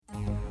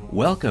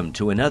Welcome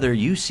to another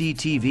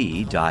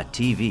UCTV.tv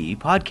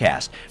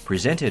podcast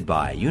presented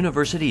by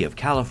University of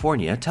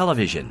California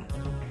Television.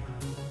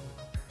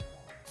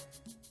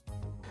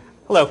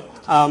 Hello.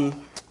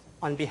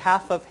 On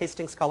behalf of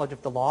Hastings College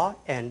of the Law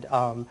and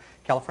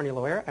California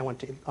Lawyer, I want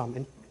to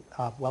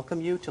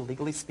welcome you to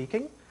Legally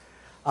Speaking.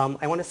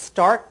 I want to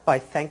start by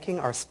thanking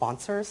our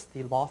sponsors,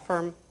 the law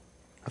firm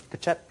of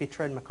Pichette,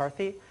 Beecher, and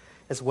McCarthy,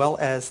 as well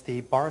as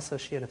the Bar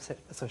Association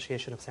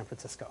of San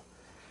Francisco.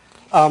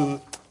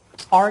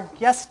 Our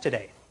guest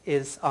today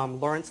is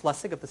Lawrence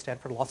Lessig of the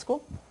Stanford Law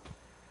School.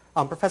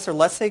 Professor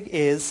Lessig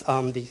is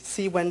the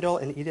C. Wendell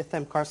and Edith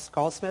M.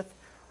 Carl-Smith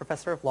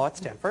Professor of Law at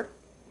Stanford.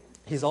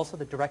 He's also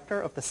the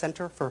director of the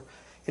Center for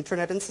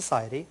Internet and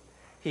Society.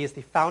 He is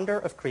the founder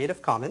of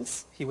Creative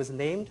Commons. He was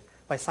named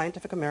by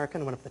Scientific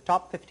American one of the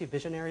top 50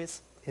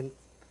 visionaries in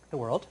the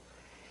world.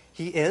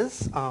 He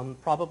is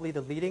probably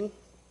the leading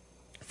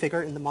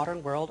figure in the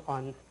modern world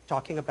on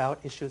talking about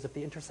issues of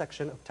the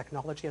intersection of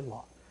technology and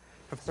law.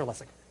 Professor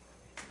Lessig.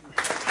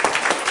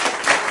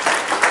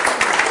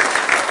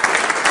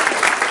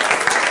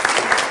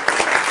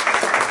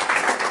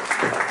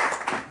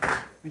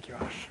 Thank you,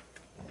 Ash.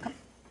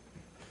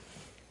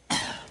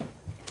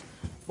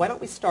 Why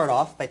don't we start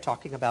off by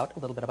talking about a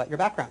little bit about your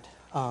background.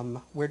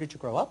 Where did you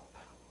grow up?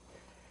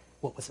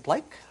 What was it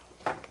like?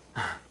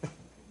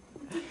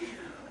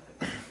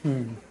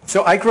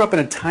 So I grew up in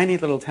a tiny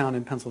little town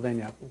in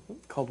Pennsylvania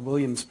called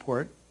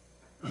Williamsport,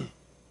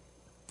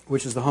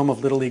 which is the home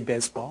of Little League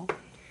Baseball,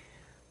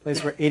 a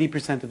place where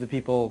 80% of the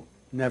people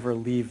never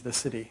leave the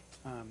city.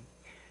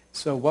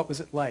 So what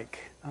was it like?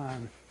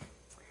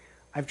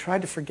 I've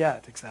tried to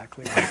forget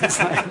exactly what it's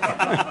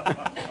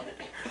like.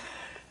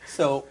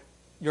 So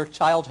your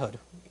childhood,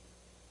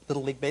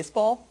 Little League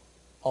Baseball,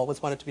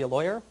 always wanted to be a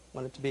lawyer,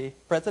 wanted to be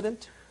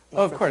president?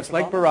 Oh, of course.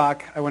 Like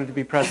Barack, I wanted to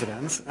be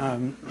president.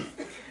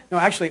 No,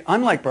 actually,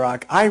 unlike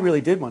Barack, I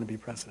really did want to be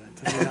president.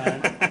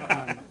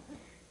 I mean,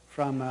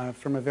 from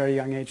a very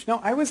young age. No,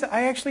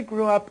 I actually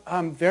grew up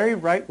very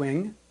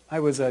right-wing. I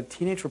was a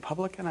teenage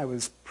Republican. I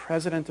was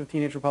president of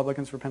Teenage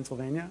Republicans for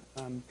Pennsylvania.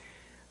 I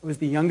was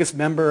the youngest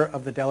member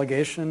of the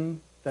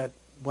delegation that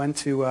went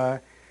to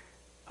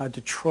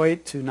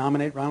Detroit to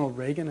nominate Ronald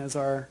Reagan as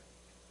our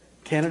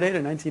candidate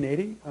in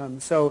 1980.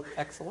 So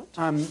excellent.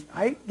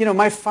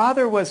 My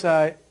father was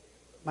a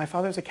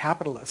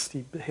capitalist.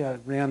 He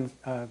ran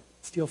a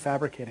steel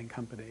fabricating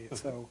company.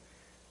 So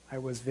I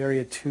was very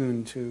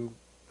attuned to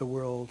the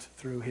world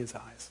through his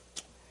eyes.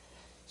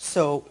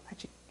 So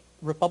actually,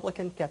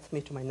 Republican gets me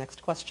to my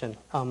next question.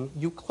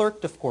 You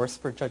clerked, of course,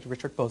 for Judge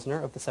Richard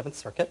Posner of the Seventh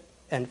Circuit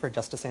and for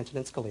Justice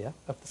Antonin Scalia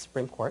of the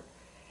Supreme Court.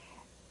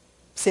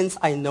 Since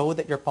I know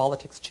that your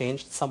politics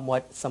changed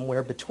somewhat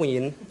somewhere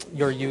between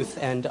your youth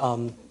and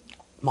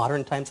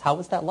modern times, how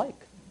was that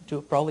like?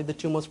 Probably the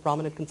two most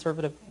prominent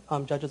conservative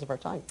judges of our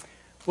time.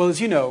 Well,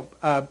 as you know,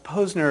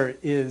 Posner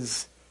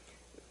is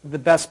the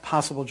best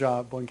possible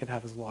job one could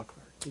have as a law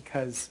clerk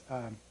because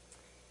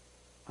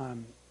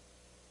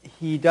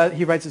he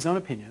writes his own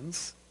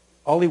opinions.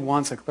 All he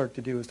wants a clerk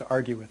to do is to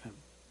argue with him.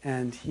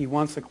 And he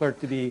wants the clerk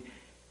to be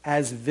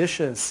as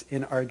vicious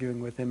in arguing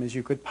with him as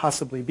you could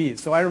possibly be.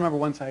 So I remember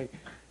once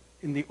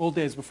in the old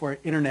days before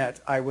internet,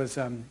 I was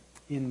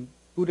in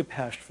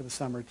Budapest for the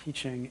summer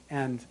teaching,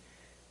 and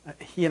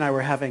he and I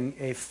were having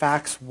a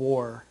fax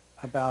war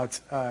about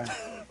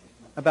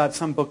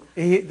some book.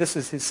 This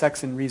is his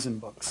Sex and Reason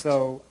book.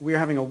 So we were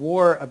having a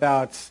war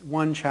about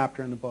one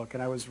chapter in the book,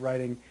 and I was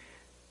writing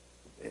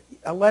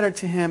a letter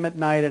to him at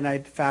night, and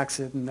I'd fax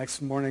it, and the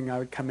next morning I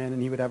would come in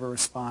and he would have a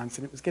response,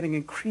 and it was getting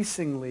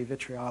increasingly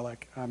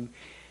vitriolic.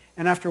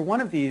 And after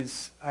one of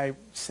these I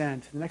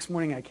sent, the next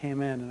morning I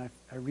came in and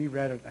I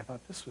reread it. I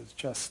thought this was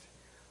just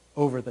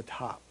over the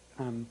top.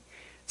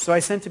 So I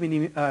sent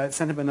him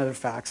another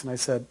fax, and I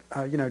said,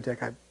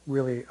 Dick, I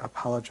really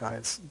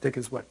apologize. Dick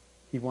is what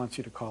he wants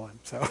you to call him.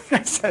 So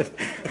I said,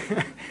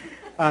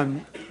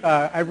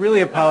 I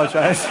really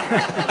apologize.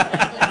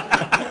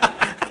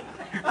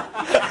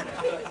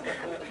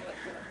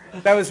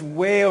 That was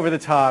way over the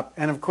top.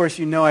 And of course,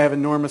 you know I have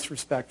enormous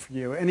respect for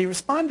you. And he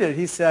responded.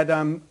 He said,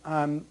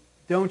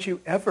 don't you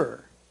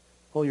ever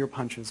pull your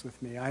punches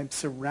with me. I'm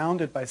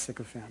surrounded by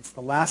sycophants.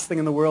 The last thing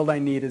in the world I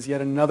need is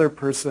yet another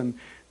person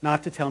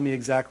not to tell me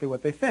exactly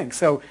what they think.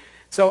 So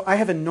I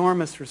have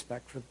enormous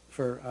respect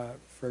for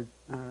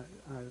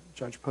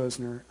Judge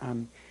Posner,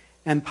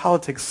 and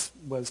politics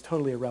was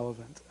totally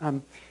irrelevant.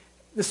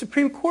 The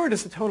Supreme Court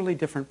is a totally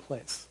different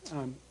place.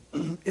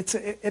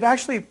 It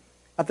actually,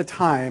 at the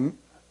time,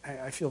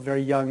 I feel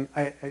very young.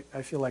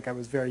 I feel like I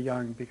was very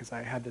young because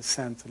I had this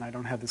sense, and I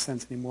don't have this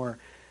sense anymore.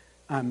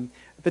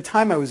 At the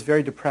time, I was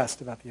very depressed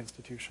about the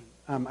institution.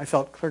 I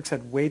felt clerks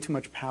had way too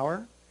much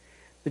power.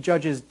 The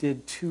judges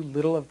did too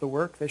little of the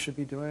work they should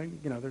be doing.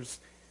 There's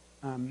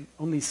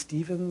only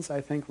Stevens,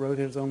 I think, wrote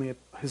his own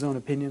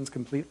opinions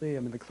completely. I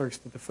mean, the clerks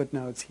did the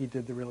footnotes. He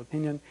did the real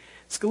opinion.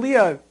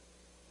 Scalia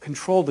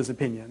controlled his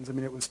opinions. I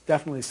mean, it was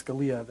definitely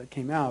Scalia that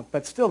came out.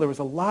 But still, there was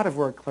a lot of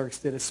work clerks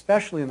did,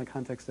 especially in the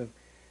context of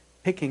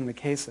picking the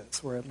cases,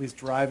 or at least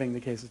driving the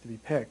cases to be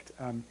picked.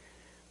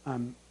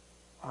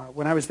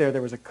 when I was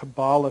there was a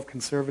cabal of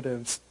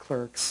conservatives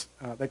clerks.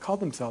 They called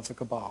themselves a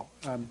cabal.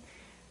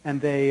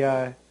 And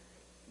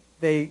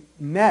they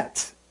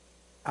met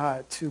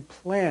to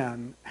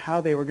plan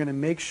how they were going to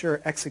make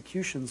sure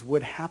executions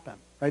would happen.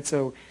 Right?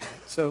 So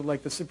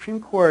like the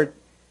Supreme Court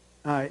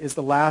is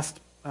the last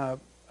a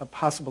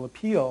possible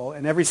appeal,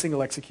 and every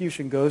single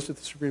execution goes to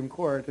the Supreme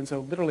Court. And so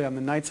literally on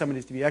the night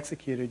somebody's to be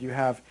executed, you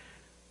have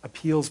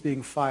appeals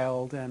being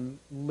filed, and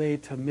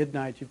late to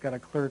midnight you've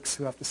got clerks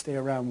who have to stay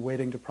around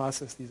waiting to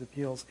process these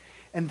appeals.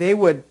 And they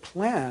would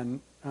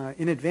plan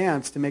in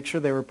advance to make sure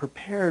they were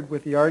prepared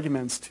with the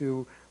arguments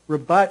to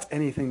rebut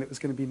anything that was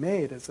going to be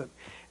made.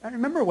 I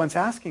remember once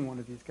asking one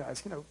of these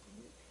guys,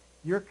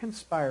 you're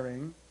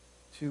conspiring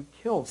to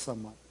kill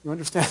someone. You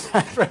understand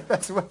that, right?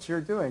 That's what you're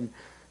doing.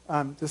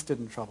 This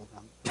didn't trouble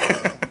them.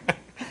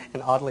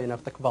 And oddly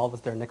enough, the cabal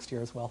was there next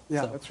year as well.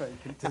 Yeah, so. That's right.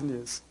 It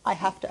continues. I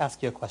have to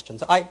ask you a question.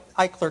 So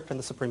I clerked in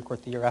the Supreme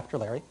Court the year after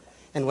Larry,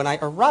 and when I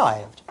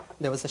arrived,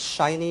 there was a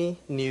shiny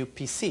new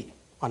PC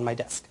on my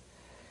desk.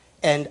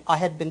 And I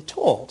had been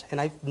told,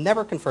 and I've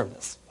never confirmed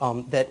this,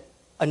 that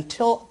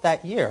until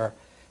that year,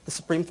 the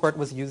Supreme Court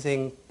was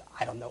using,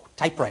 I don't know,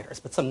 typewriters,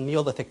 but some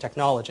Neolithic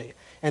technology.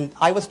 And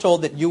I was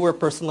told that you were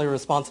personally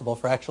responsible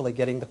for actually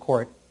getting the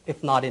court,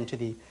 if not into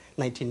the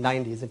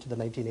 1990s, into the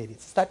 1980s.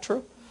 Is that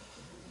true?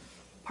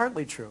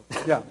 Partly true,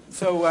 yeah.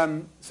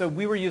 So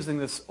we were using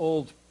this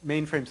old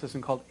mainframe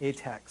system called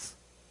ATEX,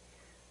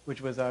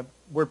 which was a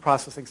word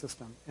processing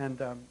system.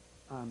 And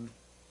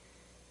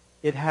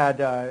it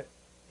had,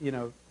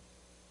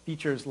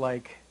 features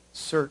like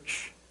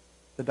search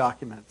the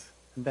document,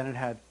 and then it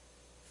had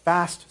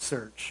fast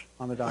search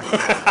on the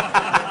document.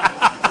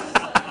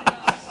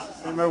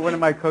 I remember one of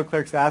my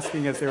co-clerks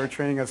asking as they were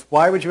training us,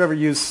 why would you ever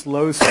use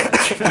slow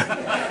search?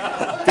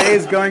 Day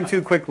is going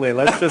too quickly.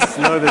 Let's just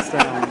slow this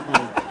down.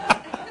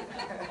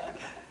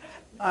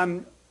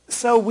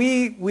 So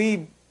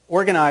we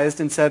organized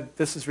and said,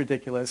 this is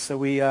ridiculous. So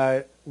we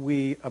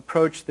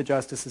approached the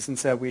justices and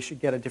said we should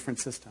get a different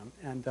system.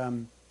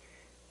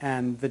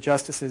 And the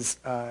justices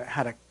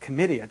had a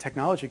committee, a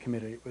technology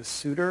committee. It was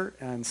Souter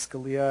and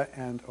Scalia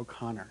and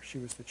O'Connor. She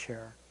was the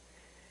chair.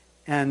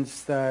 And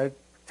the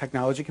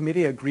technology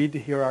committee agreed to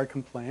hear our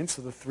complaints.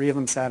 So the three of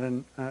them sat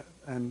in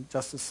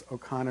Justice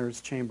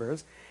O'Connor's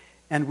chambers.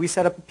 And we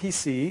set up a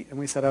PC, and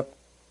we set up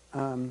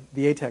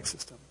the ATEX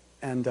system.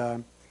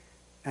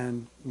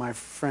 And my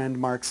friend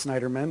Mark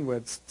Snyderman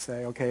would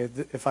say, okay,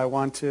 if I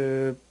want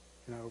to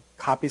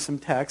copy some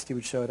text, he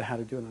would show how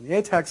to do it on the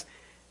ATEX.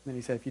 And then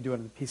he said, if you do it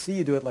on the PC,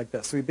 you do it like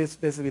this. So we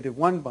basically did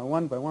one by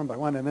one by one by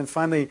one. And then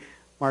finally,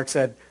 Mark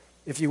said,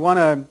 if you want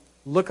to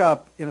look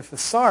up in a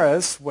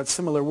thesaurus what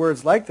similar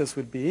words like this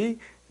would be,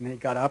 and then he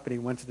got up and he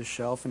went to the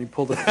shelf and he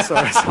pulled the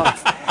thesaurus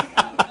off.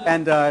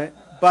 And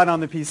but on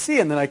the PC,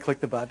 and then I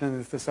clicked the button, and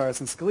the thesaurus,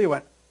 and Scalia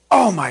went,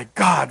 oh my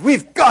God,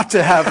 we've got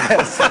to have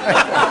this.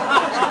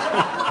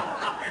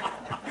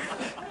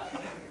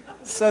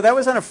 So that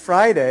was on a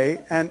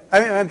Friday, and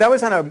that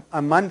was on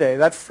a Monday.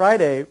 That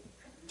Friday,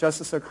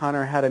 Justice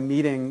O'Connor had a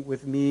meeting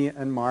with me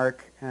and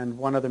Mark and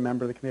one other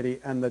member of the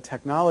committee and the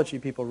technology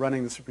people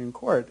running the Supreme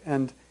Court,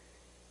 and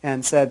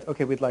said,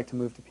 okay, we'd like to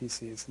move to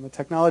PCs. And the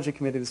technology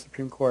committee of the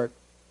Supreme Court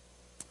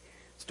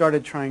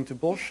started trying to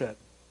bullshit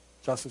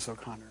Justice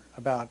O'Connor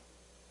about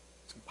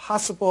it's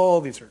impossible,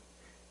 these are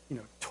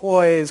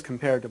toys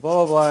compared to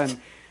blah, blah, blah.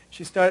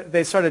 And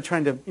they started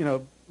trying to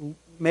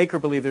make her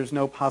believe there's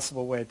no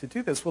possible way to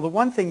do this. Well, the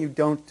one thing you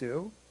don't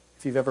do,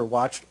 if you've ever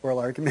watched oral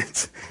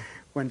arguments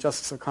when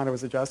Justice O'Connor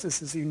was a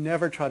justice, is you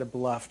never try to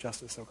bluff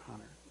Justice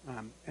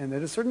O'Connor. And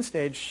at a certain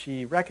stage,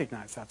 she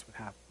recognized that's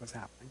what was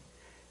happening.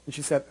 And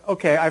she said,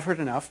 okay, I've heard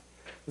enough.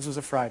 This was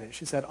a Friday.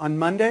 She said, on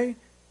Monday,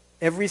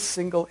 every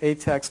single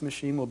ATEX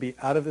machine will be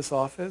out of this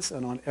office,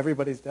 and on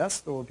everybody's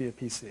desk there will be a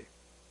PC.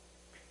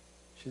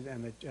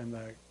 And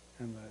the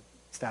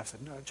staff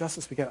said, no,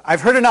 Justice, I've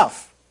heard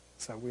enough.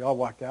 So we all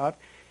walked out.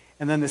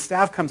 And then the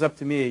staff comes up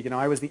to me.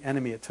 I was the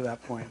enemy to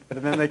that point.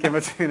 But then they came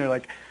up to me and they're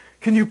like,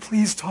 can you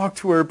please talk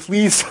to her?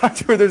 Please talk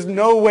to her. There's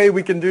no way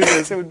we can do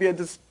this. It would be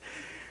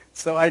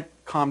So I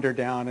calmed her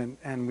down,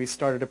 and we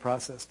started a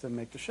process to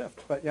make the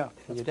shift. But yeah.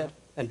 And you did.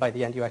 And by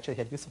the end, you actually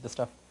had use of the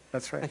stuff.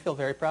 That's right. I feel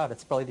very proud.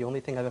 It's probably the only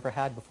thing I've ever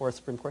had before a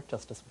Supreme Court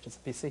justice, which is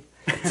a PC.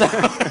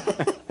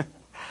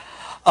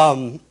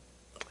 So,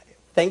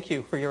 thank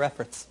you for your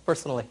efforts,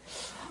 personally.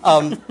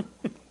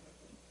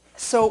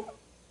 So,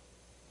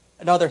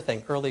 another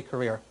thing, early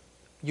career.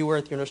 You were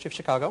at the University of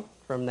Chicago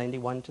from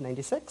 91 to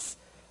 96.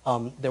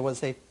 There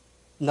was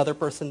another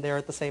person there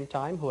at the same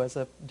time who has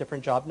a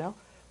different job now.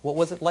 What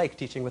was it like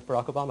teaching with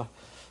Barack Obama?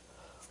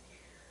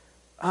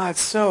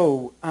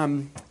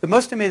 The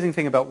most amazing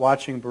thing about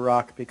watching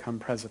Barack become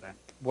president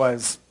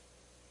was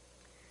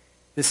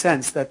the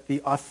sense that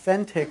the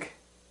authentic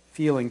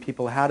feeling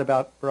people had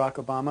about Barack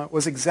Obama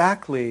was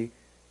exactly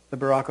the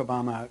Barack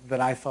Obama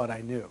that I thought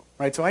I knew.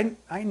 Right? So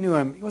I knew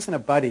him. He wasn't a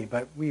buddy,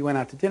 but we went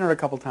out to dinner a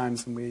couple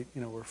times, and we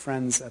were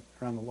friends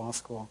around the law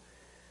school.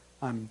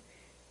 And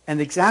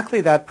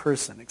exactly that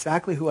person,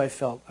 exactly who I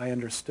felt I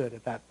understood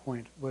at that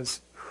point,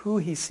 was who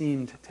he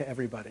seemed to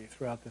everybody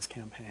throughout this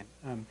campaign.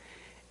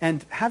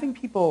 And having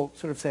people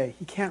sort of say,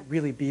 he can't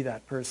really be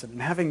that person,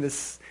 and having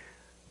this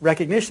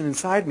recognition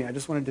inside me, I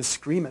just wanted to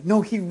scream it.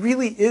 No, he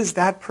really is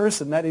that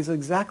person. That is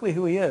exactly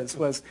who he is,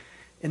 was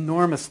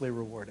enormously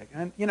rewarding.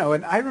 And,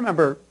 and I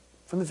remember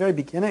from the very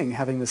beginning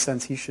having the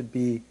sense he should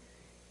be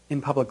in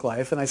public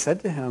life. And I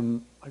said to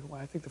him,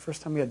 I think the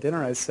first time we had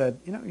dinner, I said,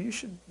 you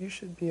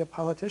should be a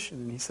politician.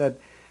 And he said,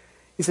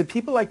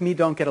 people like me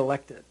don't get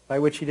elected, by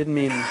which he didn't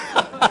mean...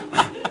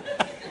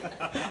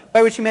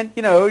 By which he meant,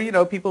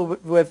 people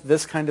with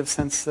this kind of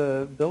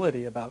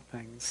sensibility about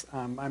things.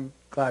 I'm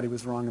glad he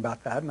was wrong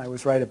about that, and I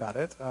was right about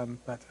it.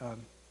 But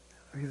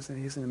he's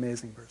an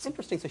amazing person.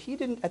 Interesting. So he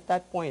didn't, at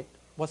that point,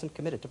 wasn't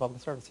committed to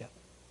public service yet.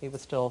 He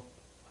was still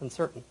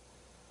uncertain.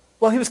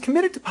 Well, he was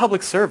committed to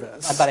public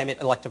service. But I mean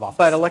elective office.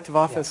 But elective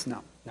office,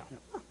 no. No.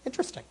 Oh,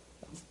 interesting.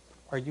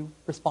 Are you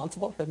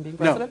responsible for him being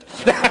president?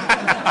 No.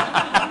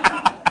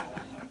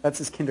 That's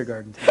his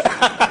kindergarten teacher.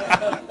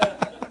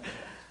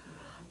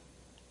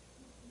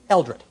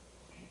 Eldred.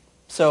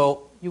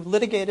 So you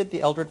litigated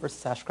the Eldred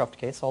versus Ashcroft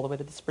case all the way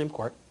to the Supreme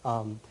Court,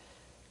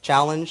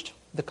 challenged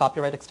the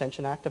Copyright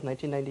Extension Act of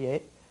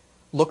 1998,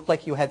 looked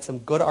like you had some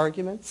good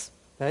arguments,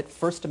 right?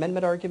 First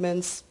Amendment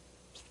arguments,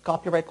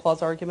 Copyright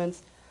Clause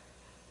arguments.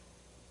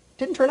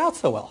 Didn't turn out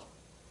so well.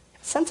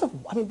 A sense of,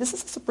 this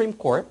is the Supreme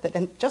Court,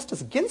 and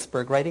Justice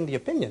Ginsburg writing the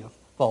opinion of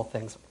all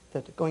things,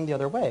 that going the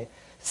other way.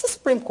 This is the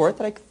Supreme Court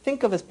that I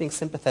think of as being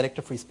sympathetic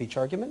to free speech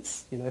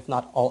arguments, if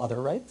not all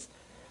other rights.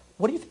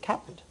 What do you think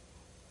happened?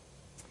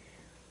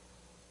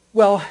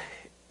 Well,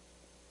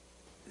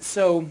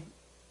 so...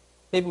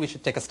 Maybe we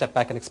should take a step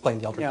back and explain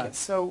the Eldred case.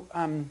 So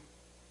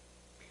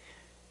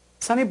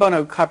Sonny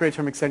Bono Copyright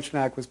Term Extension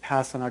Act was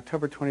passed on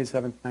October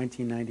 27,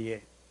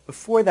 1998.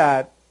 Before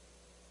that,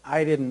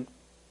 I didn't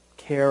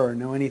care or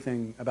know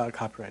anything about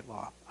copyright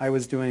law. I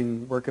was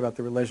doing work about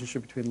the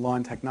relationship between law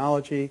and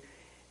technology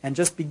and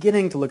just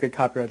beginning to look at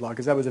copyright law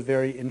because that was a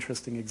very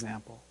interesting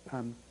example.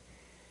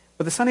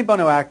 But the Sonny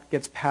Bono Act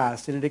gets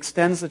passed and it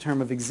extends the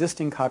term of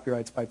existing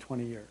copyrights by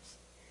 20 years.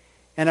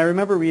 And I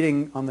remember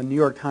reading on the New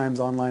York Times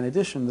online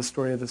edition the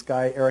story of this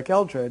guy, Eric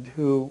Eldred,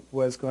 who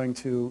was going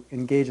to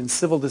engage in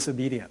civil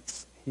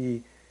disobedience.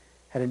 He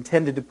had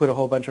intended to put a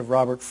whole bunch of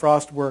Robert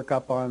Frost work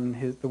up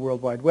on the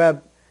World Wide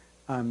Web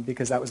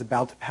because that was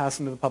about to pass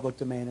into the public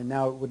domain, and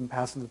now it wouldn't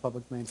pass into the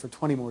public domain for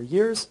 20 more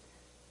years.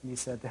 And he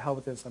said, to hell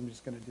with this, I'm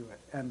just going to do it.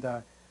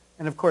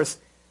 And of course,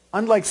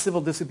 unlike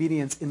civil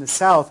disobedience in the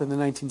South in the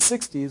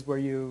 1960s, where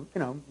you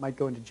might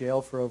go into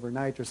jail for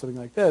overnight or something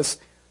like this,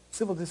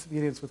 civil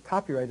disobedience with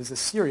copyright is a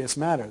serious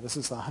matter. This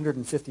is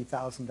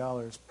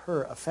 $150,000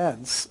 per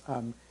offense,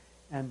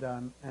 and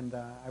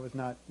I was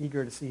not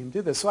eager to see him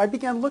do this. So I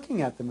began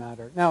looking at the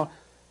matter. Now,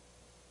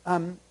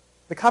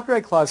 the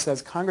Copyright Clause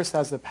says Congress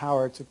has the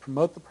power to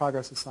promote the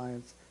progress of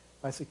science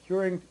by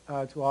securing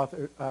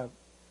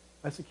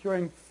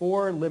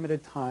for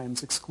limited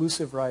times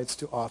exclusive rights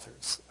to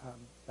authors.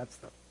 That's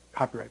the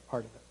copyright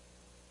part of it.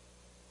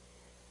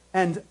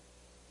 And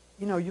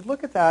you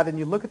look at that and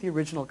you look at the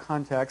original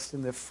context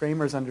and the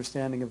framers'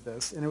 understanding of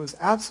this, and it was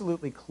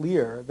absolutely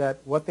clear that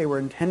what they were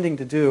intending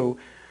to do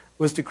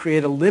was to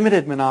create a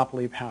limited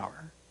monopoly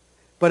power,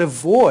 but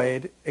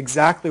avoid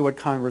exactly what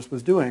Congress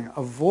was doing,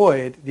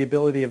 avoid the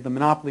ability of the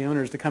monopoly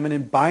owners to come in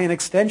and buy an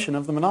extension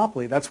of the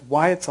monopoly. That's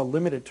why it's a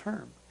limited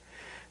term.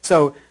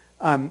 So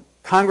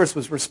Congress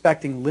was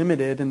respecting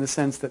limited in the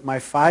sense that my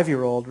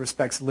 5-year-old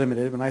respects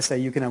limited. When I say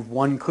you can have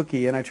one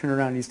cookie and I turn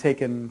around and he's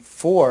taken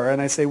 4,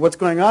 and I say, what's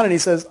going on? And he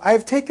says,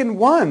 I've taken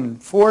 1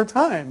 4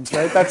 times,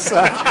 right? That's,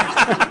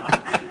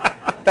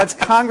 that's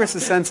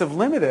Congress's sense of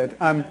limited.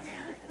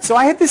 So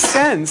I had this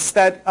sense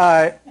that,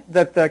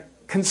 that the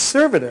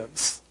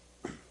conservatives,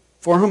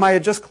 for whom I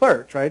had just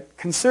clerked, right?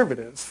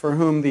 Conservatives, for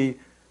whom the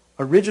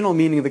original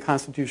meaning of the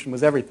Constitution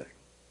was everything,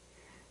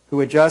 who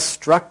had just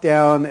struck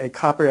down a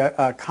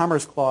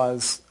Commerce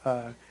Clause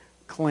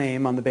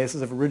claim on the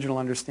basis of original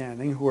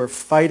understanding, who were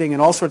fighting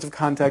in all sorts of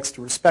contexts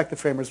to respect the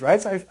framers'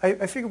 rights, I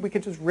figured we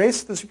could just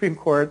race to the Supreme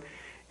Court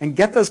and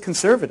get those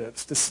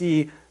conservatives to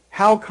see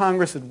how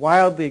Congress had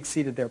wildly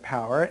exceeded their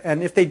power.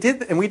 And if they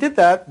did, and we did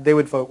that, they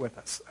would vote with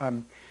us.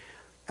 And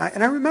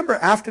I remember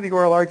after the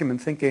oral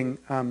argument thinking,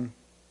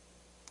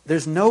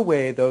 there's no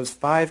way those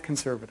 5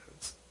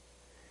 conservatives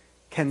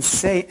can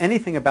say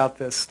anything about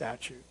this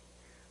statute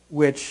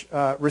which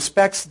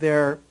respects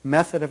their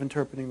method of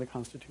interpreting the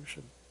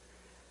Constitution.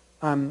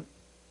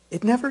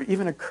 It never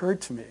even occurred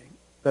to me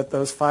that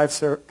those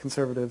 5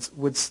 conservatives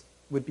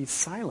would be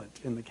silent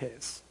in the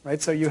case,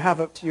 right? So you have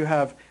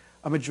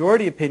a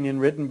majority opinion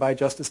written by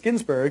Justice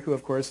Ginsburg, who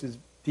of course is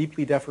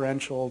deeply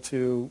deferential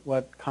to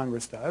what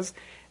Congress does,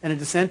 and a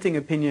dissenting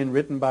opinion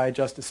written by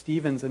Justice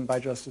Stevens and by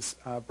Justice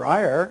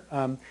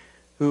Breyer,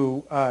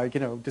 who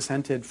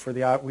dissented for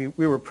the. We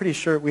were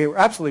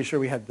absolutely sure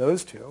we had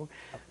those 2.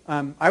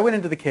 I went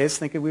into the case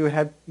thinking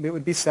it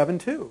would be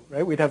 7-2,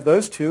 right? We'd have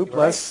those 2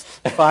 plus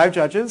 5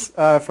 judges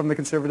from the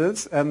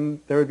conservatives,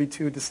 and there would be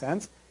 2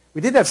 dissents.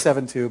 We did have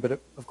 7-2, but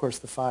of course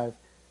the 5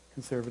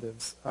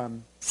 conservatives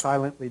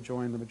silently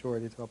joined the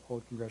majority to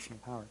uphold congressional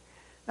power.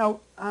 Now,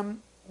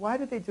 why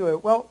did they do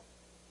it? Well,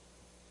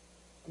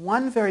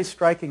 one very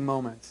striking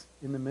moment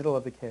in the middle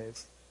of the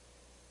case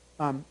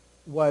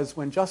was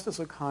when Justice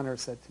O'Connor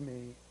said to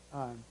me,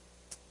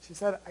 she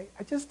said,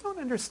 I just don't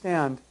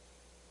understand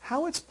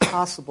how it's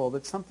possible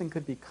that something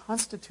could be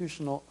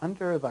constitutional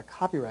under the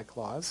Copyright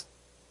Clause,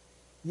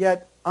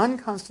 yet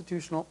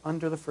unconstitutional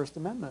under the First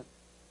Amendment.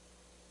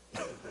 He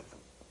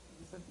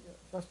said,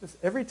 Justice,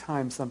 every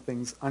time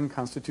something's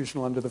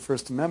unconstitutional under the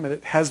First Amendment,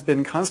 it has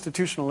been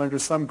constitutional under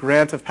some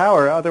grant of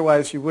power.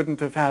 Otherwise, you wouldn't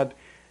have had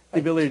the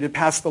ability to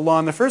pass the law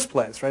in the first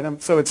place,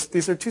 right? So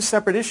these are two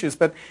separate issues,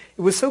 but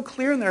it was so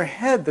clear in their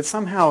head that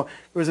somehow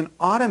there was an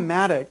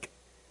automatic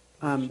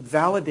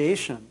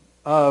validation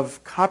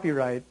of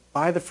copyright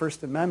by the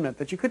First Amendment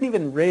that you couldn't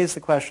even raise the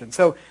question.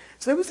 So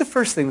that was the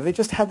first thing. They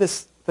just had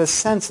this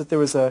sense that there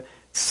was a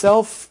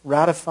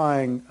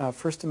self-ratifying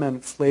First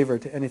Amendment flavor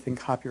to anything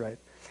copyright.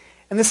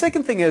 And the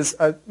second thing is,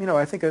 I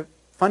think a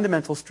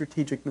fundamental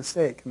strategic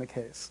mistake in the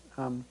case.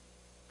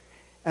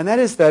 And that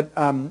is that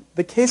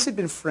the case had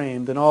been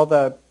framed, and all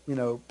the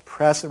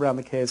press around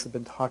the case had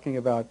been talking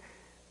about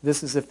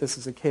this as if this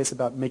is a case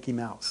about Mickey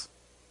Mouse,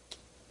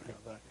 the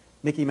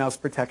Mickey Mouse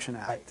Protection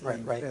Act.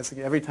 Right.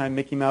 Basically, every time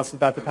Mickey Mouse is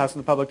about to pass in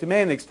the public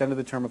domain, they extended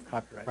the term of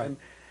copyright. Right.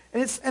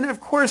 And of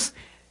course,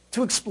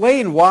 to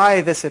explain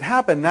why this had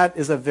happened, that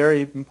is a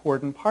very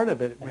important part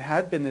of it. It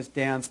had been this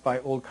dance by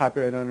old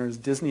copyright owners,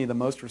 Disney the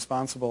most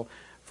responsible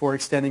for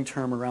extending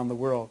term around the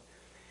world.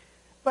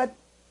 But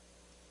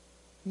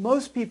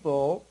most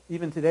people,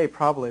 even today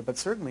probably, but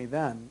certainly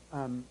then,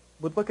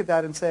 would look at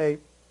that and say,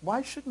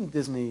 why shouldn't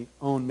Disney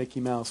own Mickey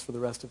Mouse for the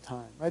rest of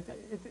time? Right?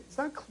 It's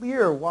not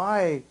clear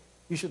why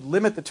you should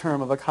limit the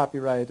term of a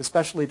copyright,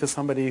 especially to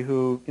somebody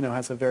who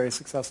has a very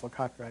successful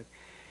copyright.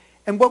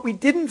 And what we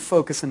didn't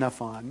focus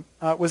enough on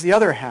was the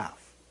other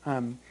half,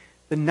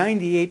 the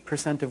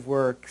 98% of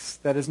works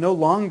that is no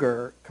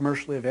longer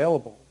commercially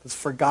available, is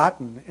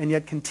forgotten, and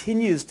yet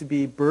continues to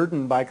be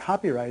burdened by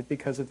copyright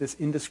because of this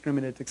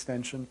indiscriminate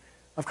extension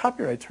of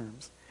copyright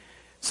terms.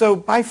 So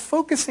by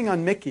focusing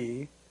on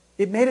Mickey,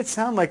 it made it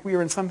sound like we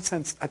were in some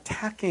sense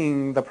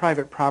attacking the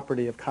private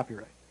property of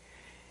copyright.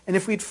 And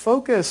if we'd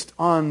focused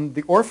on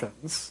the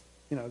orphans,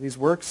 these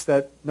works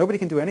that nobody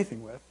can do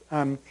anything with,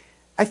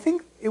 I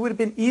think it would have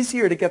been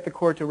easier to get the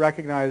court to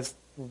recognize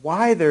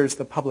why there's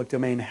the public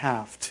domain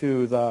half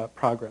to the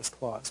Progress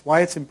Clause,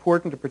 why it's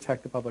important to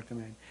protect the public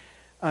domain.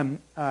 And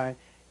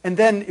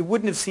then it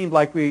wouldn't have seemed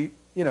like we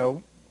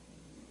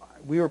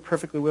were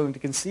perfectly willing to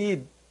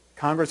concede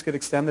Congress could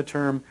extend the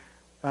term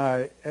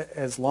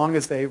as long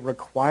as they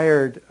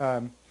required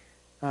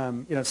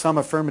some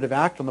affirmative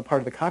act on the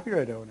part of the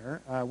copyright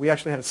owner. We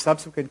actually had a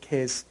subsequent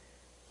case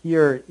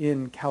here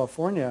in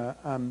California,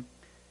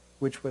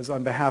 which was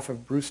on behalf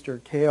of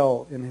Brewster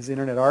Kahle in his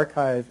Internet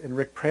Archive and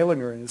Rick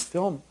Prelinger in his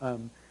film,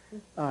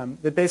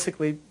 that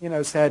basically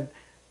said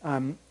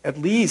at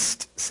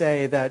least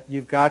say that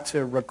you've got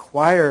to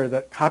require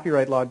that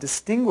copyright law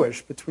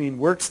distinguish between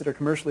works that are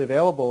commercially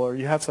available or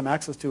you have some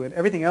access to and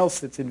everything else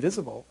that's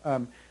invisible.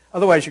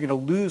 Otherwise, you're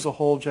going to lose a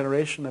whole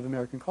generation of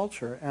American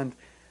culture. And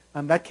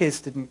that case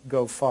didn't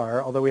go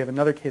far, although we have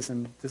another case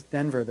in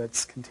Denver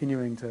that's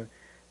continuing to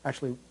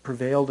actually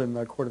prevailed in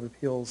the Court of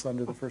Appeals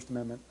under the First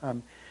Amendment.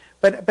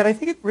 But I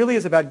think it really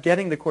is about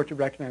getting the court to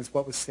recognize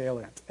what was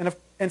salient.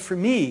 And for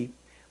me,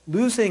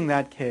 losing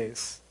that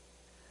case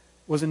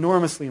was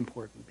enormously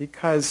important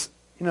because,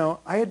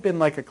 I had been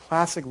like a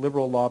classic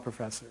liberal law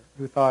professor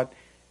who thought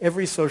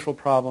every social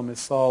problem is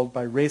solved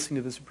by racing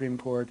to the Supreme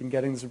Court and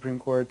getting the Supreme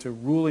Court to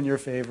rule in your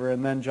favor,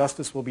 and then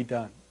justice will be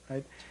done,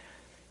 right?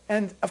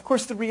 And, of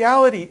course, the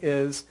reality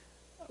is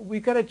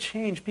we've got to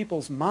change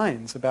people's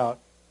minds about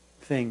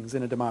things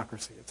in a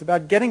democracy. It's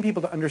about getting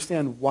people to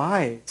understand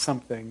why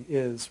something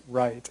is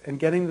right and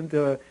getting them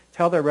to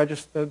tell their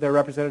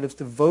representatives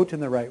to vote in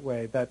the right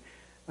way that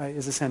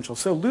is essential.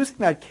 So losing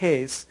that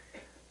case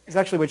is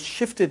actually what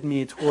shifted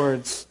me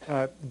towards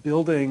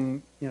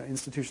building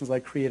institutions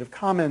like Creative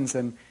Commons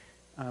and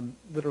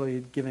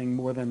literally giving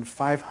more than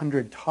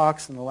 500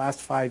 talks in the last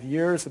 5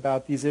 years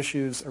about these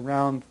issues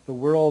around the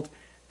world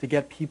to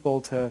get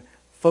people to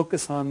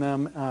focus on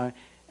them.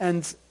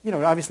 And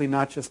obviously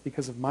not just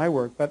because of my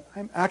work, but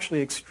I'm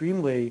actually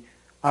extremely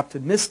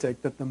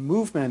optimistic that the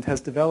movement has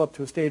developed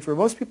to a stage where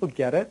most people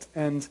get it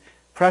and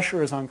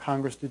pressure is on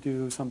Congress to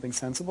do something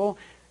sensible.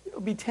 It'll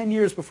be 10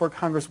 years before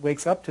Congress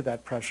wakes up to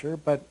that pressure,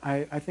 but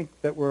I think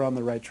that we're on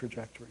the right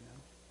trajectory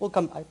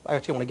now. I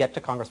actually want to get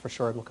to Congress for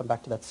sure, and we'll come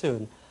back to that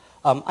soon.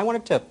 I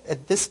wanted to,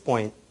 at this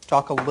point,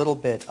 talk a little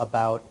bit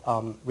about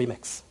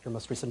Remix, your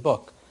most recent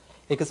book.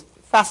 Because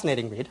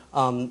fascinating read,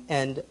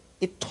 and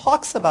it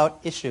talks about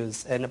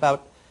issues and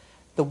about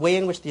the way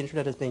in which the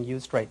internet is being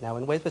used right now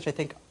in ways which I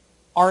think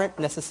aren't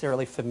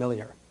necessarily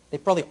familiar. They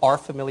probably are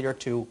familiar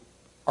to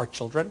our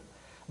children,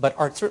 but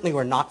certainly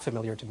were not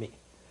familiar to me.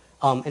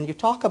 And you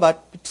talk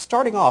about,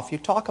 starting off, you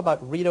talk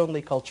about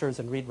read-only cultures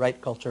and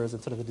read-write cultures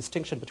and sort of the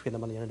distinction between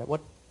them on the internet.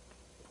 Want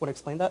to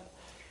explain that?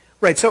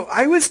 Right. So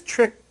I was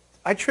tricked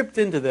I tripped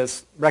into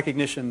this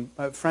recognition.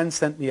 A friend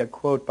sent me a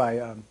quote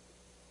by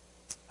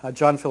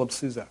John Philip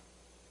Sousa.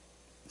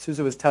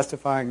 Sousa was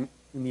testifying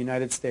in the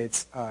United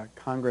States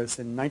Congress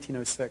in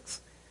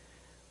 1906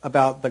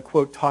 about the,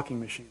 quote, talking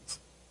machines.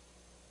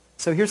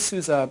 So here's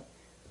Sousa,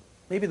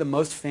 maybe the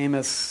most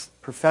famous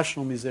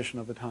professional musician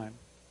of the time.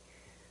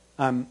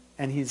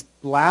 And he's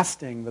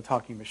blasting the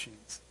talking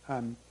machines.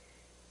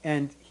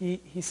 And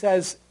he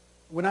says,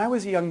 when I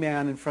was a young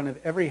man, in front of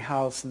every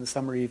house in the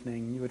summer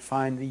evening, you would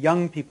find the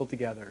young people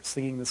together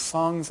singing the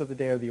songs of the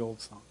day or the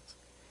old songs.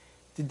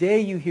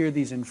 Today you hear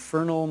these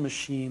infernal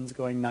machines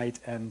going night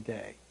and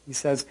day. He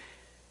says,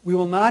 we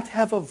will not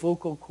have a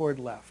vocal cord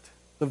left.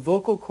 The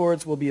vocal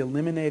cords will be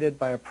eliminated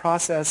by a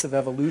process of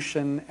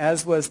evolution,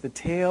 as was the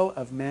tale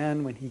of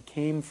man when he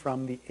came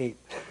from the ape.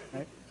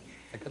 Right?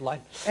 A good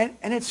line.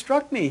 And it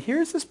struck me,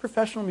 here's this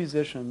professional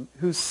musician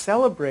who's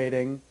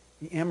celebrating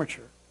the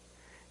amateur.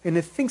 And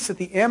he thinks that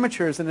the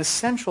amateur is an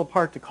essential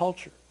part to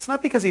culture. It's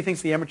not because he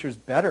thinks the amateur is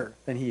better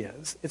than he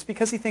is. It's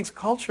because he thinks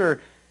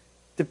culture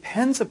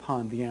depends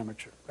upon the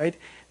amateur, right?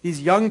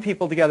 These young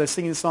people together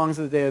singing the songs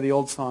of the day or the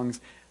old songs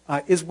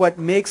is what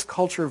makes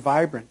culture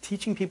vibrant.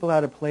 Teaching people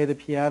how to play the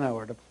piano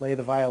or to play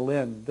the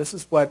violin. This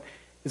is what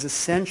is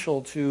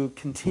essential to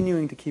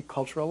continuing to keep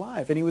culture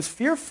alive. And he was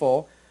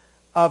fearful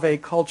of a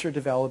culture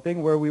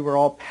developing where we were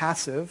all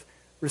passive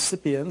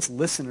recipients,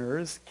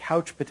 listeners,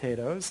 couch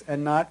potatoes,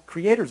 and not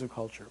creators of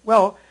culture.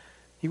 Well,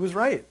 he was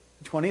right.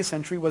 The 20th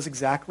century was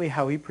exactly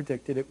how he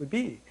predicted it would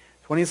be.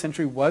 The 20th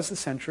century was the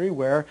century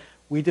where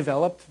we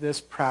developed this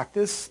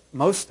practice,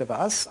 most of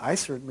us, I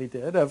certainly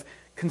did, of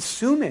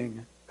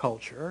consuming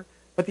culture,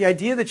 but the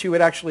idea that you would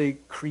actually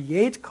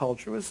create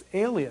culture was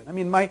alien. I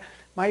mean, my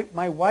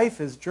wife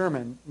is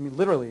German. I mean,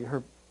 literally,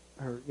 her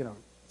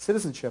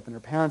citizenship, and her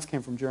parents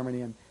came from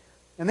Germany,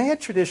 and they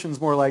had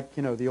traditions more like,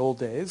 the old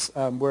days,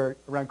 where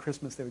around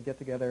Christmas they would get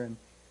together and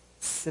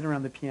sit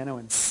around the piano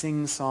and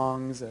sing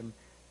songs. And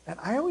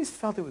I always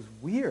felt it was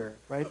weird,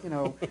 right?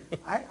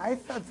 I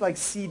felt like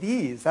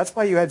CDs. That's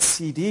why you had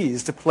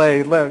CDs to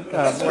play,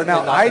 or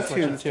now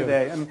iTunes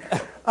today.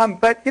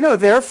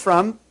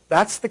 But,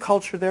 that's the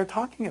culture they're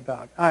talking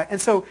about. And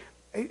so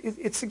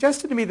it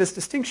suggested to me this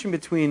distinction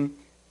between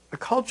a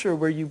culture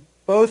where you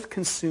both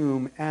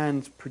consume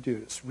and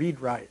produce,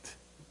 read, write,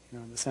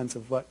 in the sense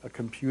of what a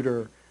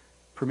computer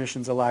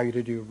permissions allow you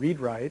to do, read,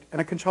 write, and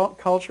a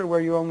culture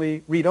where you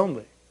only read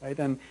only, right?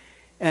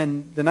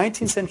 And the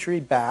 19th century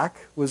back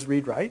was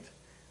read, write.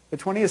 The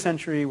 20th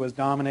century was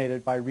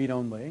dominated by read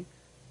only.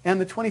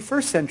 And the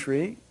 21st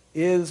century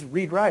is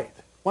read, write.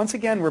 Once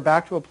again, we're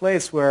back to a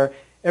place where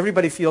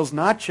everybody feels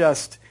not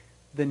just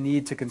the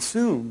need to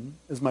consume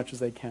as much as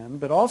they can,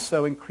 but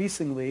also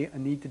increasingly a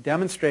need to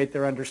demonstrate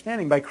their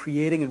understanding by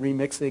creating and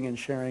remixing and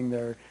sharing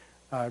their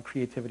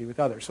creativity with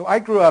others. So I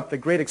grew up, the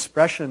great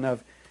expression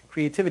of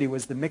creativity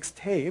was the mixed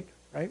tape,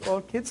 right?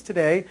 Well, kids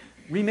today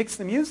remix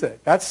the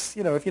music. That's,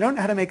 if you don't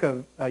know how to make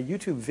a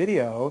YouTube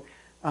video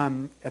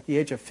at the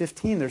age of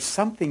 15, there's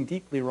something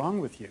deeply wrong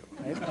with you,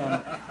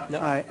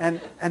 right? And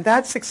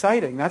that's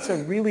exciting. That's a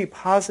really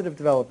positive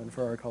development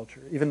for our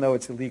culture, even though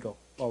it's illegal,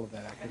 all of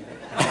that activity.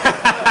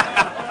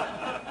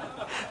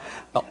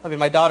 Well,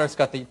 my daughter's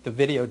got the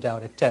video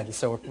down at 10,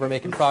 so we're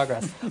making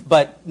progress,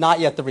 but not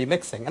yet the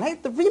remixing.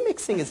 And the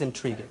remixing is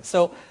intriguing.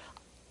 So,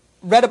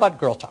 read about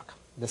Girl Talk,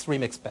 this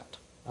remix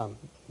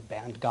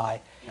band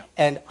guy, yeah.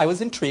 And I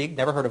was intrigued,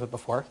 never heard of it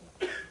before,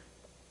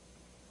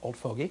 old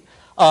fogey.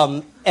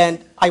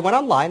 And I went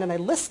online and I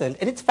listened,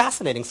 and it's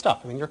fascinating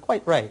stuff. You're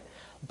quite right.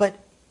 But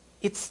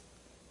it's,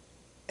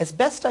 as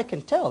best I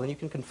can tell, and you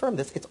can confirm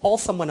this, it's all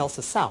someone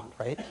else's sound,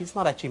 right? He's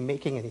not actually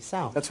making any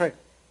sound. That's right.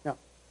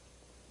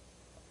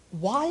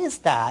 Why is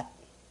that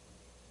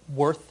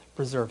worth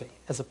preserving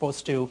as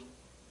opposed to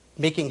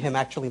making him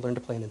actually learn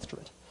to play an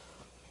instrument?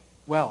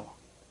 Well,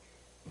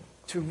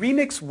 to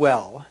remix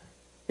well,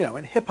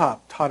 and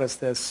hip-hop taught us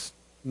this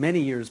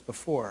many years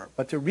before,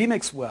 but to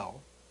remix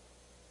well,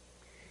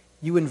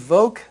 you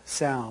invoke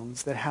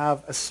sounds that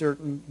have a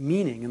certain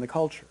meaning in the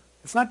culture.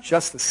 It's not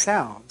just the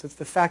sounds. It's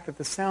the fact that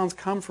the sounds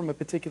come from a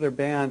particular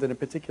band and a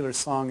particular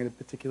song at a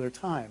particular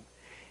time.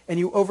 And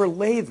you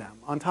overlay them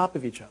on top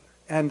of each other.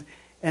 And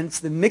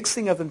it's the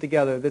mixing of them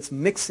together that's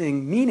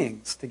mixing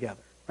meanings together,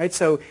 right?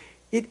 So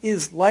it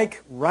is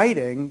like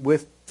writing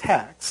with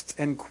text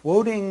and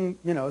quoting,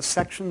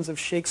 sections of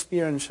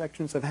Shakespeare and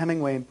sections of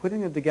Hemingway and putting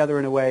them together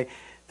in a way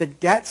that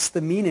gets the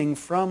meaning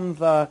from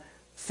the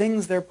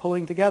things they're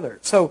pulling together.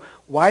 So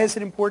why is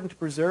it important to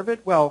preserve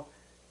it? Well,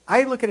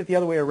 I look at it the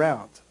other way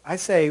around. I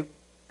say,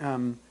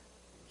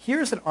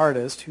 here's an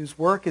artist whose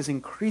work is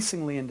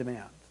increasingly in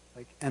demand,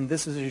 and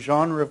this is a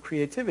genre of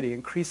creativity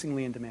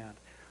increasingly in demand.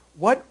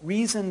 What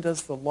reason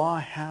does the law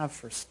have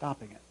for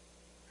stopping it?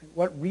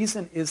 What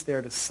reason is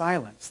there to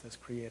silence this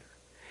creator?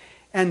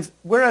 And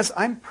whereas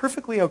I'm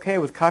perfectly okay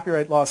with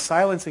copyright law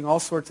silencing all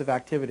sorts of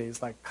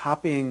activities, like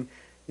copying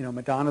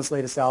Madonna's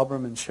latest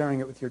album and sharing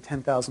it with your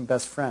 10,000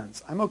 best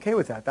friends, I'm okay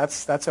with that.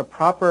 That's a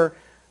proper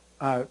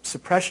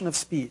suppression of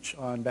speech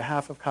on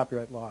behalf of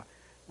copyright law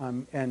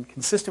and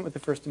consistent with the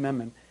First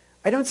Amendment.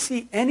 I don't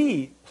see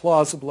any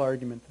plausible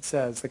argument that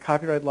says the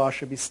copyright law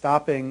should be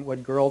stopping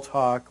what Girl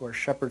Talk or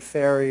Shepard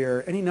Fairey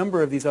or any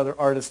number of these other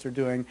artists are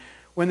doing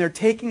when they're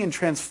taking and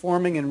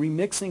transforming and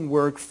remixing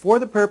work for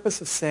the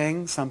purpose of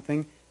saying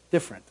something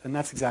different. And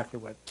that's exactly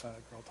what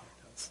Girl Talk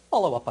does.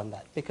 Follow up on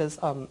that, because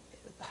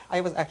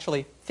I was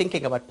actually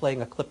thinking about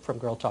playing a clip from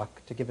Girl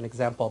Talk to give an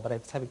example, but I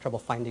was having trouble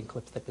finding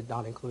clips that did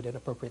not include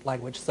inappropriate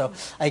language, so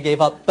I gave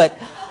up. But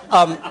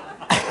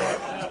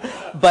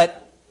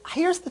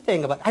here's the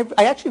thing about,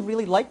 I actually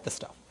really like the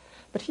stuff.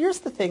 But here's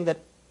the thing that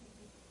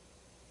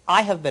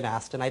I have been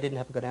asked and I didn't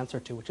have a good answer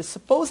to, which is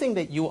supposing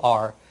that you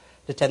are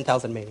the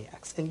 10,000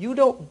 Maniacs and you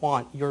don't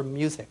want your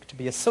music to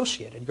be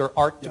associated, your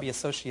art to be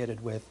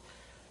associated with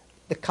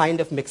the kind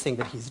of mixing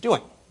that he's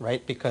doing,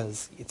 right?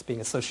 Because it's being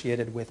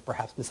associated with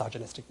perhaps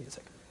misogynistic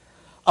music.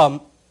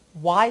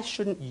 Why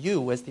shouldn't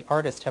you, as the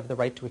artist, have the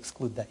right to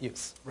exclude that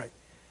use? Right.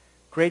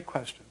 Great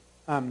question.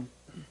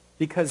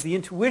 Because the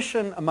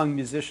intuition among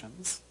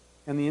musicians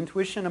and the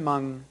intuition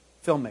among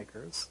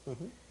filmmakers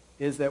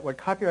is that what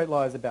copyright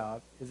law is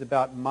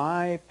about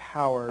my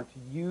power to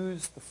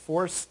use the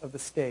force of the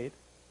state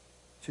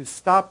to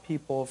stop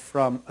people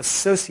from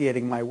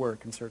associating my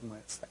work in certain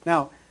ways.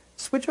 Now,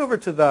 switch over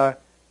to the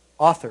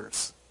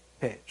authors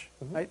page,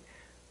 right?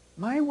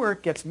 My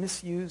work gets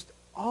misused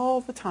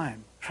all the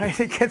time, right?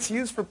 It gets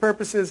used for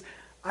purposes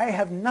I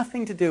have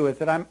nothing to do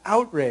with it. I'm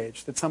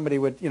outraged that somebody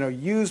would,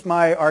 use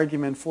my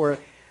argument for it.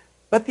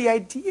 But the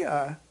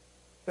idea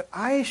that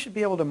I should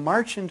be able to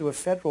march into a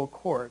federal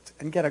court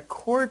and get a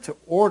court to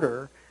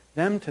order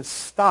them to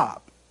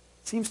stop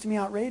seems to me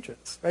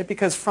outrageous, right?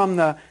 Because from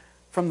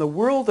the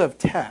world of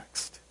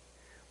text,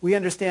 we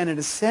understand an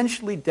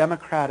essentially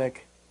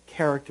democratic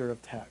character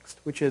of text,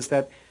 which is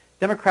that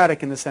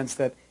democratic in the sense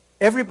that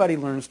everybody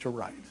learns to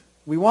write.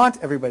 We want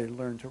everybody to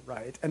learn to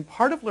write, and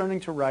part of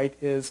learning to write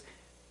is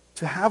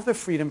to have the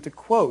freedom to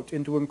quote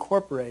and to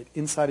incorporate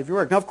inside of your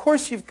work. Now, of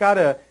course, you've got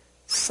to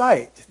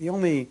cite. The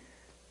only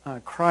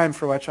crime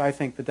for which I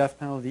think the death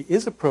penalty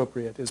is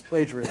appropriate is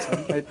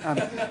plagiarism.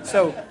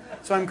 So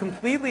I'm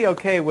completely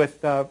okay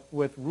with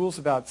rules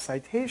about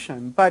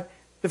citation, but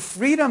the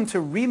freedom to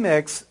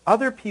remix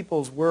other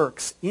people's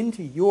works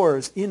into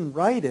yours in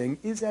writing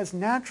is as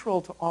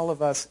natural to all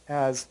of us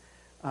as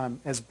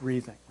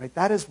breathing. Right?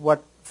 That is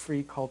what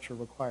free culture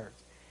requires.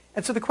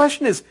 And so the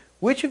question is,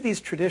 which of these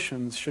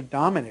traditions should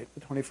dominate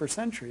the 21st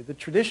century? The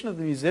tradition of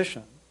the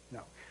musician,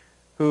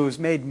 who's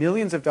made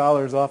millions of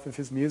dollars off of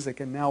his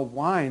music and now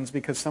whines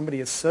because somebody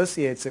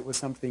associates it with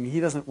something he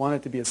doesn't want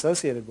it to be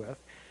associated with,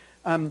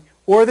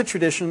 or the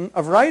tradition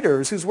of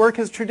writers whose work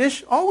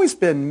has always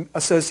been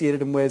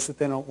associated in ways that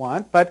they don't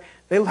want, but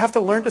they'll have to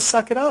learn to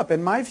suck it up.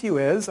 And my view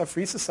is a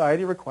free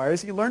society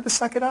requires you learn to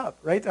suck it up,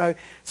 right?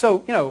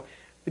 The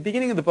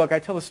beginning of the book, I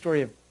tell the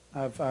story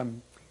of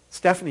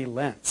Stephanie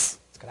Lentz. I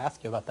was going to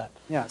ask you about that.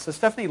 Yeah, so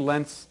Stephanie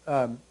Lentz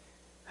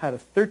had a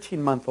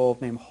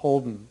 13-month-old named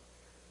Holden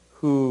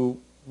who,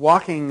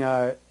 walking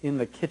in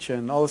the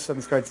kitchen, all of a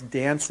sudden starts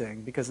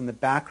dancing because in the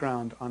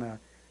background on a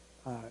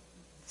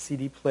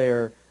CD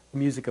player, the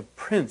music of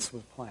Prince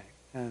was playing.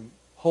 And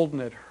Holden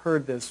had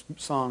heard this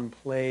song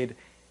played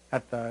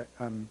at the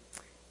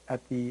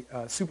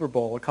Super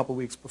Bowl a couple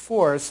weeks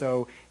before,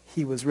 so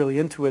he was really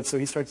into it, so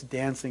he starts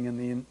dancing in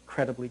the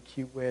incredibly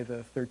cute way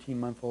the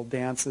 13-month-old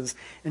dances.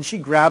 And she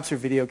grabs her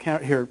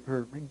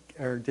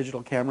her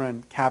digital camera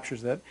and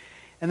captures it,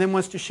 and then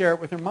wants to share it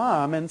with her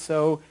mom, and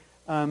so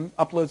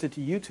uploads it to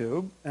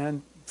YouTube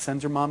and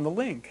sends her mom the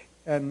link.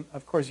 And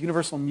of course,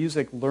 Universal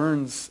Music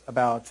learns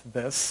about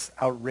this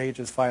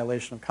outrageous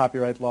violation of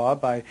copyright law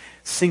by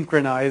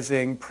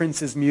synchronizing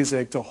Prince's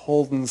music to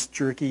Holden's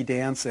jerky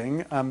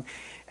dancing,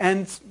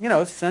 and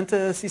sent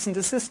a cease and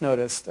desist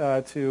notice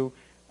to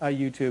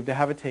YouTube to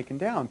have it taken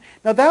down.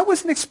 Now that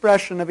was an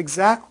expression of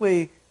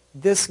exactly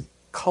this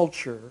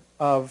culture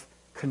of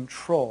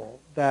control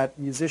that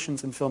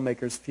musicians and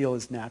filmmakers feel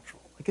is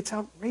natural. Like, it's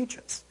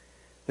outrageous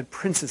that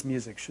Prince's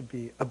music should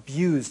be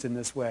abused in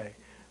this way.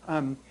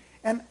 And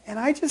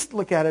I just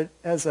look at it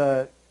as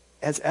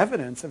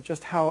evidence of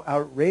just how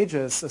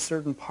outrageous a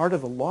certain part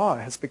of the law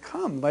has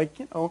become. Like,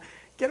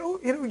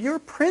 you're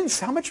Prince.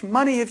 How much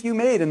money have you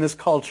made in this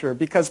culture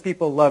because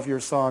people love your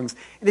songs?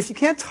 And if you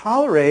can't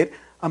tolerate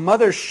a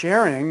mother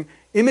sharing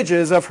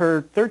images of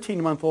her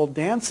 13-month-old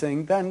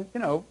dancing, then,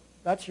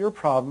 that's your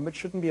problem. It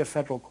shouldn't be a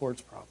federal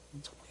court's problem.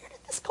 So where did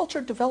this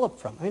culture develop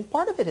from? I mean,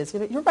 part of it is,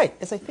 you're right.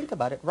 As I think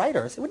about it,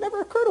 writers, it would never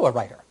occur to a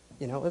writer.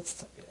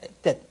 It's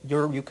that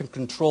you can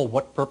control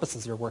what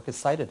purposes your work is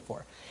cited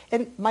for.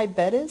 And my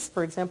bet is,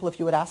 for example, if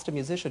you had asked a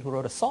musician who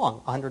wrote a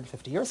song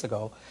 150 years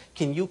ago,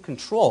 can you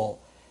control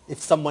if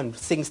someone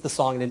sings the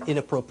song in an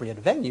inappropriate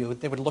venue,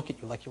 they would look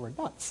at you like you were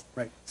nuts.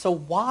 Right. So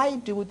why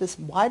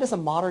does a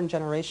modern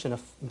generation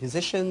of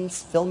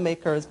musicians,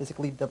 filmmakers,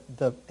 basically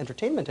the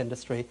entertainment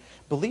industry,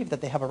 believe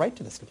that they have a right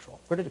to this control?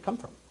 Where did it come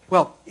from?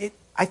 Well,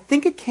 I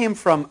think it came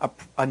from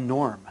a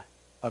norm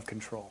of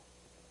control.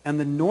 And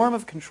the norm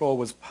of control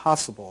was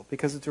possible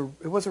because it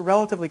was a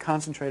relatively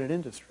concentrated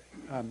industry.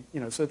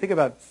 So think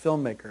about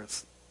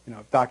filmmakers,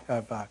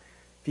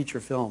 feature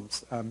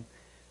films.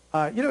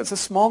 It's a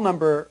small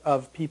number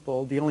of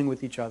people dealing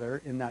with each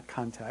other in that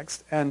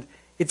context, and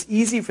it's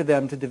easy for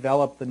them to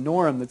develop the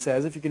norm that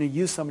says if you're going to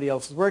use somebody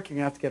else's work, you're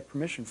going to have to get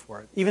permission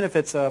for it. Even if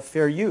it's a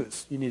fair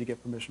use, you need to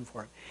get permission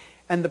for it.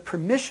 And the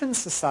permission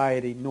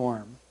society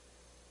norm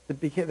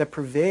that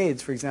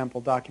pervades, for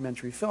example,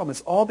 documentary film is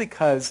all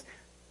because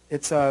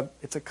it's a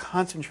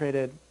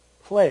concentrated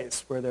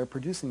place where they're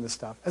producing this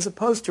stuff, as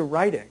opposed to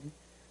writing,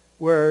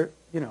 where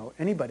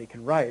anybody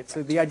can write.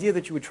 So the idea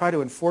that you would try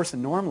to enforce a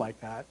norm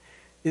like that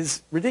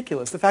is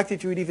ridiculous. The fact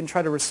that you would even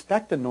try to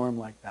respect a norm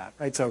like that,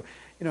 right? So,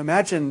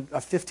 imagine a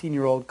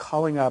 15-year-old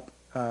calling up,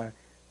 well,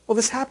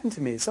 this happened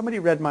to me. Somebody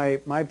read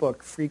my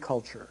book, Free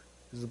Culture.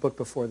 This is a book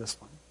before this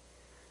one.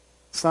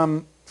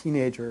 Some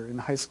teenager in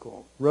high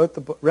school read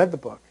the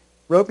book,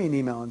 wrote me an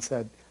email and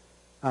said,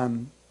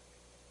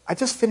 I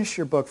just finished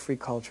your book, Free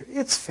Culture.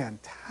 It's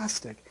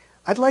fantastic.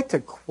 I'd like to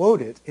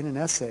quote it in an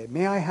essay.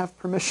 May I have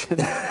permission?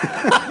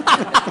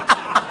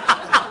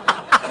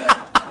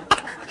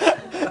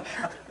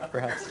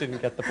 Perhaps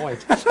didn't get the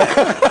point.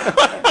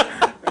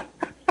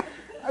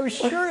 I was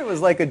sure it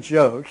was like a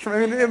joke.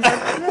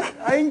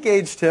 I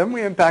engaged him.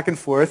 We went back and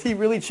forth. He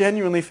really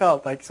genuinely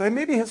felt like, so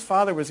maybe his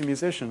father was a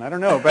musician. I don't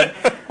know.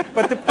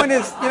 But the point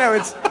is,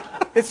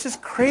 it's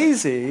just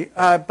crazy.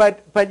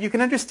 But you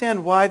can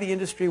understand why the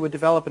industry would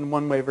develop in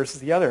one way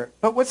versus the other.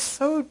 But what's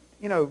so,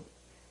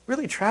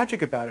 really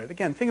tragic about it,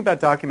 again, think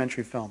about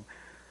documentary film.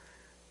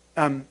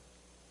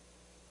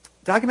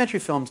 Documentary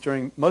films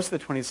during most of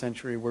the 20th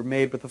century were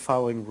made with the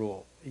following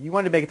rule. You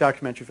wanted to make a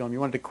documentary film. You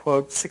wanted to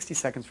quote 60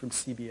 seconds from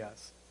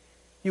CBS.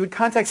 You would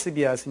contact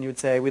CBS and you would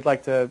say, we'd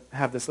like to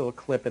have this little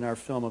clip in our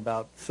film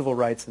about civil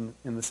rights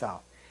in the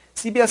South.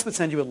 CBS would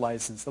send you a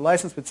license. The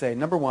license would say,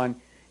 number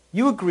one,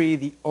 you agree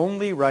the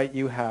only right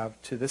you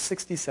have to this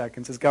 60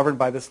 seconds is governed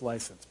by this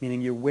license,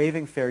 meaning you're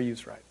waiving fair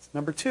use rights.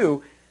 Number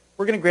two,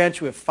 we're going to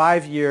grant you a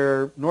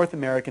 5-year North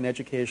American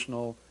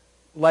educational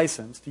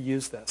license to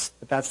use this,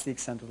 but that's the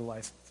extent of the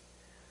license.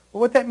 Well,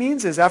 what that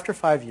means is after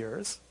 5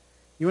 years,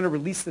 you want to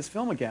release this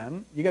film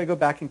again, you got to go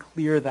back and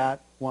clear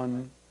that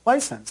one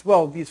license.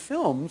 Well, these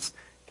films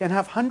can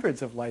have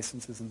hundreds of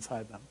licenses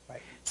inside them.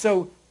 Right.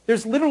 So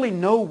there's literally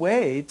no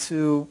way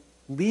to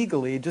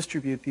legally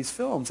distribute these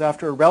films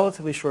after a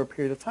relatively short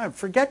period of time.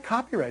 Forget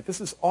copyright.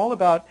 This is all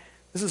about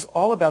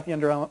the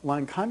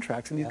underlying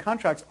contracts, and these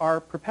contracts are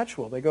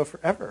perpetual. They go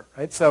forever,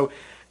 right? So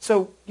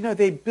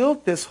they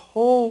built this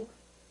whole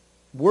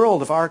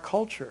world of our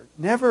culture,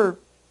 never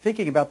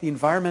thinking about the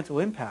environmental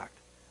impact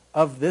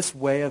of this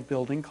way of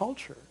building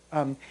culture.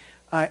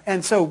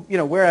 And so,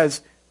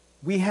 whereas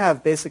we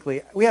have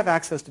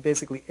access to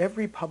basically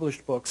every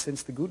published book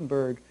since the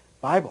Gutenberg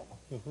Bible.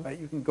 Mm-hmm. Right?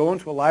 You can go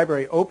into a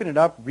library, open it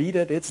up, read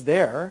it, it's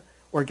there,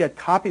 or get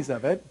copies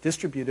of it,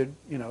 distributed,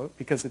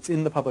 because it's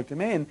in the public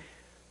domain.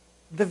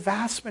 The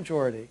vast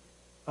majority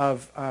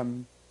of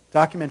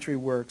documentary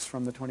works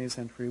from the 20th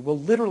century will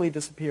literally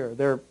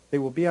disappear. They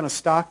will be on a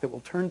stock that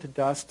will turn to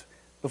dust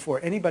before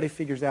anybody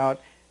figures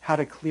out how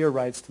to clear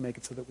rights to make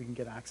it so that we can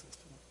get access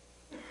to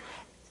them.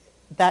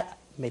 That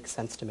makes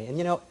sense to me.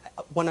 And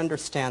one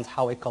understands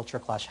how a culture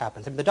clash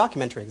happens. I mean, the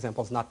documentary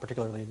example is not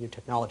particularly a new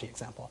technology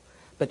example.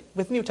 But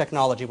with new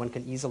technology, one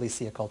can easily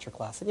see a culture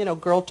clash.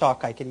 And Girl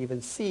Talk, I can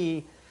even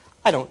see,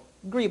 I don't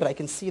agree, but I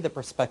can see the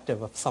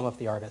perspective of some of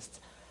the artists.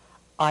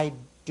 I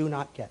do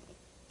not get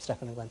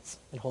Stephanie Lentz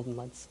and Holden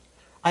Lentz.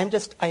 I am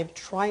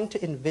trying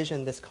to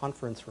envision this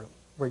conference room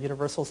where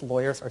Universal's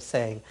lawyers are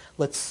saying,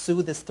 let's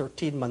sue this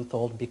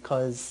 13-month-old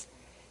because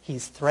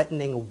he's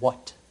threatening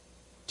what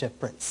to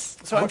Prince.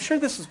 So I'm sure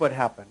this is what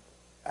happened.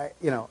 I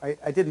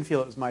didn't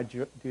feel it was my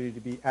duty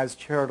to be as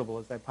charitable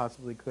as I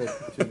possibly could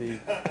to the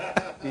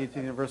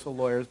Universal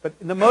lawyers. But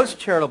the most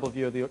charitable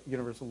view of the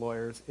Universal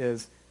lawyers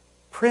is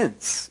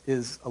Prince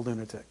is a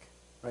lunatic,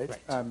 right?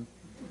 I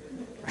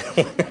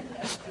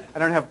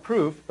don't have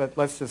proof, but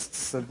let's just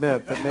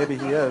submit that maybe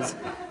he is.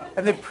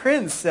 And the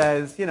Prince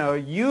says,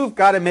 you've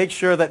got to make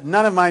sure that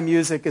none of my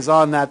music is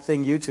on that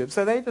thing YouTube.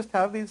 So they just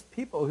have these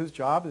people whose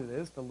job it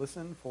is to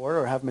listen for,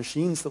 or have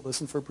machines that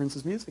listen for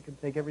Prince's music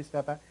and take every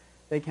step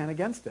they can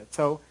against it.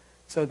 So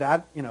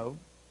that,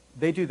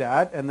 they do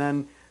that. And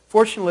then,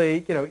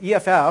 fortunately,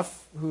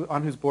 EFF,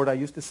 on whose board I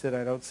used to sit,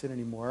 I don't sit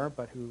anymore,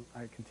 but who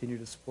I continue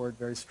to support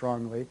very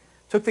strongly,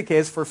 took the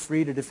case for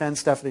free to defend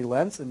Stephanie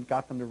Lentz and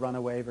got them to run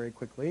away very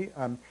quickly.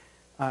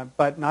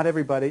 But not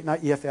everybody,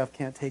 not EFF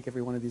can't take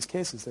every one of these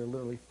cases. There are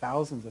literally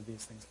thousands of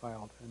these things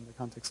filed in the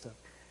context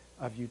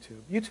of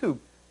YouTube. YouTube,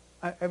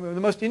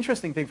 the most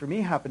interesting thing for me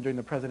happened during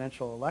the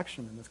presidential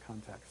election in this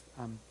context.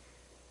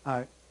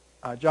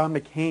 John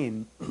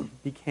McCain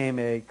became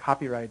a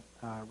copyright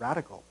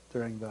radical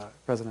during the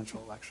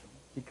presidential election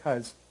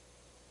because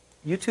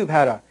YouTube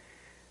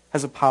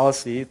has a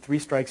policy, 3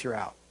 strikes, you're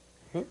out.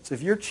 Mm-hmm. So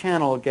if your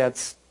channel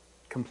gets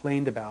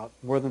complained about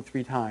more than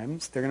 3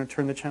 times, they're going to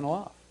turn the channel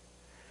off.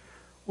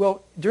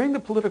 Well, during the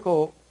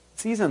political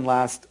season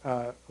last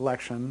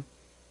election,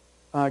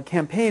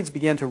 campaigns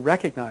began to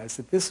recognize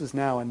that this was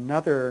now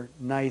another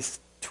nice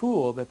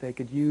tool that they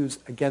could use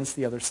against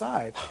the other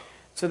side.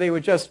 So they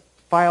would just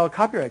file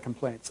copyright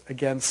complaints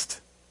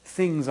against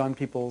things on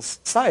people's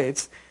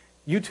sites.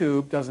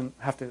 YouTube doesn't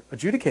have to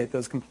adjudicate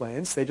those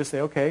complaints. They just say,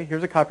 okay,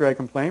 here's a copyright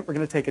complaint. We're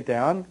going to take it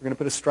down. We're going to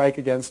put a strike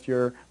against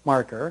your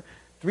marker.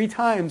 3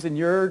 times and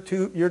your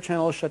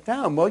channel is shut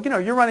down. Well,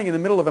 you're running in the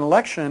middle of an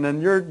election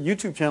and your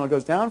YouTube channel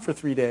goes down for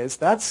 3 days.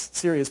 That's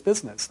serious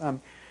business.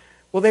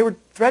 Well, they were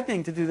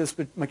threatening to do this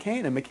with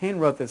McCain, and McCain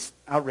wrote this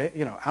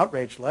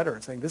outraged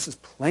letter saying this is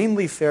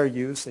plainly fair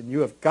use, and you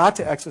have got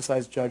to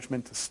exercise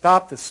judgment to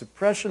stop the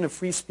suppression of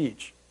free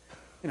speech.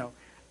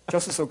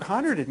 Justice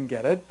O'Connor didn't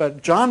get it,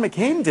 but John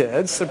McCain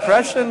did.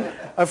 Suppression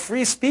of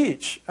free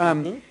speech.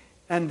 And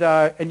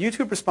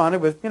YouTube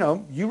responded with,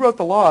 you wrote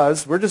the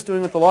laws. We're just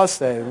doing what the laws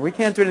say. We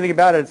can't do anything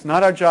about it. It's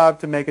not our job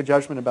to make a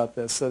judgment about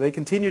this. So they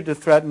continued to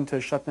threaten to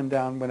shut them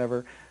down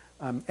whenever.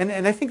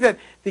 And I think that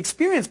the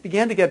experience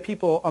began to get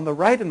people on the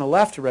right and the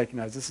left to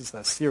recognize this is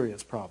a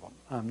serious problem,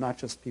 not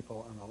just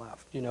people on the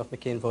left. Do you know if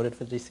McCain voted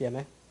for the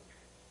DCMA?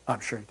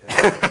 I'm sure he did.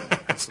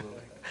 Absolutely.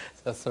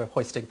 So that's sort of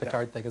hoisting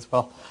petard thing as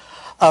well.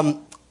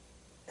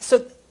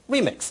 So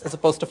remix as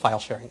opposed to file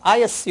sharing. I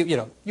assume,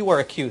 you were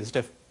accused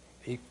of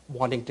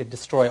wanting to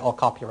destroy all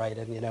copyright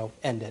and,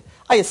 end it.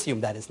 I assume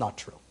that is not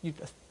true.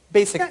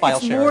 Basic file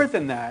sharing. It's more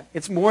than that.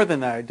 It's more than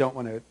that. I don't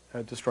want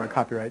to destroy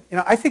copyright.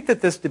 I think that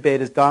this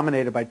debate is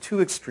dominated by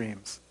 2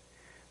 extremes.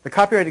 The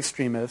copyright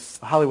extremists,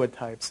 the Hollywood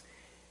types,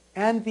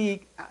 and the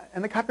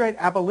copyright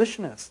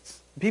abolitionists,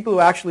 people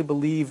who actually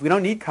believe we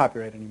don't need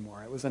copyright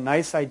anymore. It was a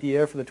nice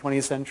idea for the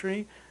 20th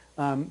century,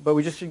 but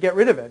we just should get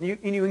rid of it.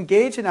 And you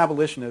engage an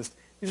abolitionist.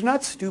 These are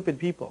not stupid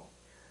people.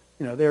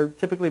 They're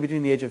typically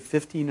between the age of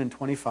 15 and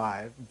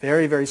 25,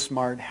 very, very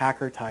smart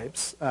hacker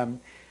types. And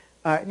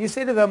you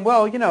say to them,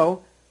 well,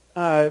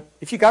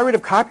 if you got rid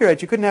of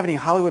copyright, you couldn't have any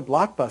Hollywood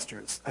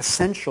blockbusters.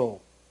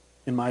 Essential,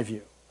 in my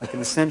view, like an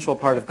essential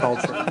part of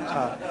culture.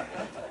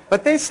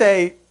 But they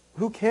say,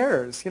 who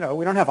cares? We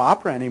don't have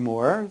opera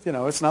anymore.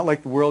 It's not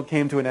like the world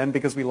came to an end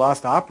because we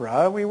lost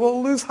opera. We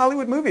will lose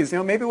Hollywood movies.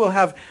 Maybe we'll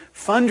have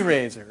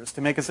fundraisers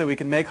to make it so we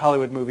can make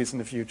Hollywood movies in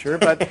the future.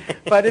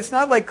 But it's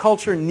not like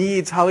culture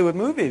needs Hollywood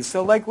movies.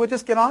 So we'll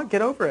just get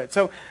over it.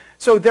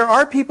 So there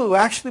are people who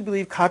actually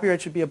believe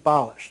copyright should be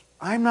abolished.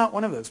 I'm not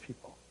one of those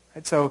people.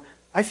 Right? So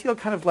I feel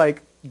kind of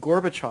like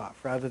Gorbachev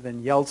rather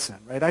than Yeltsin,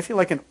 right? I feel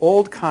like an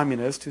old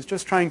communist who's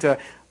just trying to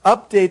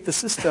update the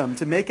system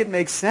to make it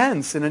make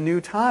sense in a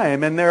new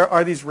time. And there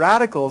are these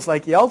radicals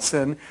like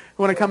Yeltsin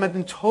who want to come in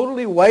and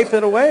totally wipe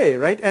it away,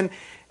 right? And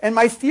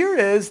my fear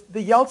is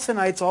the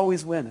Yeltsinites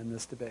always win in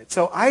this debate.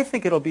 So I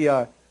think it'll be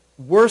a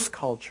worse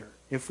culture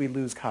if we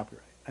lose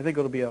copyright. I think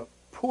it'll be a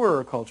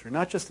poorer culture,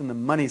 not just in the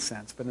money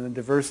sense, but in the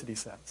diversity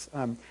sense.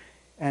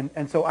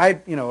 And so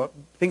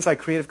things like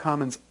Creative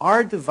Commons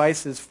are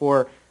devices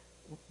for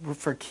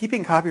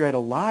keeping copyright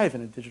alive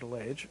in a digital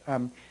age.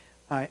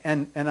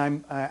 And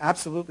I'm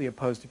absolutely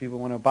opposed to people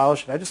who want to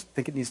abolish it. I just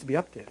think it needs to be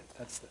updated.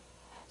 So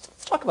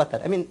let's talk about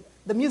that.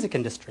 The music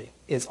industry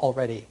is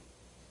already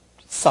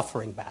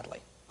suffering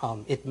badly.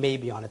 It may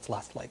be on its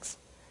last legs.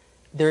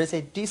 There is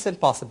a decent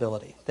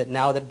possibility that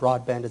now that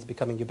broadband is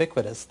becoming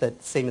ubiquitous,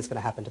 that same is going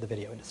to happen to the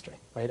video industry,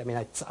 right?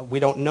 We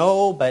don't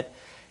know, but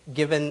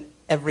given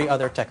every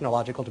other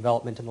technological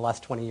development in the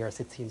last 20 years,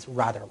 it seems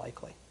rather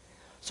likely.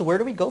 So where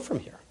do we go from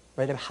here?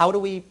 Right? And how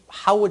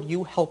would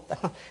you help them?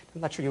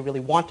 I'm not sure you really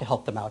want to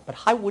help them out, but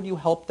how would you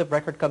help the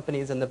record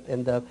companies and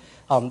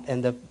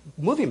the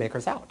movie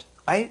makers out?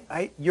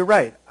 You're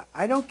right.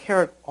 I don't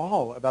care at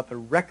all about the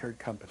record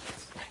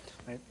companies.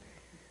 Right?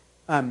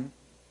 I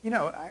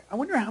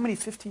wonder how many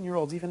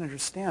 15-year-olds even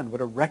understand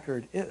what a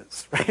record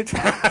is, right?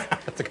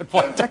 That's a good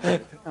point.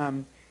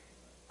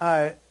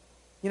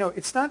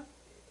 It's not,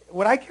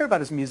 what I care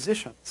about is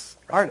musicians,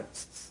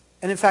 artists.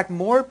 And in fact,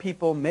 more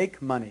people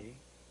make money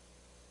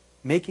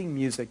making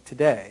music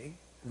today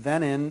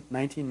than in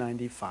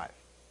 1995.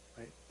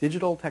 Right?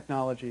 Digital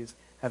technologies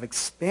have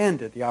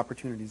expanded the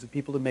opportunities of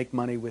people to make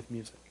money with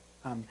music.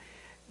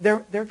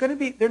 There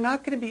are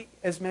not going to be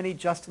as many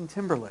Justin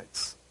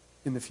Timberlakes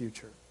in the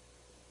future.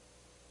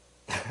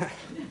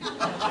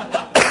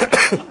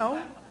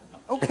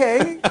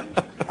 Okay,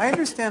 I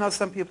understand how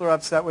some people are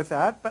upset with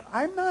that, but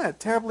I'm not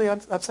terribly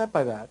upset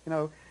by that.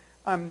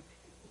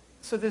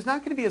 So there's not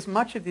going to be as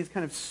much of these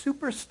kind of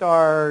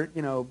superstar,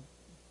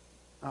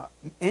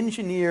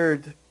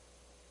 engineered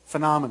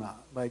phenomena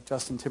like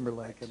Justin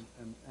Timberlake and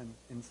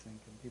NSYNC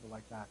and people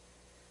like that.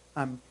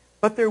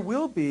 But there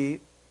will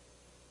be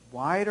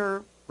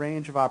wider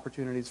range of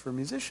opportunities for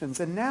musicians.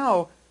 And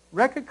now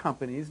record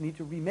companies need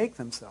to remake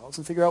themselves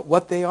and figure out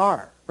what they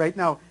are. Right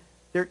now,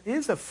 there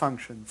is a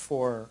function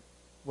for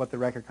what the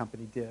record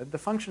company did. The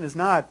function is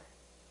not,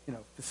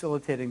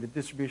 facilitating the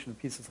distribution of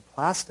pieces of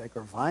plastic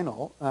or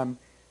vinyl.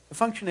 The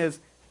function is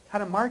how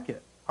to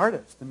market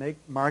artists, to make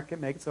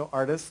it so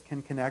artists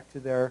can connect to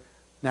the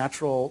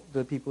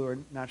people who are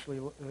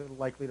naturally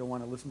likely to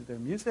want to listen to their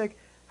music,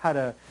 how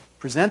to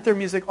present their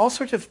music, all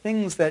sorts of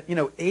things that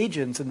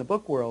agents in the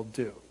book world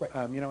do.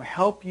 Right.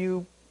 Help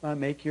you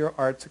make your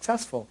art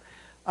successful,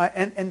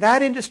 and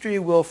that industry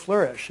will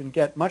flourish and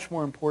get much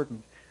more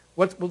important.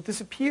 What will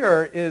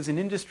disappear is an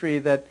industry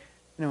that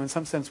in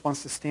some sense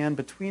wants to stand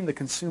between the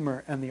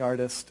consumer and the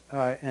artist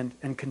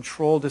and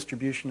control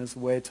distribution as a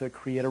way to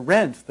create a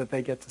rent that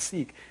they get to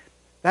seek.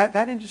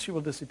 That industry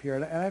will disappear,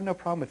 and I have no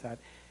problem with that.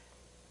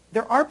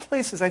 There are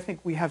places I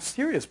think we have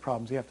serious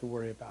problems we have to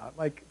worry about.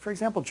 Like, for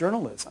example,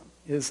 journalism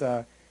is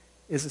a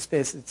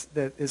space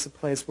that is a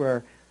place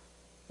where,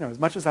 as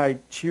much as I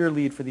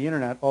cheerlead for the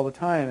internet all the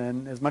time,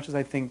 and as much as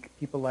I think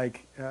people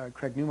like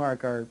Craig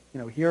Newmark are,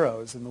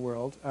 heroes in the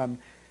world,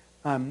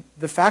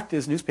 the fact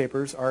is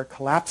newspapers are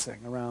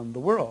collapsing around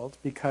the world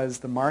because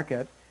the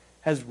market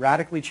has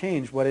radically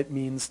changed what it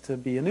means to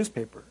be a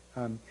newspaper.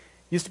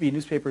 Used to be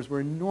newspapers were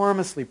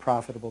enormously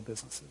profitable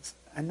businesses,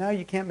 and now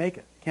you can't make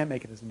it. You can't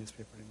make it as a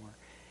newspaper anymore.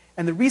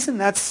 And the reason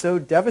that's so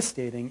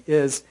devastating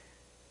is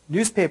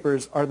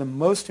newspapers are the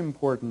most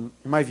important,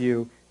 in my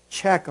view,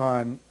 check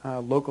on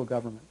local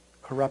government,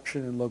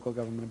 corruption in local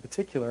government in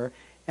particular,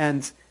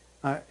 and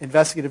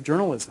investigative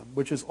journalism,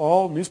 which is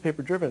all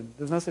newspaper-driven.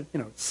 There's no such,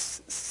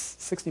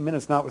 60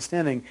 Minutes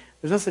notwithstanding,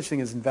 there's no such thing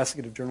as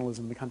investigative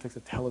journalism in the context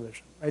of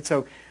television, right?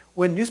 So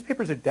when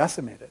newspapers are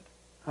decimated,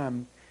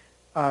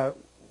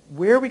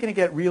 where are we going to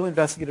get real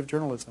investigative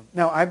journalism?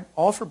 Now, I'm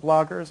all for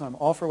bloggers. I'm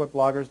all for what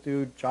bloggers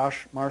do.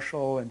 Josh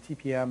Marshall and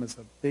TPM is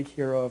a big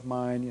hero of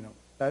mine.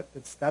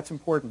 That's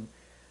important.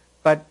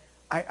 But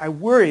I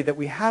worry that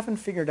we haven't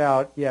figured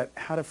out yet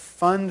how to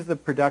fund the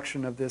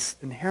production of this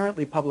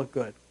inherently public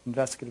good,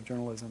 investigative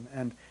journalism,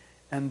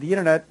 and the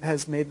internet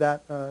has made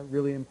that a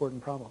really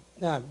important problem.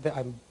 Yeah,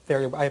 I'm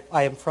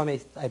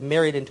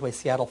married into a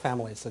Seattle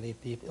family, so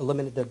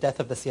the death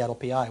of the Seattle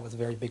PI was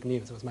very big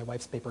news. It was my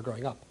wife's paper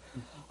growing up.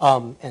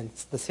 And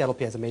the Seattle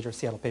PI is a major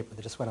Seattle paper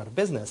that just went out of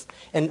business.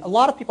 And a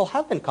lot of people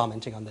have been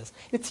commenting on this.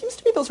 It seems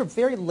to me those are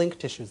very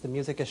linked issues, the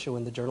music issue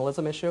and the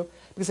journalism issue,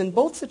 because in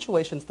both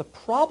situations the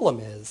problem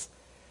is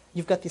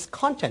you've got these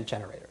content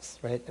generators,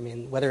 right? I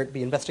mean, whether it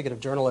be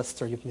investigative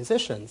journalists or you have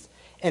musicians,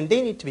 and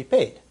they need to be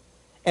paid.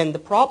 And the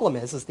problem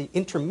is the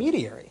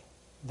intermediary,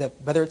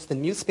 whether it's the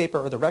newspaper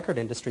or the record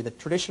industry that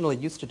traditionally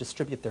used to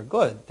distribute their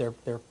good, their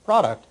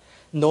product,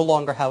 no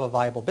longer have a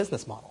viable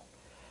business model.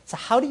 So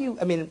how do you,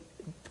 the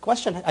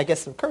question, I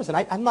guess, occurs, and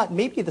I'm not,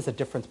 maybe there's a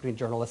difference between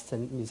journalists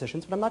and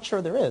musicians, but I'm not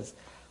sure there is.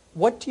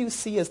 What do you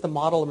see as the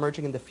model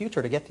emerging in the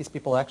future to get these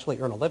people to actually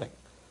earn a living?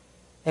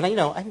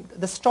 And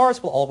the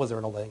stars will always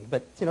earn a living,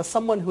 but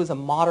someone who's a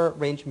moderate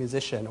range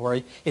musician or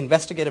an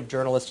investigative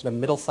journalist in a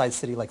middle-sized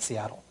city like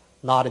Seattle,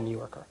 not a New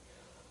Yorker.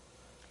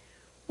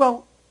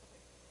 Well,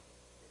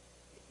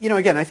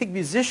 again, I think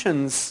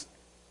musicians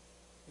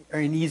are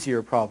an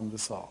easier problem to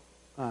solve.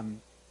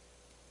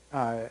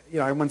 I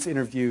once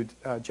interviewed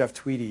Jeff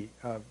Tweedy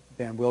of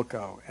Van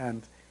Wilco,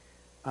 and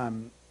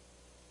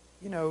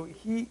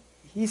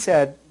he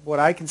said what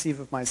I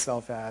conceive of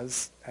myself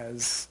as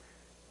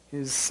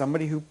is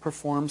somebody who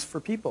performs for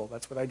people.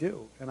 That's what I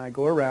do, and I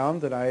go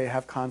around and I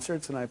have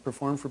concerts and I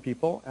perform for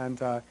people,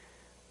 and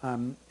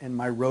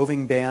my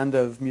roving band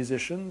of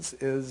musicians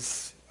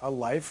is a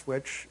life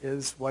which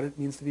is what it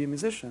means to be a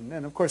musician.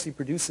 And of course, he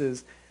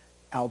produces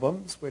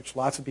albums which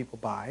lots of people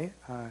buy.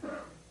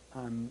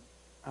 And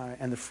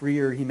the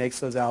freer he makes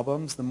those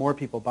albums, the more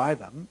people buy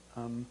them.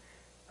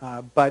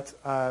 But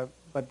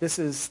this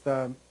is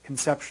the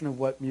conception of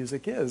what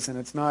music is, and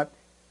it's not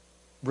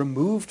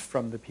removed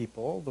from the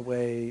people the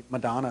way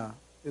Madonna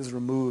is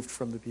removed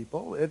from the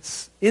people.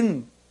 It's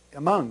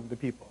among the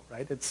people,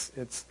 right? It's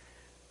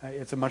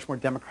a much more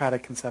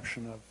democratic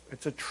conception of,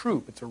 it's a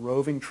troupe, it's a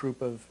roving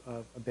troupe of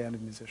a band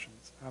of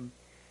musicians.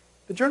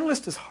 The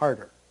journalist is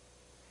harder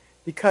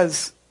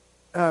because,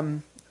 I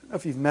don't know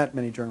if you've met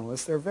many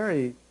journalists, they're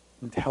very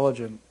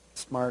intelligent,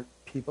 smart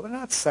people. They're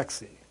not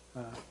sexy.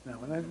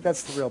 And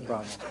that's the real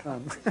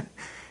problem.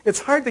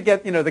 It's hard to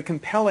get, the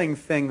compelling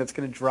thing that's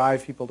going to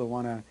drive people to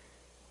want to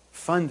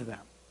fund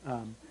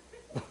them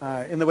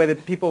in the way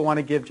that people want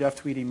to give Jeff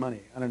Tweedy money.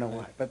 I don't know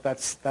why, but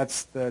that's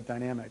the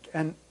dynamic.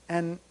 And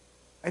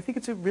I think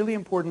it's a really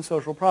important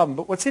social problem.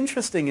 But what's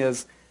interesting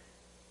is,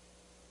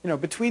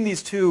 between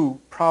these two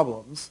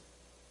problems,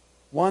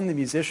 one, the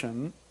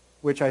musician,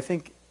 which I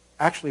think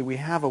actually we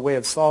have a way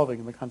of solving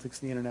in the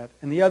context of the internet,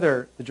 and the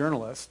other, the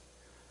journalist,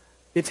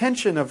 the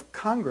attention of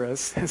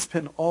Congress has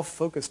been all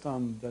focused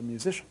on the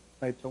musician,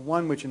 right? The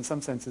one which in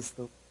some sense is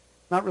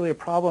not really a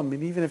problem,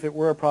 and even if it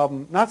were a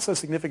problem, not so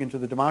significant to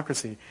the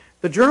democracy.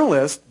 The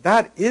journalist,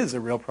 that is a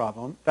real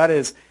problem. That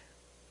is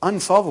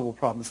unsolvable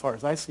problem as far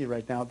as I see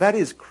right now. That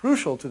is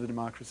crucial to the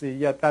democracy,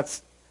 yet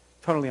that's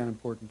totally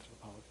unimportant to the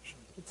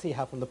politicians. You can see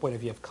how from the point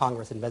of view of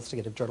Congress,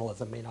 investigative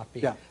journalism may not be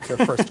their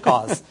first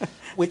cause,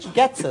 which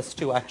gets us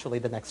to actually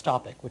the next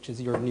topic, which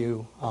is your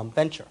new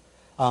venture.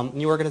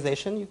 New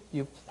organization,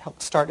 you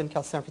helped start in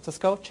San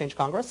Francisco, Change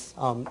Congress.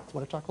 Do you want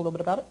to talk a little bit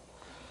about it?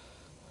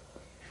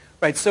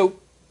 Right, so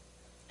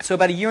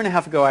about a year and a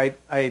half ago,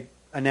 I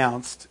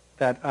announced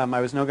that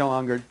I was no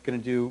longer going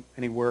to do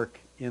any work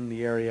in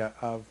the area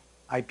of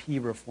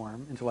IP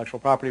reform, intellectual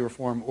property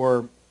reform,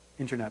 or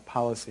internet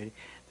policy.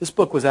 This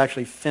book was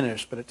actually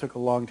finished, but it took a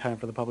long time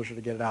for the publisher to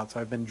get it out, so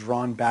I've been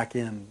drawn back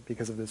in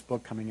because of this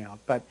book coming out.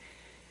 But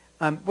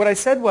What I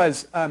said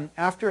was,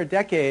 after a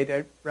decade,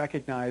 I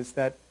recognized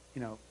that,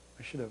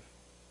 I should have,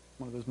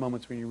 one of those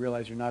moments when you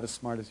realize you're not as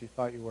smart as you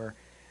thought you were.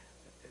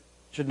 It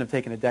shouldn't have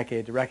taken a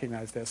decade to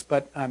recognize this.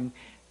 But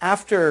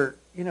after,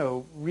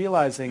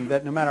 realizing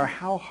that no matter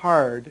how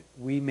hard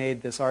we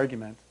made this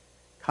argument,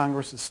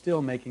 Congress is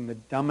still making the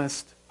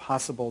dumbest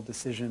possible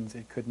decisions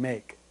it could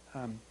make.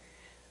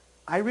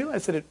 I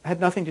realized that it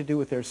had nothing to do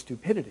with their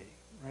stupidity,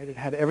 right? It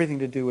had everything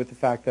to do with the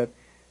fact that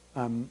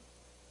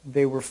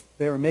they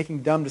were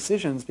making dumb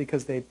decisions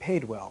because they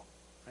paid well.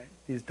 Right?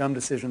 These dumb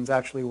decisions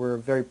actually were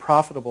very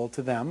profitable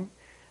to them,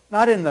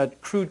 not in the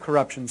crude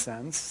corruption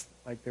sense,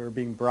 like they were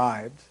being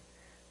bribed.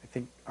 I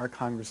think our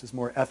Congress is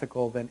more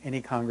ethical than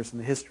any Congress in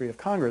the history of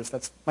Congress.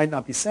 That might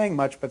not be saying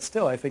much, but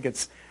still, I think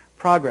it's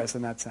progress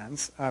in that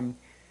sense.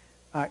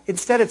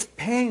 Instead, it's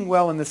paying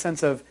well in the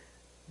sense of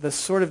the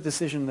sort of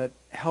decision that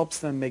helps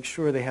them make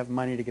sure they have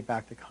money to get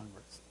back to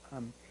Congress.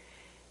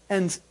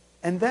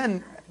 And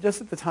then, just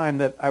at the time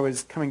that I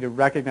was coming to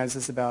recognize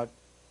this about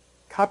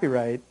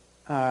copyright,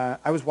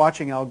 I was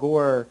watching Al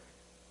Gore.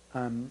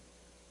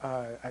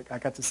 I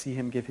got to see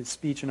him give his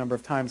speech a number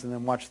of times and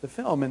then watch the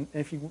film. And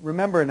if you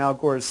remember in Al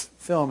Gore's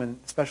film, and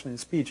especially in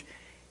his speech,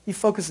 he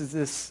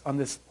focuses on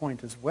this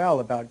point as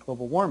well about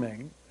global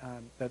warming,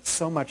 that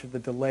so much of the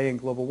delay in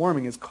global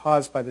warming is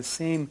caused by the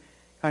same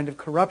kind of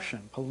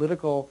corruption,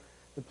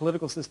 the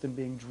political system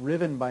being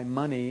driven by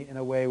money in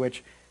a way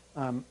which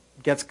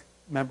gets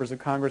members of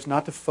Congress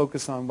not to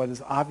focus on what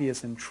is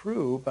obvious and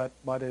true, but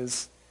what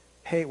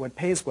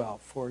pays well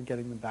for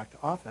getting them back to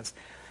office.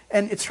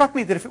 And it struck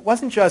me that if it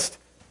wasn't just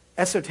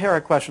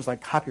esoteric questions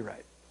like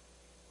copyright,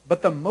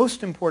 but the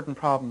most important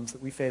problems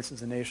that we face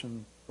as a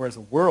nation or as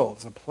a world,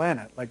 as a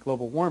planet, like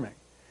global warming,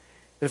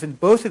 that if in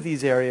both of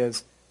these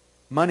areas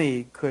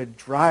money could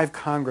drive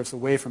Congress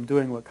away from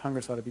doing what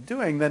Congress ought to be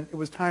doing, then it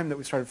was time that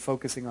we started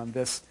focusing on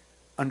this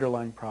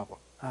underlying problem.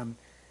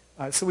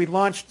 So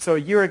a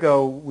year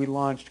ago, we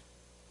launched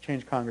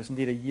Change Congress,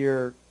 indeed a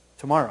year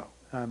tomorrow.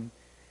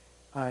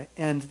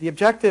 And the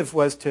objective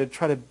was to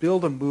try to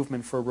build a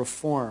movement for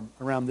reform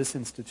around this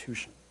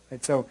institution.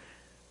 Right? So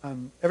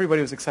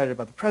everybody was excited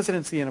about the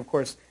presidency, and of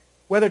course,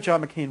 whether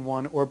John McCain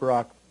won or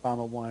Barack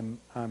Obama won,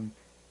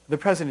 the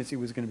presidency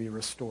was going to be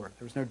restored.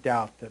 There was no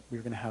doubt that we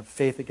were going to have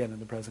faith again in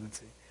the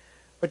presidency.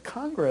 But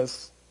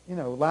Congress,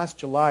 last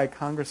July,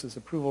 Congress's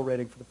approval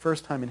rating for the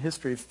first time in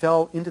history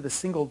fell into the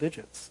single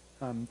digits.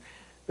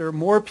 There are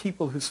more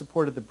people who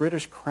supported the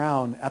British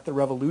Crown at the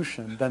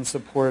Revolution than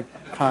support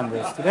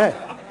Congress today.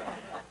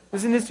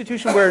 It's an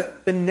institution where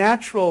the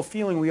natural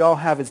feeling we all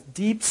have is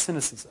deep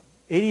cynicism.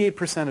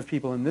 88% of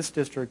people in this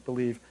district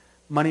believe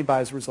money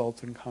buys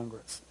results in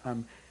Congress.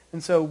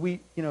 And so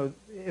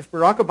if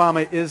Barack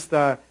Obama is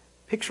the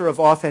picture of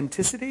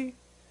authenticity,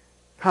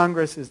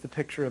 Congress is the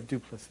picture of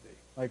duplicity.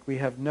 Like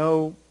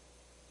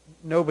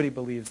nobody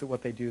believes that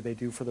what they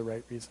do for the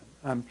right reason.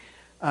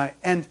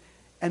 And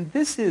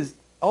this is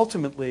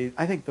ultimately,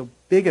 I think, the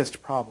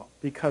biggest problem,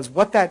 because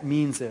what that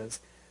means is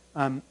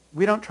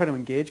we don't try to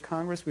engage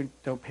Congress. We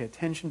don't pay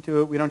attention to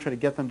it. We don't try to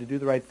get them to do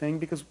the right thing,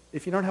 because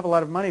if you don't have a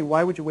lot of money,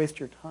 why would you waste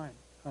your time?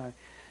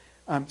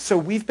 So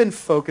we've been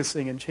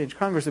focusing in Change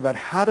Congress about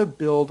how to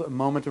build a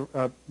movement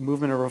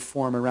of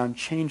reform around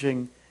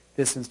changing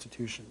this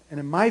institution. And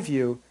in my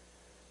view,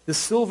 the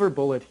silver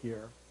bullet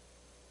here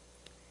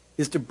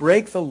is to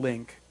break the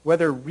link,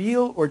 whether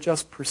real or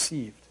just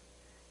perceived,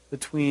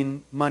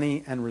 between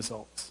money and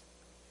results.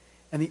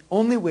 And the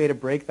only way to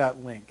break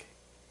that link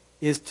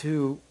is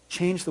to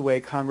change the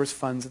way Congress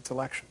funds its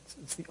elections.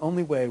 It's the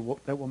only way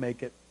that will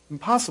make it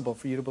impossible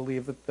for you to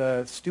believe that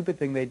the stupid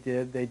thing they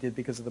did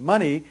because of the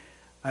money,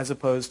 as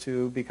opposed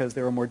to because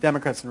there were more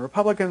Democrats than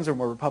Republicans, or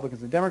more Republicans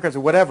than Democrats,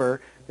 or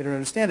whatever. They don't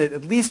understand it.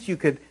 At least you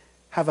could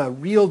have a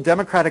real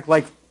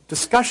Democratic-like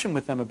discussion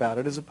with them about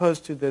it, as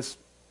opposed to this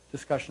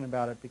discussion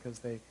about it because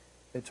they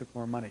took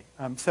more money.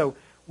 So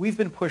we've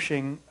been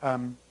pushing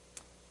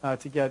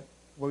to get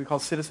what we call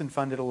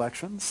citizen-funded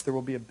elections. There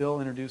will be a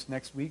bill introduced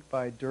next week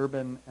by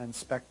Durbin and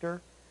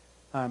Specter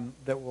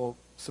that will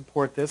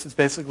support this. It's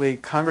basically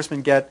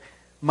congressmen get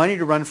money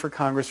to run for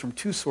Congress from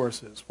two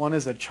sources. One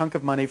is a chunk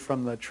of money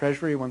from the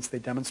Treasury once they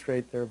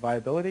demonstrate their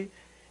viability.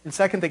 And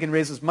second, they can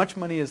raise as much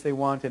money as they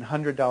want in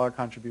 $100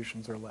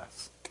 contributions or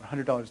less.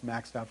 $100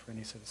 maxed out for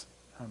any citizen.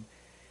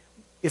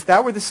 If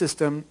that were the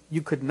system,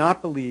 you could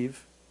not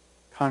believe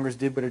Congress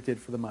did what it did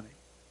for the money.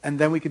 And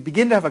then we could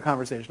begin to have a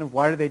conversation of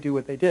why did they do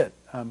what they did.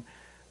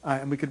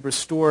 And we could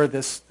restore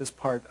this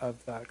part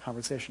of the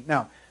conversation.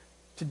 Now,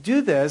 to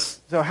do this,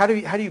 so how do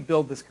you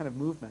build this kind of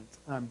movement?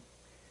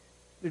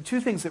 There are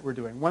two things that we're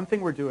doing. One thing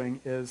we're doing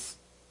is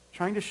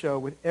trying to show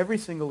with every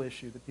single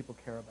issue that people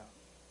care about,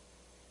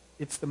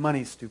 it's the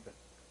money stupid.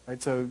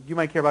 Right? So you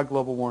might care about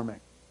global warming.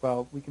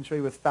 Well, we can show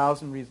you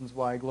 1,000 reasons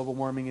why global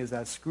warming is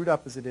as screwed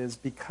up as it is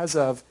because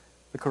of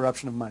the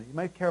corruption of money. You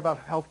might care about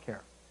health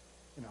care.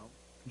 We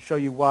can show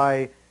you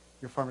why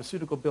your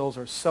pharmaceutical bills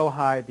are so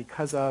high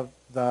because of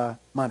the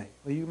money.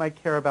 Well, you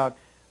might care about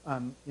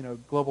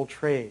global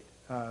trade.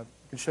 I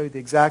can show you the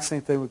exact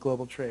same thing with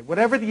global trade.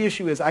 Whatever the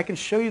issue is, I can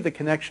show you the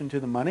connection to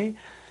the money,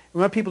 We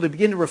want people to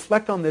begin to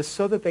reflect on this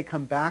so that they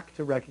come back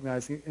to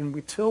recognizing, and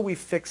until we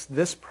fix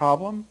this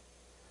problem,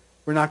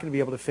 we're not going to be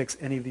able to fix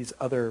any of these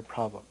other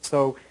problems.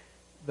 So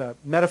the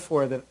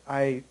metaphor that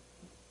I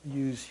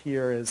use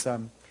here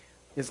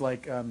is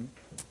like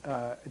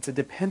it's a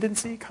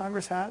dependency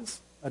Congress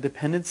has, a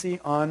dependency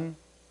on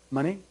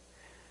money.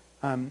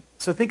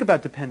 So think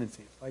about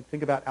dependencies. Like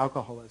think about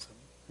alcoholism.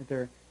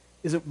 There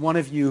isn't one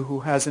of you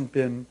who hasn't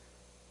been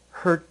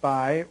hurt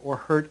by or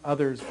hurt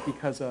others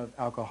because of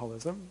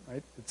alcoholism,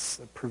 right? It's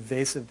a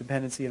pervasive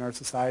dependency in our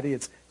society.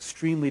 It's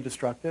extremely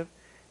destructive.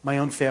 My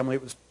own family,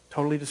 it was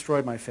totally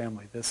destroyed my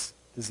family, this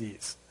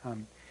disease.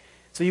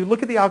 So you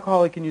look at the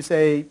alcoholic and you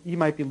say, he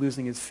might be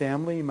losing his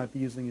family, he might be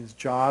losing his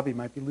job, he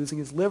might be losing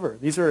his liver.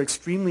 These are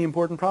extremely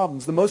important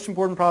problems, the most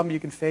important problem you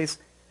can face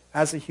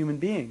as a human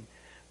being.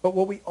 But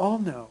what we all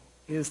know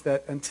is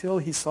that until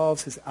he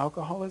solves his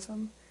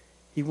alcoholism,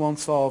 he won't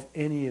solve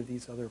any of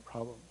these other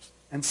problems.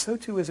 And so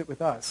too is it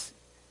with us.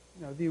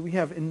 You know, we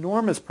have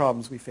enormous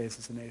problems we face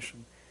as a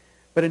nation.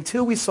 But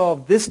until we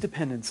solve this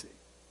dependency,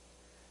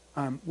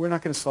 we're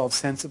not going to solve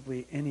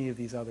sensibly any of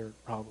these other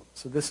problems.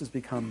 So this has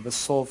become the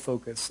sole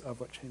focus of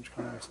what Change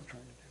Congress is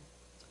trying to do.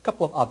 A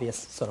couple of obvious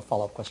sort of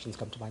follow-up questions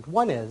come to mind.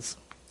 One is,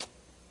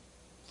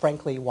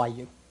 frankly, why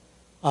you?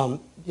 You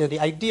know, the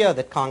idea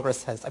that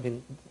Congress has, I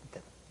mean,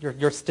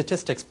 your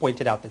statistics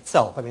pointed out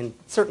itself. I mean,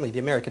 certainly the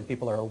American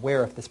people are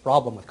aware of this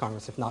problem with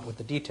Congress, if not with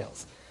the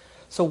details.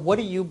 So what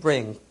do you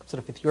bring,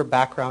 sort of with your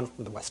background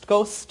from the West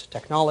Coast,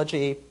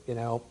 technology, you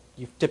know,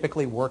 you've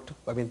typically worked,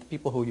 I mean, the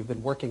people who you've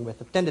been working with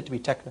have tended to be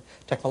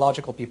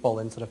technological people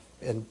and sort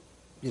of, and,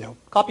 you know,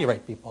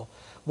 copyright people.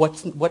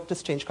 What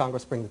does Change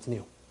Congress bring that's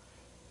new?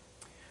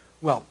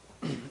 Well,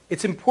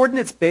 it's important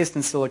it's based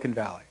in Silicon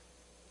Valley,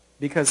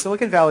 because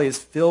Silicon Valley is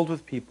filled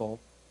with people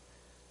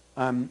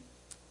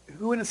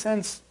who, in a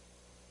sense,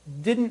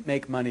 didn't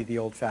make money the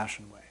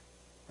old-fashioned way,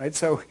 right?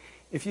 So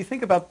if you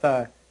think about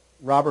the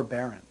robber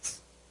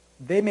barons,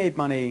 they made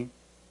money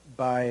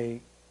by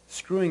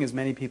screwing as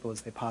many people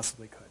as they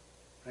possibly could,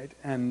 right?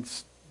 And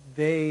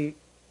they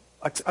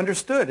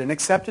understood and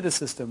accepted a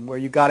system where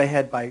you got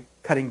ahead by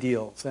cutting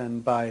deals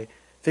and by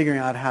figuring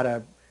out how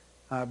to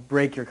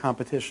break your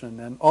competition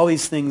and all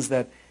these things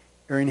that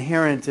are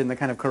inherent in the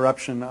kind of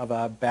corruption of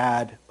a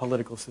bad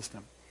political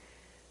system.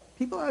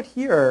 People out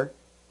here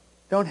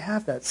don't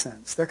have that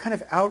sense. They're kind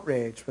of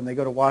outraged when they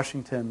go to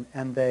Washington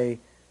and they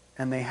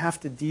have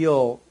to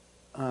deal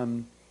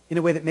in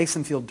a way that makes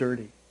them feel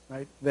dirty,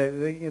 right?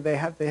 They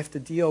have to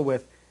deal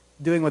with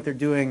doing what they're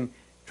doing,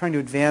 trying to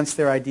advance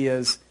their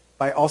ideas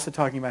by also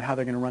talking about how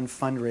they're going to run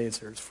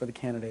fundraisers for the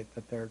candidate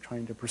that they're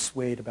trying to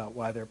persuade about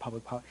why they're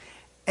public policy.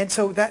 And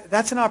so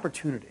that's an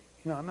opportunity.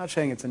 You know, I'm not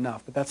saying it's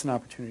enough, but that's an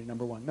opportunity,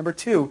 number one. Number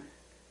two,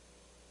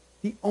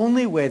 the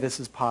only way this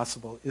is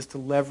possible is to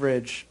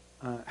leverage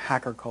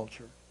hacker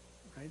culture,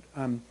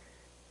 right?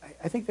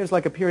 I think there's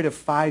like a period of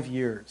 5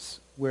 years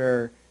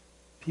where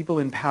people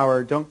in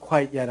power don't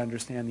quite yet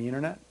understand the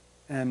internet,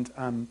 and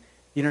the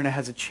internet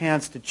has a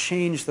chance to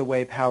change the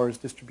way power is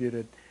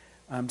distributed,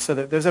 so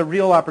that there's a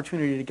real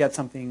opportunity to get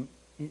something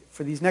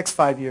for these next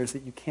 5 years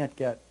that you can't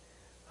get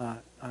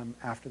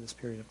after this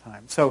period of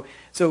time. So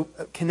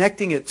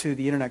connecting it to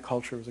the internet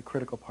culture was a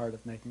critical part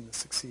of making this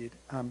succeed.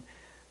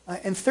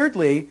 And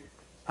thirdly,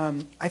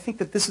 I think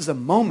that this is a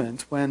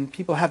moment when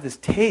people have this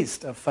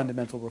taste of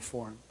fundamental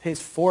reform,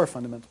 taste for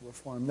fundamental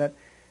reform that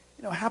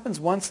happens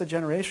once a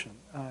generation.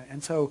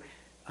 And so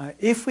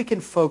if we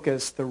can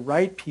focus the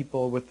right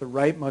people with the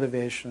right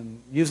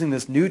motivation using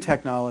this new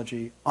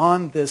technology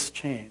on this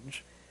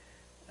change,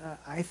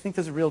 I think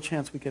there's a real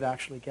chance we could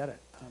actually get it.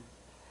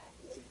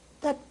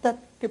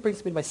 That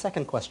brings me to my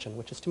second question,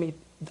 which is, to me,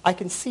 I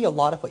can see a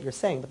lot of what you're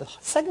saying, but the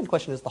second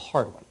question is the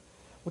hard one,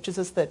 which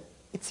is that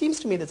it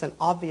seems to me there's an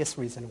obvious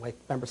reason why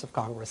members of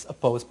Congress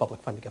oppose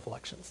public funding of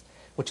elections,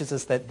 which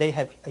is that they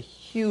have a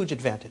huge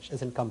advantage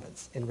as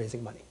incumbents in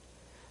raising money.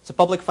 So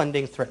public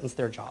funding threatens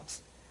their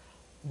jobs.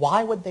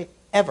 Why would they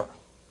ever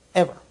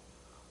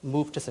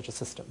move to such a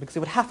system? Because it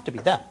would have to be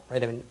them,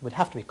 right? I mean, it would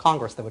have to be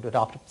Congress that would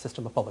adopt a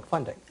system of public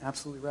funding.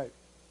 Absolutely right.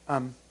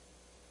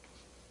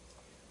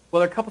 Well,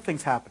 there are a couple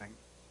things happening.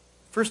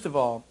 First of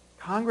all,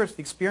 Congress,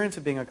 the experience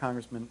of being a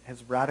congressman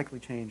has radically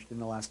changed in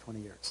the last 20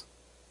 years.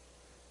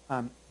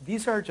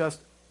 These are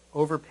just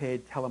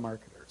overpaid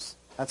telemarketers.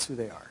 That's who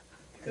they are.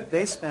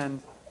 They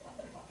spend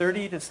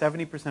 30 to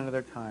 70% of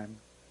their time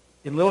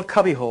in little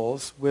cubby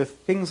holes with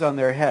things on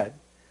their head,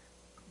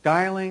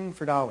 dialing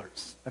for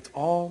dollars. That's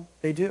all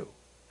they do.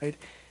 Right?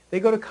 They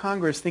go to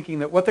Congress thinking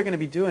that what they're going to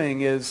be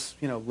doing is,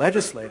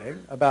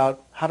 legislating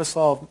about how to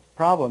solve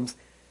problems.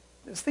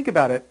 Just think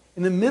about it.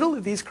 In the middle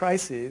of these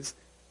crises,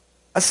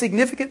 a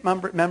significant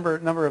number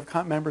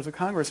of members of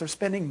Congress are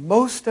spending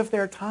most of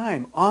their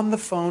time on the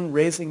phone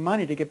raising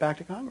money to get back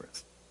to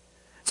Congress.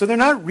 So they're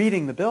not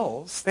reading the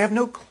bills. They have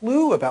no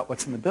clue about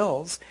what's in the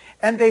bills.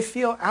 And they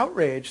feel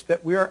outraged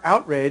that we are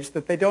outraged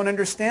that they don't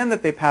understand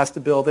that they passed a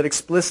bill that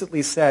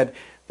explicitly said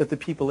that the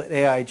people at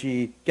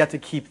AIG get to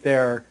keep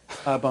their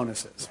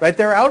bonuses, right?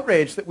 They're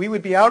outraged that we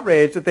would be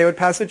outraged that they would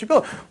pass such a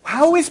bill.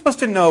 How are we supposed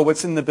to know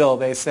what's in the bill,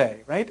 they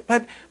say, right?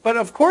 But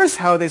of course,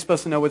 how are they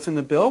supposed to know what's in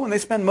the bill when they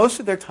spend most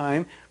of their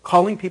time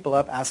calling people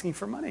up asking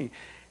for money?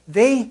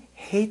 They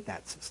hate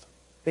that system.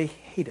 They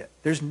hate it.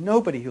 There's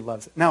nobody who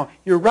loves it. Now,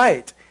 you're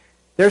right.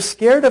 They're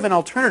scared of an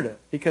alternative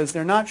because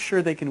they're not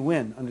sure they can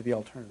win under the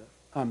alternative.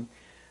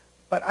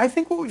 But I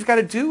think what we've got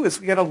to do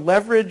is we've got to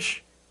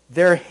leverage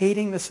their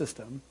hating the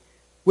system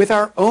with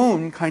our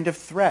own kind of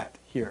threat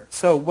here.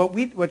 So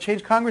what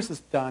Change Congress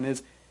has done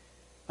is,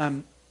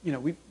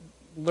 we've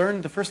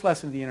learned the first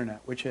lesson of the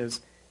internet, which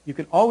is you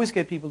can always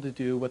get people to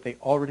do what they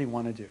already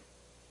want to do.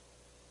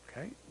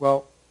 Okay?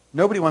 Well,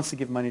 nobody wants to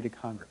give money to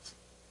Congress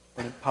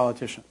or to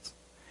politicians.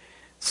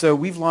 So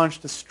we've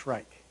launched a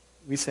strike.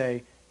 We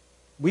say,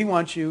 we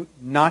want you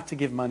not to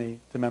give money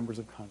to members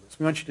of Congress.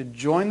 We want you to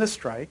join the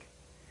strike,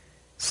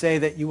 say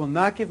that you will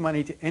not give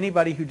money to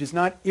anybody who does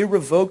not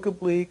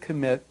irrevocably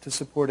commit to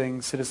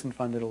supporting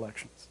citizen-funded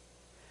elections.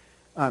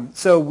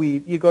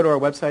 You go to our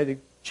website,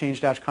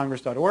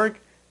 change-congress.org,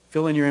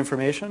 fill in your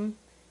information.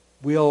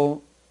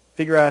 We'll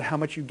figure out how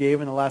much you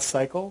gave in the last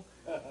cycle.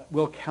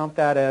 We'll count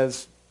that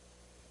as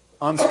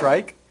on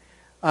strike.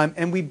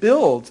 And we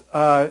build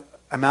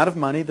amount of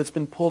money that's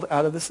been pulled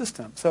out of the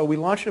system. So we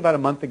launched it about a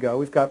month ago.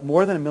 We've got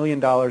more than $1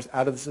 million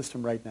out of the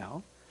system right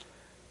now.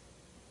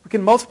 We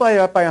can multiply it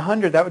up by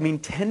 100. That would mean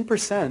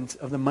 10%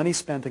 of the money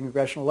spent in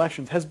congressional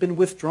elections has been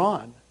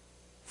withdrawn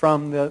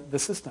from the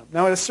system.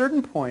 Now, at a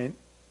certain point,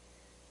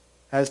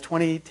 as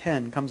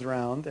 2010 comes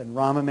around and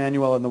Rahm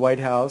Emanuel in the White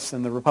House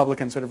and the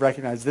Republicans sort of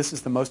recognize this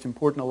is the most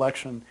important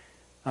election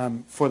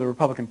for the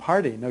Republican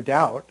Party, no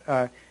doubt,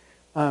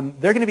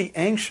 they're going to be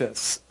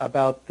anxious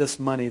about this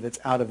money that's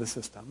out of the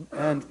system.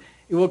 And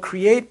it will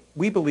create,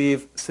 we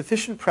believe,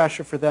 sufficient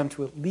pressure for them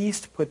to at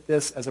least put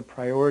this as a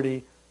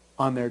priority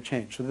on their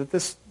change so that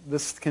this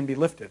can be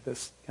lifted,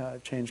 this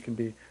change can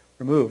be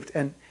removed.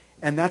 And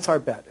that's our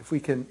bet. If we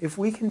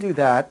can do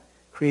that,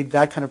 create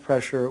that kind of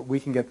pressure, we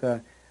can get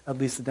at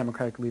least the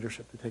Democratic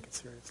leadership to take it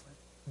seriously.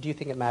 Do you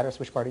think it matters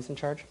which party's in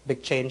charge?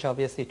 Big change,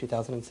 obviously.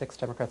 2006,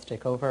 Democrats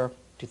take over.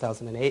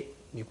 2008,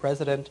 new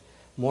president.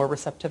 More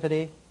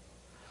receptivity?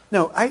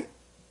 No, I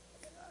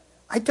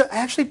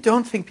actually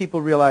don't think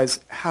people realize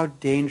how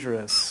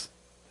dangerous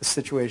the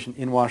situation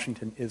in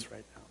Washington is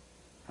right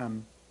now.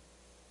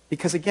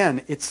 Because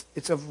again, it's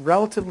of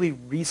relatively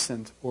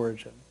recent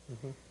origin.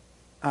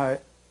 Mm-hmm.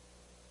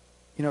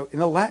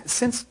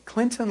 Since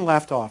Clinton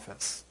left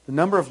office, the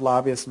number of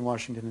lobbyists in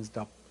Washington has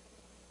doubled.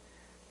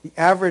 The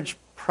average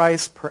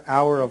price per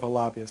hour of a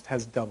lobbyist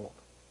has doubled.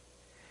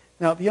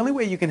 Now, the only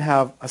way you can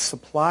have a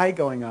supply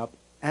going up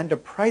and a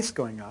price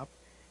going up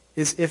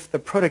is if the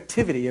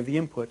productivity of the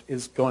input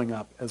is going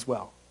up as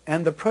well.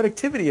 And the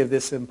productivity of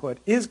this input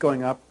is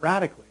going up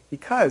radically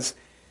because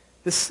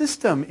the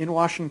system in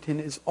Washington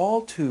is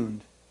all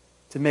tuned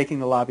to making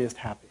the lobbyist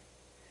happy.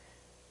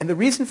 And the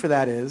reason for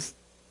that is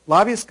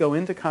lobbyists go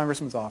into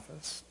Congressman's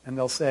office and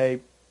they'll say,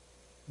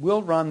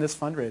 we'll run this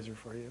fundraiser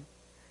for you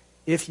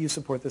if you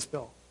support this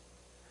bill.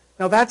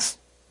 Now that's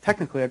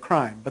technically a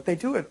crime, but they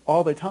do it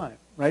all the time,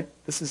 right?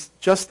 This is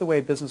just the way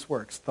business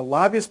works. The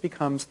lobbyist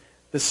becomes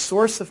the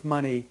source of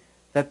money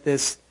that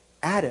this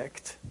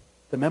addict,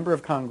 the member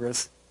of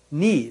Congress,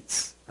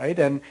 needs, right?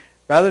 And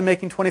rather than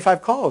making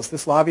 25 calls,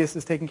 this lobbyist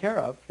is taken care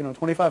of,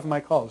 25 of my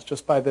calls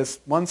just by this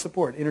one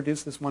support,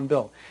 introduce this one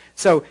bill.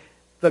 So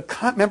the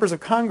members of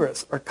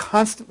Congress are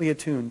constantly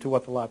attuned to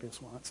what the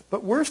lobbyist wants.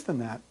 But worse than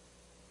that,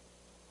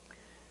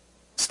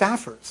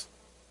 staffers,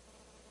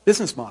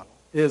 business model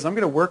is I'm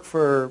going to work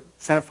for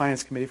Senate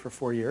Finance Committee for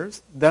 4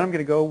 years, then I'm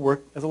going to go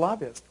work as a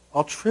lobbyist.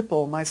 I'll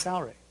triple my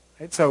salary,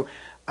 right? So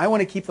I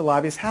want to keep the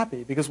lobbyists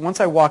happy because once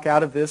I walk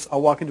out of this,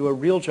 I'll walk into a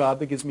real job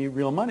that gives me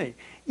real money.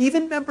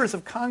 Even members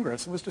of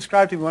Congress, it was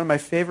described to me, one of my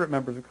favorite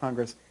members of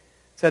Congress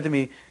said to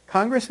me,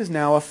 Congress is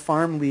now a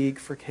farm league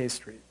for K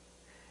Street.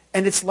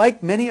 And it's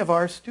like many of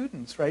our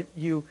students, right?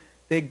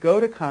 They go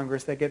to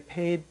Congress, they get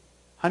paid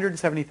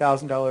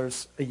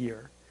 $170,000 a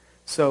year.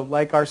 So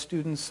like our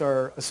students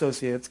are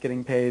associates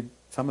getting paid,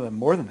 some of them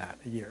more than that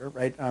a year,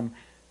 right?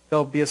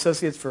 They'll be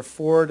associates for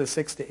 4 to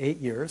 6 to 8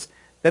 years.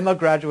 Then they'll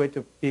graduate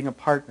to being a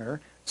partner.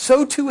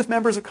 So too with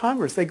members of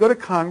Congress. They go to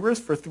Congress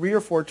for 3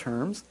 or 4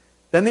 terms.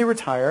 Then they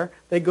retire.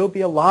 They go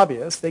be a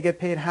lobbyist. They get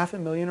paid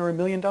 $500,000 or $1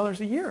 million a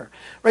year.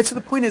 Right? So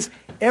the point is,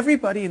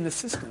 everybody in the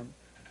system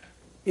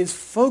is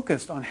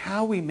focused on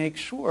how we make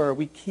sure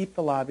we keep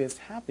the lobbyist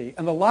happy.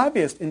 And the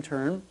lobbyists, in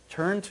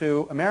turn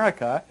to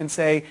America and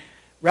say,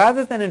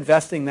 rather than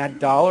investing that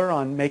dollar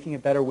on making a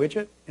better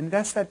widget,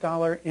 invest that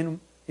dollar in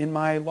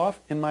my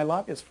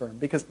lobbyist firm.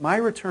 Because my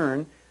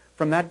return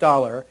from that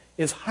dollar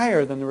is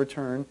higher than the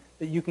return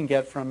that you can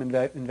get from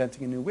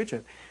inventing a new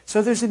widget.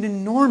 So there's an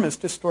enormous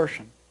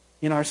distortion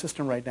in our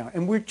system right now.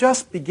 And we're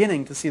just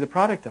beginning to see the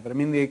product of it. I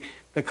mean,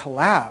 the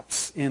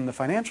collapse in the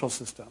financial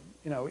system,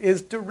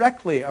 is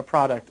directly a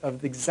product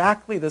of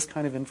exactly this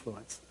kind of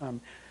influence.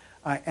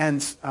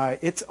 And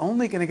it's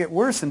only going to get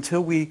worse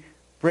until we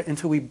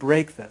until we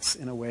break this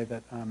in a way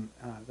that,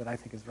 that I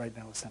think is right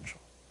now essential.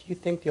 Do you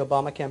think the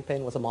Obama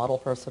campaign was a model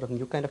for a sort of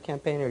new kind of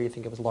campaign, or do you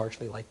think it was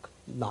largely like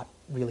not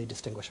really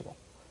distinguishable?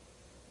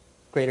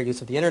 Greater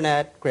use of the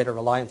internet, greater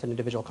reliance on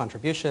individual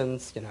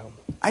contributions, all of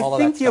that stuff. I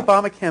think the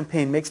Obama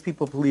campaign makes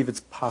people believe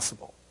it's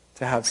possible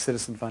to have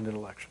citizen-funded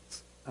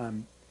elections.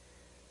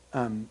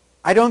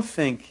 I don't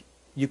think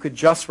you could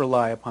just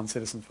rely upon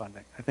citizen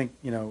funding. I think,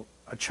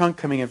 a chunk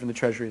coming in from the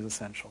Treasury is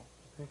essential,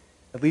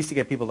 at least to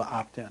get people to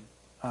opt in.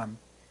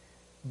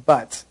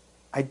 But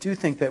I do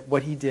think that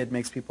what he did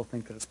makes people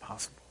think that it's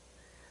possible.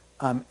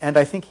 And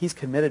I think he's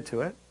committed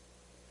to it.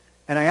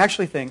 And I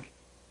actually think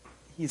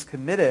he's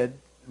committed,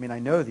 I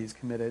know that he's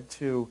committed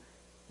to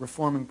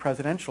reforming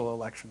presidential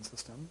election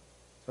system.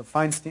 So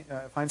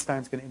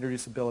Feinstein's going to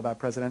introduce a bill about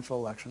presidential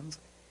elections.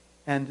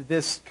 And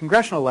this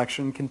congressional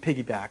election can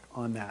piggyback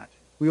on that.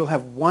 We will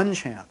have one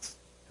chance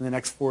in the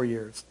next 4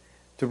 years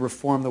to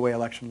reform the way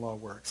election law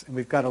works. And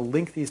we've got to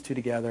link these two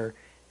together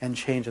and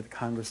change at the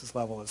Congress's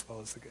level as well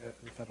as the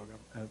federal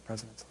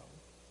president's level.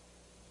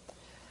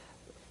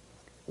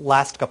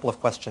 Last couple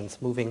of questions,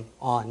 moving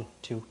on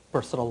to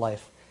personal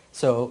life.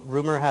 So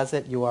rumor has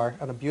it you are,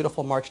 on a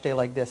beautiful March day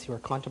like this, you are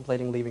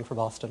contemplating leaving for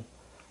Boston.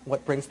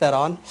 What brings that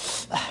on?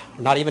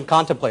 Not even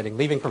contemplating,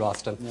 leaving for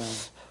Boston. No.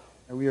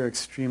 We are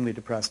extremely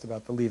depressed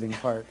about the leaving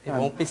part. It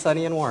won't be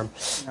sunny and warm.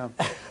 No.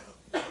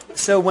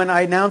 So when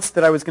I announced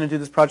that I was going to do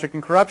this project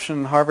on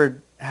corruption,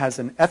 Harvard has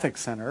an ethics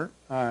center,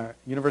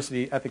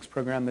 university ethics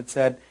program that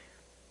said,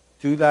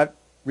 do that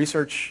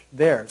research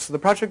there. So the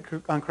project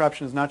on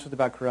corruption is not just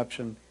about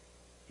corruption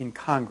in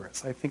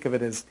Congress. I think of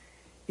it as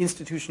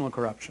institutional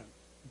corruption,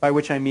 by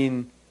which I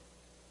mean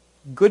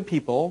good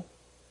people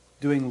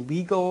doing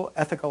legal,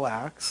 ethical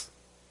acts,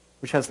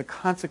 which has the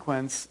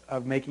consequence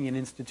of making an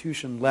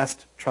institution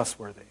less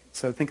trustworthy.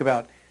 So think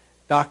about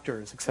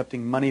doctors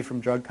accepting money from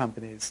drug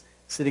companies,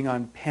 sitting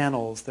on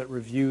panels that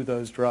review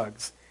those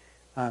drugs.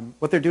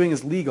 What they're doing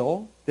is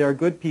legal. They are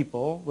good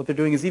people. What they're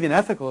doing is even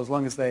ethical as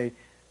long as they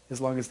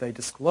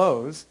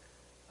disclose.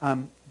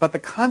 But the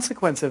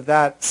consequence of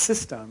that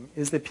system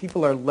is that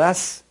people are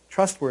less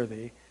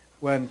trustworthy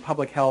when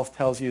public health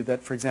tells you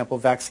that, for example,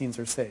 vaccines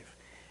are safe.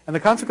 And the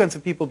consequence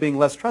of people being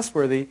less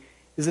trustworthy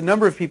is the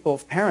number of people,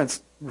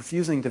 parents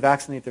refusing to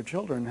vaccinate their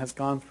children has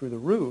gone through the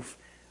roof,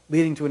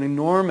 leading to an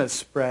enormous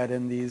spread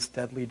in these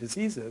deadly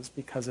diseases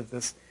because of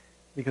this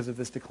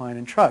decline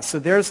in trust. So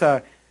there's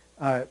a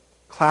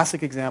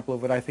classic example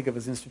of what I think of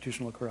as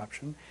institutional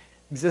corruption.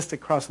 It exists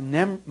across a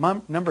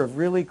number of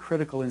really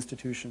critical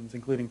institutions,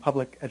 including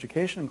public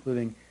education,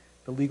 including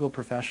the legal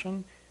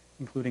profession,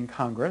 including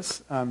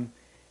Congress. And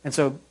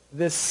so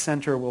this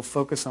center will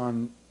focus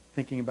on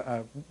thinking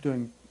about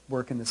doing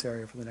work in this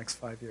area for the next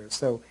 5 years.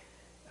 So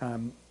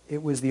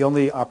it was the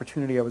only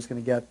opportunity I was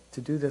going to get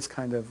to do this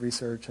kind of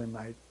research, and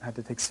I had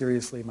to take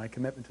seriously my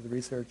commitment to the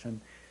research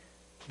and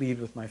plead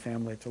with my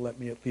family to let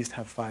me at least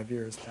have 5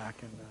 years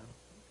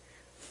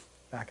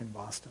back in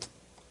Boston.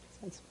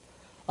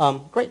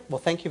 Great. Well,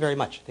 thank you very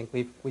much. I think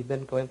we've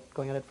been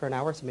going at it for an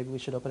hour, so maybe we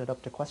should open it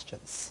up to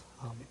questions.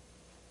 I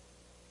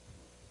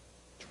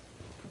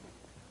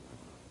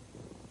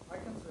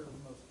consider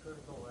the most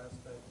critical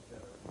aspect,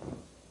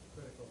 most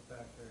critical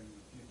factor in the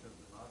future of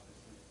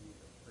democracy to be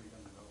the freedom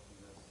and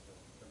openness in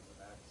terms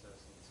of access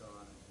and so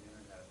on to the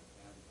internet.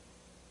 And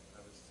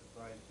I was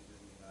surprised you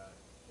didn't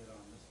hit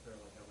on this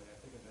fairly heavily.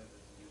 I think of it as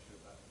an issue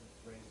about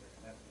race or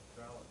net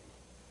neutrality.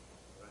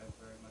 But I'm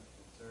very much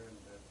concerned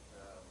that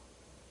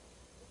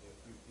if you have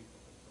few people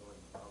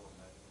controlling the problem,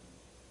 that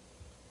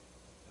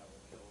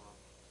will kill off.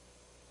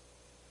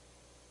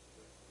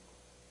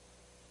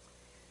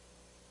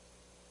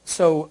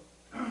 So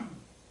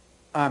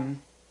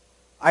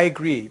I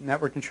agree.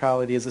 Network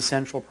neutrality is a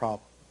central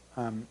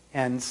problem.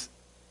 And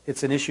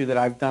it's an issue that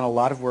I've done a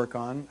lot of work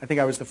on. I think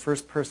I was the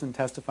first person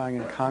testifying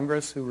in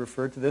Congress who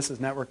referred to this as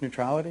network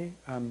neutrality.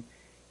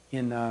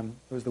 It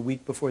was the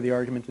week before the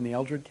argument in the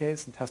Eldred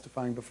case and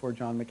testifying before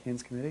John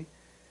McCain's committee.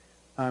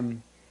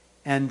 And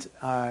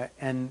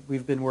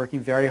we've been working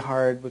very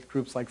hard with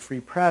groups like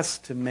Free Press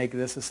to make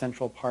this a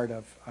central part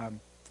of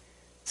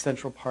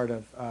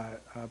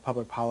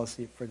public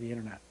policy for the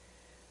internet.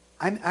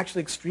 I'm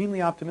actually extremely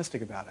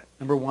optimistic about it.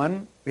 Number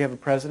one, we have a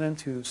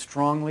president who's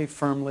strongly,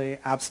 firmly,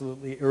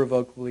 absolutely,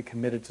 irrevocably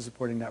committed to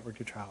supporting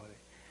network neutrality.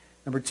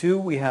 Number two,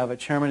 we have a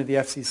chairman of the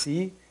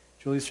FCC,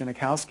 Julius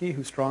Genachowski,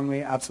 who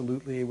strongly,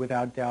 absolutely,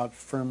 without doubt,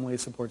 firmly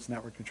supports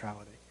network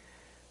neutrality.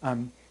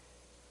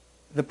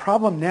 The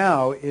problem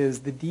now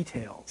is the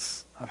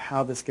details of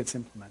how this gets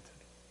implemented.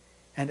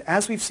 And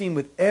as we've seen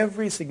with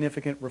every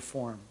significant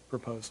reform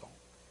proposal,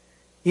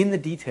 in the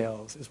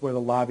details is where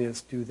the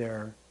lobbyists do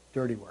their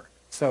dirty work.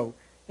 So,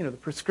 the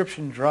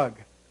prescription drug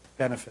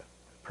benefit,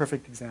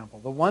 perfect example.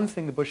 The one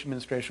thing the Bush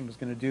administration was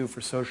going to do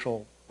for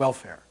social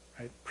welfare,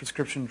 right?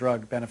 Prescription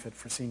drug benefit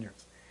for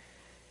seniors.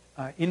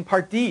 In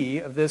Part D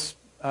of this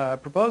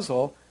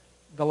proposal,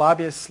 the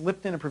lobbyists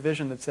slipped in a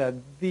provision that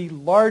said the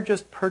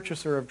largest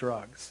purchaser of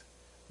drugs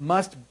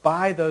must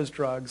buy those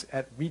drugs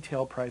at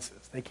retail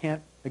prices. They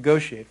can't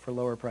negotiate for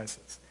lower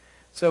prices.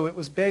 So it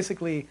was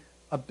basically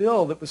a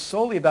bill that was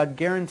solely about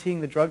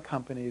guaranteeing the drug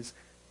companies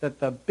that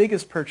the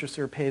biggest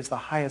purchaser pays the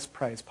highest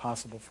price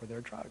possible for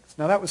their drugs.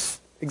 Now, that was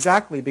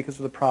exactly because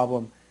of the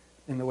problem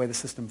in the way the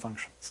system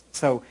functions.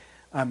 So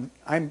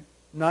I'm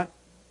not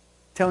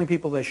telling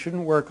people they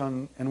shouldn't work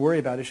on and worry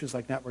about issues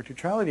like network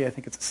neutrality. I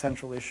think it's a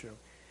central issue.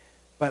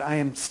 But I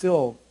am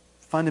still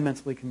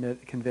fundamentally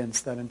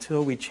convinced that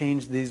until we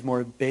change these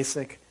more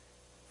basic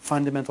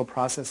fundamental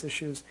process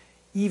issues,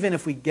 even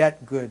if we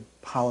get good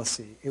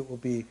policy, it will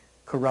be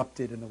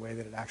corrupted in the way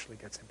that it actually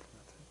gets implemented.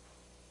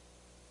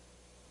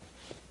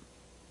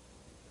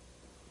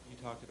 You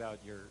talked about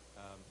your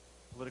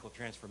political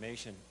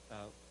transformation.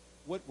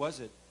 What was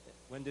it?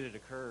 When did it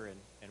occur,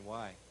 and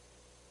why?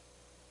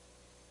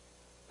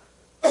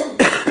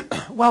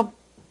 Well,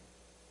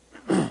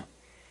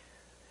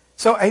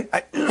 so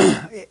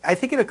I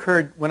think it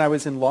occurred when I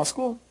was in law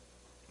school,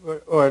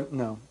 or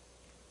no.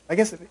 I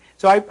guess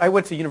so. I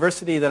went to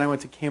university, then I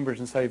went to Cambridge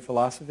and studied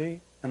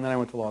philosophy, and then I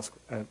went to law school.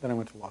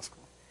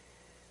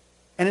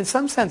 And in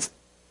some sense,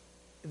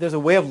 there's a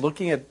way of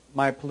looking at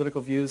my political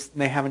views,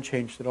 and they haven't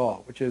changed at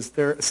all, which is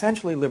they're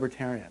essentially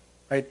libertarian,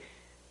 right?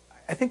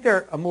 I think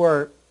they're a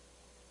more.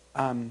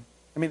 I'm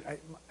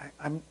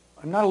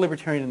not a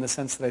libertarian in the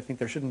sense that I think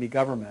there shouldn't be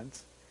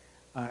government,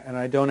 and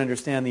I don't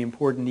understand the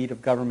important need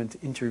of government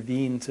to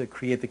intervene to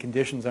create the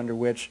conditions under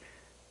which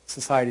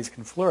societies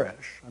can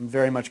flourish. I'm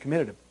very much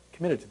committed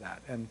to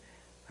that, and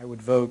I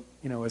would vote,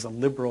 as a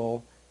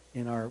liberal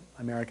in our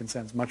American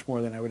sense, much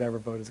more than I would ever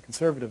vote as a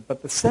conservative.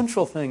 But the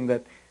central thing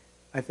that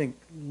I think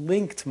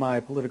linked my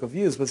political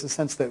views was the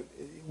sense that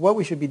what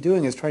we should be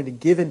doing is trying to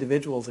give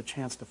individuals a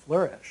chance to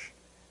flourish.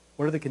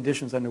 What are the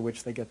conditions under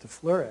which they get to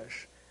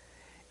flourish?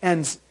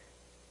 And,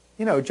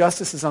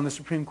 justices on the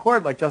Supreme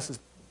Court, like Justice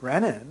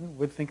Brennan,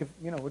 would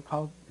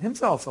call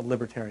himself a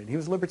libertarian. He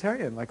was a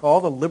libertarian. Like all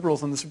the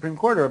liberals on the Supreme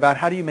Court are about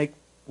how do you make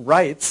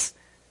rights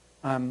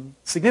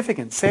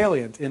significant,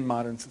 salient in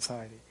modern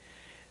society.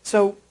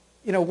 So,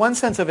 one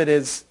sense of it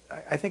is,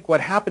 I think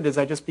what happened is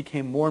I just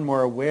became more and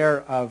more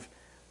aware of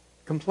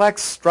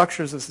complex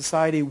structures of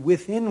society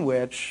within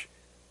which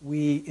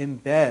we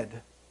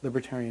embed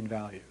libertarian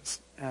values.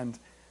 And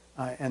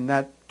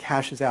that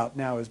cashes out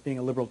now as being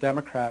a liberal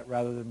Democrat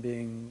rather than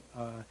being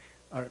a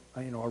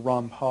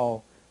Ron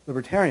Paul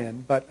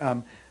libertarian. But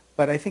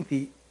I think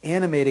the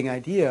animating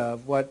idea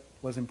of what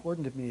was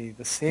important to me,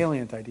 the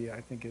salient idea, I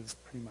think is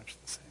pretty much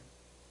the same.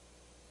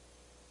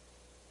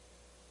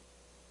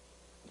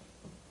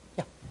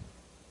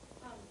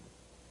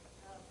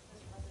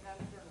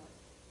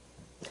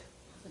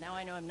 Now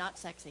I know I'm not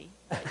sexy.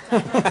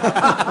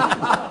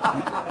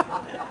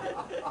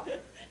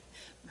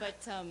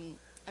 But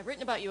I've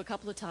written about you a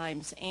couple of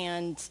times,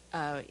 and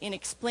in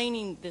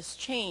explaining this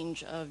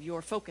change of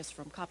your focus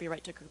from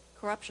copyright to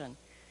corruption,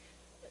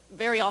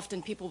 very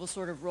often people will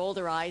sort of roll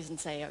their eyes and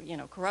say,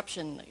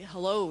 corruption,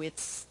 hello,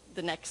 it's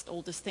the next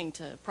oldest thing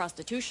to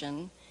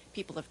prostitution.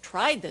 People have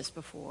tried this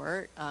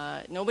before.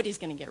 Nobody's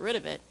going to get rid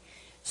of it.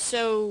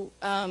 So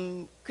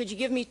could you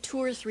give me 2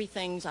 or 3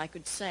 things I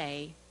could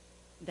say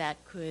that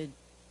could,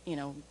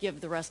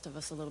 give the rest of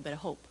us a little bit of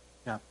hope?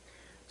 Yeah.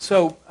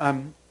 So,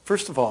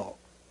 first of all,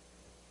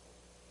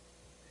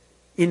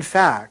 in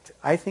fact,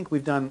 I think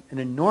we've done an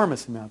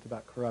enormous amount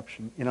about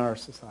corruption in our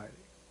society.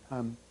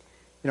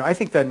 I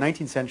think the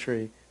 19th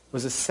century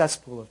was a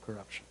cesspool of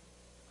corruption.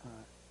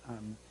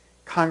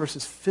 Congress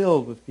is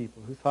filled with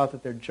people who thought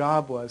that their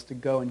job was to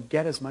go and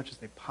get as much as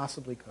they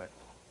possibly could.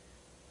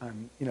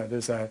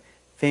 There's a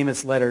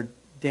famous letter,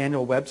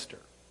 Daniel Webster,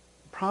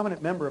 a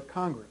prominent member of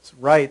Congress,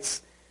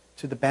 writes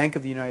to the Bank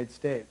of the United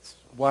States.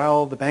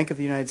 While the Bank of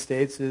the United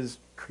States is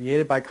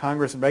created by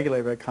Congress and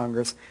regulated by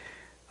Congress,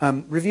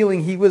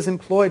 revealing he was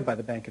employed by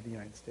the Bank of the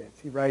United States.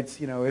 He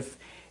writes, if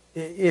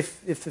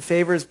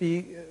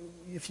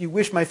you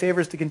wish my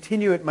favors to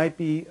continue, it might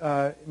be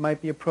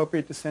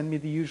appropriate to send me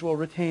the usual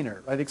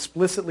retainer, right?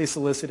 Explicitly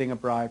soliciting a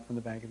bribe from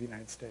the Bank of the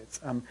United States.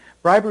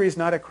 Bribery is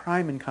not a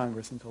crime in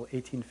Congress until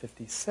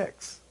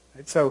 1856.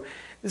 Right? So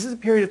this is a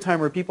period of time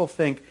where people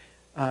think,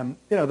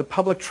 the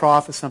public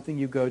trough is something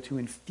you go to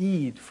and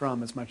feed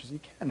from as much as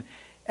you can.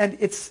 And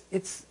it's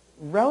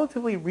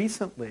relatively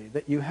recently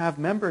that you have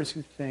members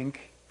who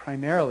think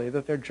primarily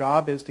that their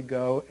job is to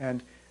go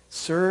and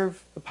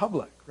serve the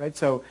public, right?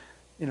 So,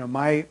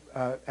 my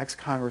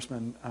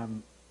ex-congressman,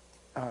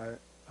 Tom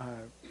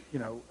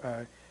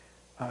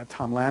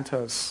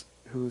Lantos,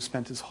 who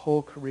spent his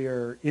whole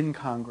career in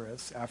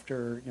Congress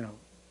after,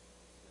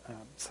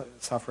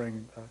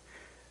 suffering the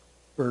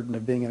burden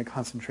of being in a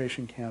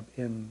concentration camp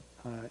in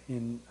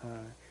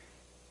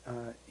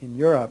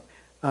Europe,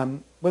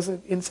 was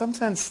in some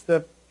sense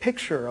the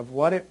picture of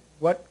what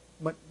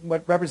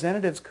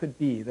representatives could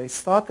be. They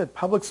thought that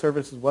public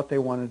service is what they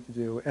wanted to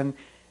do, and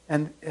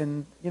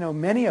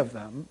many of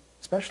them,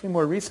 especially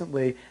more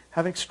recently,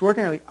 have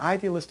extraordinarily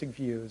idealistic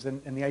views,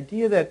 and the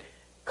idea that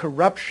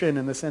corruption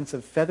in the sense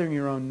of feathering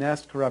your own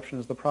nest corruption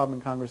is the problem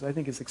in Congress, I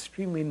think is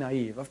extremely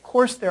naive. Of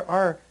course there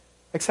are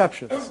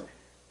exceptions.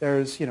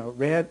 There's,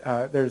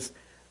 there's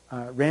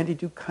Randy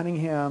Duke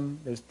Cunningham.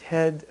 There's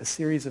Ted, a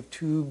series of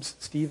tubes,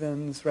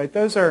 Stevens, right?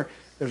 There's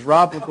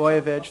Rob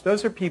Blagojevich.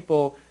 Those are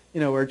people,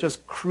 who are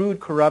just crude,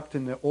 corrupt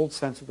in the old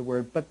sense of the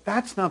word, but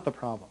that's not the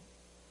problem.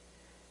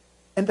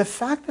 And the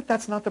fact that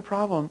that's not the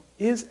problem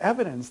is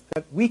evidence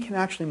that we can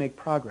actually make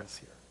progress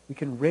here. We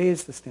can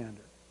raise the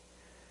standard.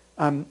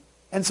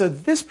 And so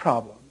this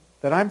problem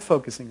that I'm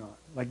focusing on,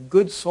 like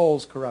good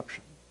souls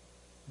corruption,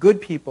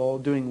 good people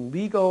doing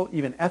legal,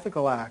 even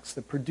ethical acts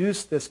that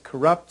produce this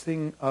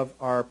corrupting of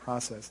our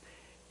process,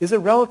 is a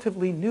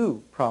relatively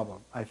new problem,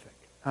 I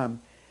think.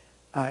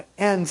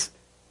 And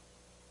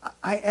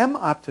I am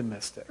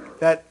optimistic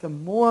that the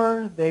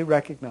more they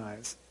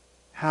recognize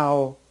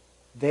how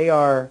they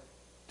are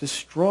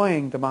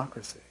destroying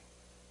democracy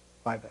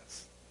by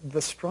this,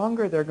 the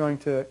stronger they're going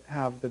to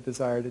have the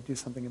desire to do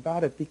something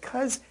about it,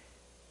 because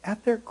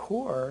at their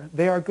core,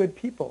 they are good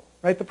people,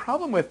 right? The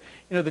problem with,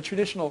 the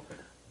traditional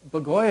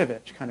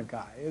Blagojevich kind of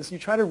guy is you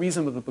try to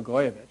reason with the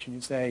Blagojevich and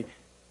you say,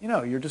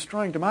 you're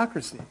destroying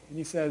democracy. And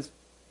he says,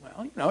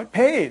 well, it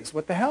pays.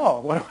 What the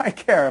hell? What do I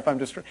care if I'm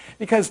destroying?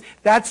 Because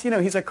that's,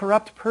 he's a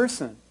corrupt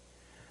person.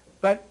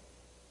 But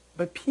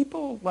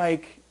people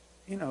like,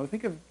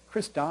 think of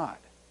Chris Dodd,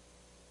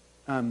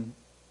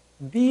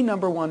 the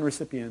number one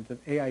recipient of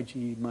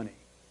AIG money,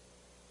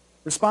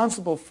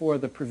 responsible for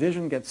the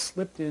provision gets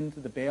slipped into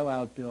the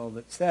bailout bill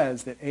that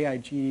says that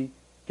AIG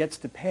gets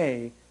to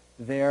pay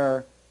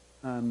their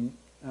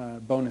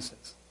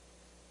bonuses,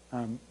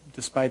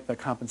 despite the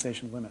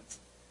compensation limits.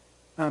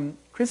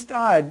 Chris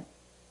Dodd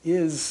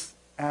is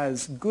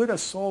as good a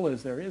soul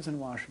as there is in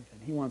Washington.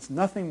 He wants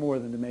nothing more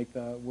than to make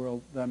the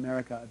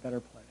America, a better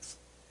place.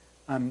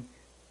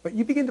 But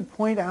you begin to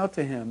point out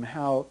to him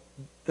how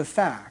the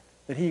fact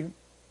that he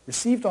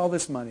received all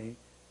this money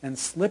and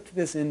slipped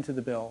this into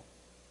the bill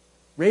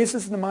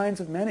raises in the minds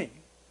of many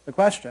the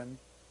question,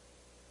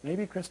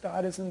 maybe Chris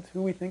Dodd isn't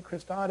who we think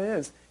Chris Dodd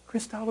is.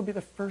 Chris Dodd will be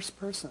the first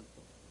person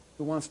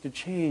who wants to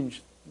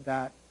change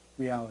that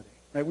reality.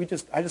 Right?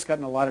 I just got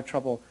in a lot of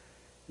trouble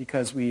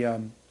because we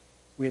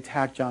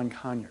attacked John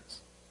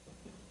Conyers,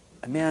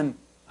 a man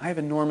I have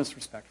enormous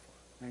respect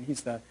for. Right?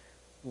 He's the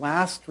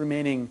last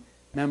remaining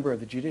member of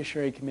the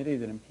Judiciary Committee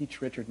that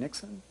impeached Richard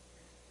Nixon,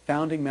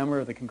 founding member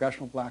of the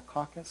Congressional Black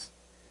Caucus.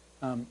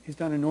 He's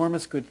done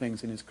enormous good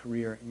things in his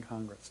career in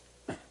Congress.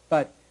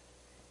 But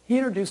he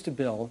introduced a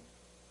bill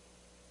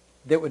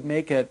that would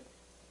make it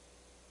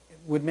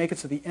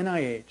so the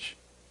NIH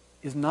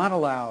is not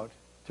allowed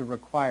to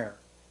require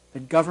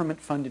that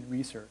government-funded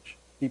research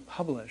be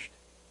published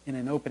in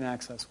an open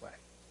access way.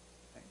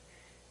 Right?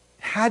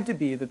 It had to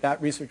be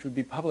that research would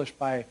be published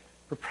by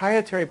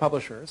proprietary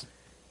publishers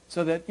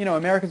so that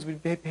Americans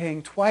would be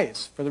paying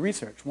twice for the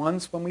research,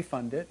 once when we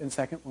fund it, and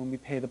second when we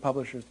pay the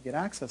publishers to get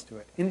access to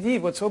it.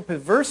 Indeed, what's so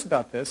perverse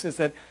about this is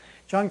that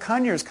John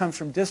Conyers comes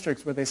from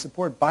districts where they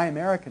support Buy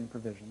American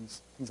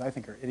provisions, things I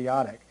think are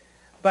idiotic.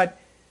 But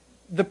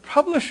the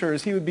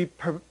publishers he would be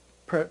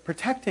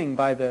protecting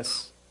by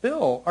this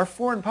bill are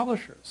foreign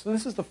publishers. So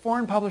this is the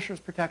Foreign Publishers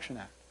Protection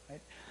Act.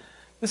 Right?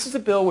 This is a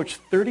bill which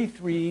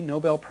 33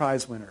 Nobel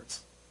Prize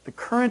winners, the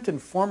current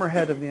and former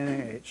head of the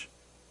NIH,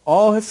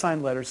 all have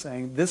signed letters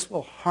saying this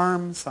will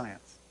harm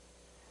science.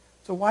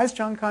 So why is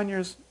John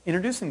Conyers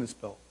introducing this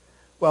bill?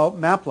 Well,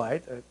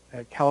 MapLight,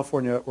 a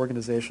California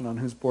organization on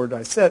whose board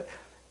I sit,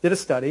 did a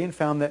study and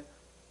found that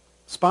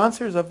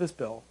sponsors of this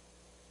bill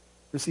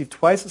received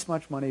twice as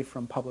much money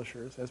from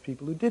publishers as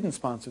people who didn't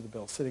sponsor the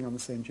bill, sitting on the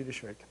same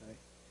Judiciary Committee.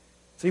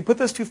 So you put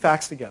those two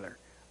facts together,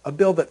 a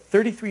bill that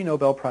 33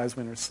 Nobel Prize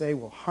winners say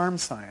will harm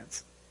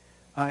science,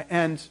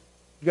 and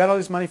you got all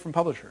this money from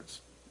publishers.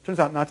 It turns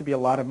out not to be a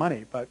lot of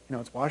money, but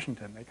it's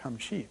Washington. They come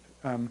cheap.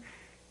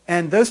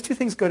 And those two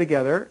things go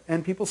together,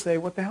 and people say,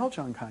 what the hell,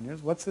 John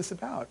Conyers? What's this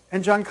about?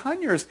 And John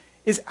Conyers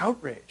is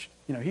outraged.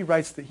 He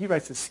writes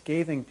a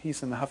scathing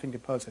piece in the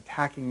Huffington Post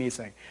attacking me,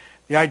 saying,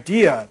 the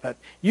idea that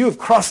you have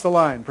crossed the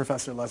line,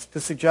 Professor Lutz, to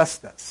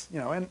suggest this.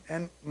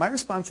 And my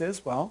response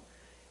is, well,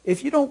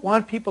 if you don't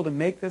want people to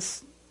make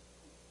this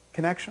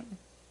connection,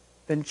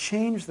 then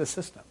change the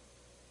system.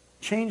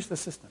 Change the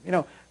system.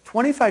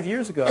 25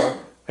 years ago,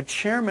 a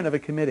chairman of a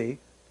committee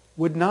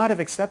would not have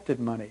accepted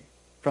money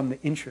from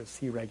the interests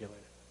he regulated.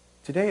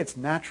 Today, it's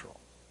natural.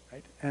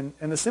 Right? And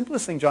the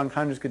simplest thing John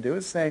Conyers could do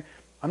is say,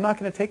 I'm not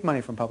going to take money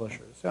from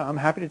publishers. I'm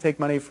happy to take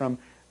money from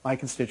my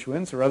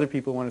constituents or other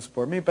people who want to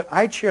support me, but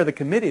I chair the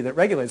committee that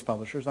regulates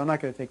publishers. I'm not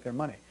going to take their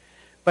money.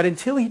 But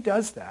until he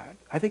does that,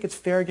 I think it's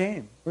fair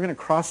game. We're going to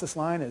cross this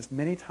line as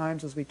many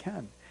times as we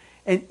can.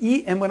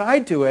 And when I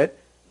do it,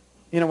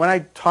 when I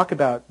talk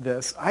about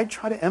this, I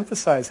try to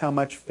emphasize how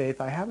much faith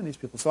I have in these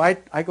people. So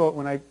I go,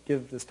 when I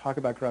give this talk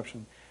about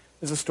corruption,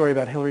 there's a story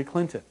about Hillary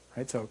Clinton,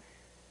 right? So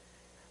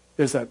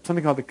there's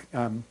something called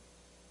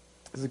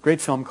there's a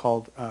great film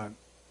called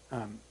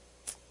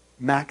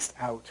Maxed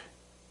Out,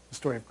 the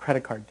story of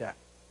credit card debt.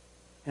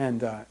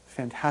 And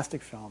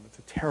fantastic film. It's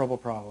a terrible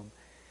problem.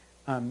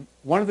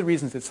 One of the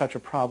reasons it's such a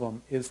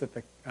problem is that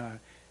the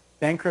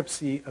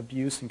Bankruptcy,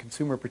 Abuse, and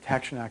Consumer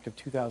Protection Act of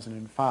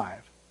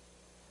 2005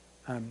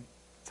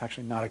 It's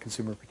actually not a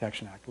Consumer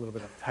Protection Act, a little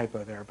bit of a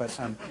typo there. But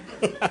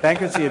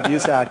Bankruptcy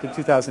Abuse Act of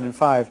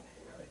 2005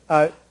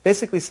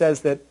 basically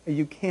says that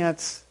you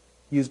can't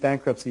use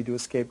bankruptcy to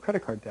escape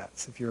credit card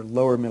debts if you're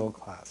lower middle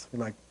class.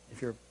 Like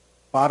if you're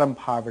bottom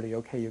poverty,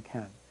 okay, you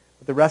can.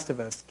 But the rest of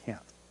us can't.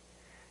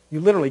 You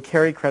literally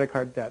carry credit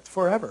card debts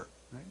forever.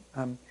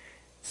 Right?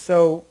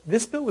 So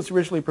this bill was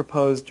originally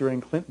proposed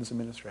during Clinton's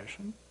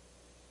administration.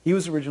 He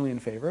was originally in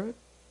favor of it.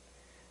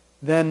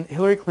 Then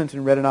Hillary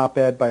Clinton read an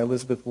op-ed by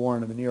Elizabeth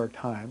Warren in the New York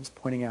Times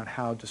pointing out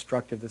how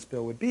destructive this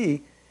bill would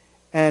be,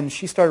 and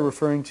she started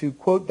referring to,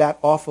 quote, that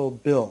awful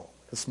bill,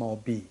 the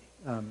small b,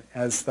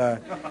 as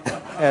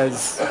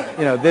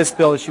this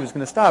bill that she was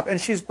going to stop.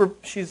 And she's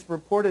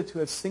reported to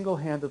have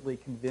single-handedly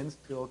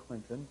convinced Bill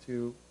Clinton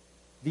to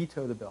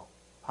veto the bill,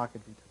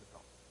 pocket veto the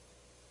bill.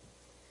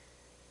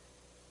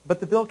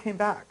 But the bill came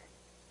back.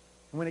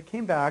 And when it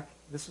came back,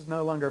 this was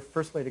no longer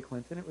First Lady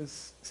Clinton, it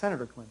was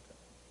Senator Clinton.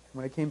 And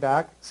when it came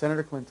back,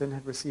 Senator Clinton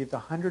had received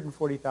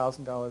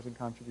 $140,000 in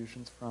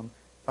contributions from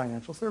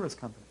financial service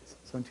companies.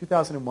 So in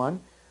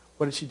 2001,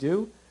 what did she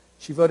do?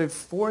 She voted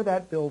for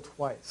that bill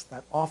twice,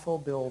 that awful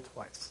bill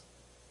twice.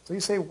 So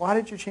you say, why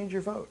did you change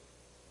your vote?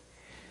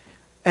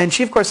 And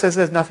she, of course, says it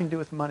has nothing to do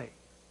with money.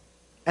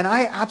 And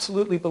I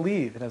absolutely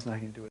believe it has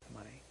nothing to do with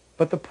money.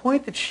 But the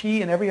point that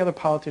she and every other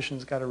politician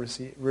has got to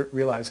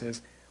realize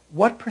is,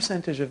 what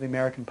percentage of the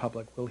American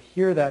public will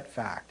hear that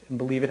fact and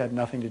believe it had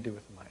nothing to do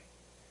with the money?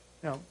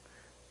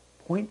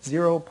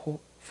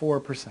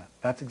 0.04%.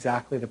 That's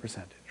exactly the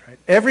percentage, right?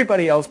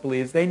 Everybody else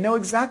believes they know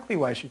exactly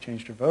why she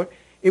changed her vote.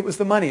 It was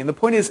the money. And the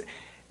point is,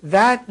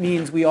 that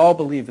means we all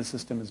believe the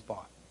system is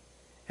bought.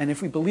 And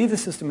if we believe the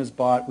system is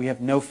bought, we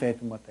have no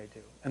faith in what they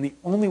do. And the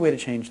only way to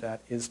change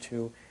that is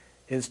to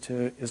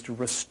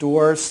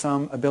restore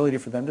some ability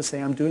for them to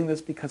say, I'm doing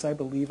this because I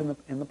believe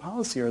in the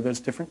policy, or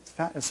there's different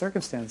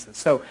circumstances.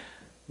 So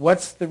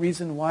what's the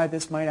reason why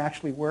this might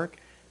actually work?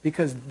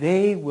 Because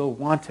they will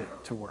want it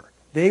to work.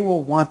 They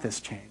will want this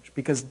change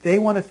because they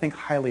want to think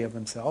highly of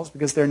themselves,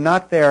 because they're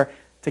not there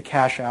to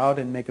cash out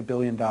and make $1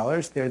 billion.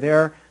 They're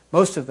there,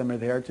 most of them are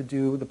there to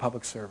do the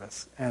public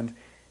service. And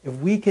if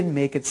we can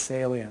make it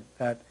salient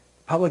that the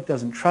public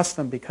doesn't trust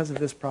them because of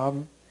this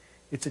problem,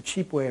 it's a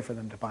cheap way for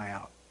them to buy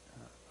out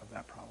of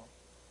that problem.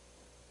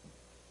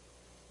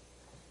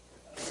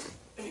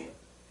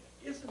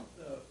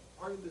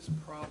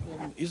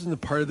 Isn't the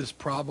part of this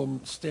problem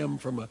stem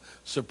from a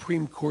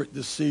Supreme Court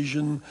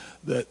decision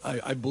that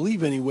I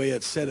believe anyway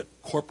it said that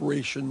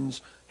corporations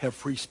have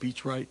free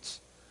speech rights,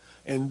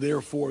 and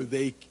therefore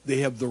they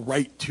have the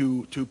right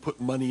to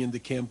put money into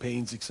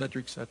campaigns, et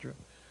cetera, et cetera?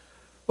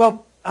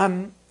 Well,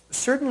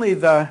 certainly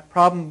the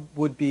problem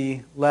would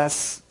be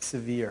less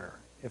severe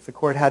if the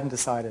court hadn't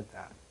decided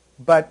that.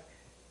 But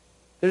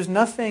there's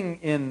nothing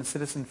in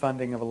citizen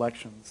funding of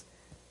elections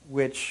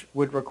which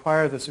would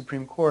require the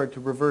Supreme Court to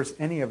reverse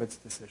any of its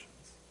decisions.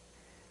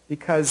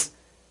 Because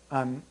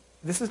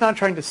this is not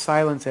trying to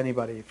silence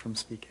anybody from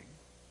speaking.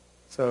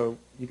 So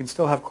you can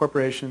still have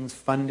corporations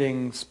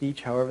funding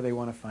speech however they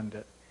want to fund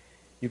it.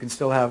 You can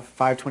still have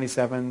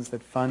 527s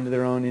that fund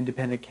their own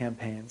independent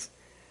campaigns.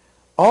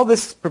 All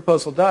this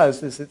proposal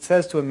does is it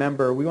says to a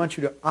member, we want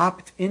you to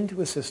opt into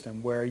a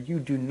system where you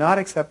do not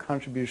accept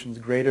contributions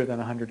greater than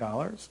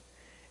 $100,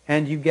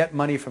 and you get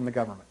money from the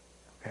government.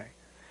 Okay.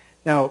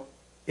 Now,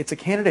 it's a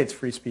candidate's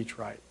free speech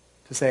right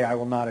to say, I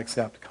will not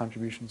accept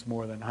contributions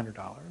more than $100.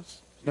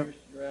 You're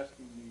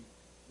asking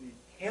the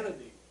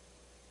candidate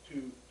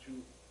to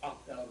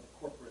opt out of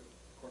corporate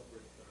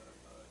contributions.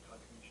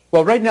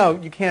 Well, right now,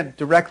 you can't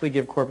directly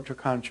give corporate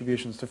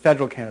contributions to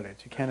federal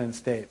candidates. You can in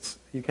states.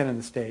 You can in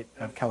the state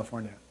of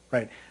California,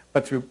 right?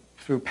 But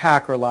through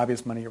PAC or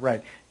lobbyist money, you're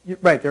right.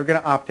 Right, they're going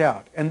to opt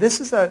out. And this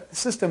is a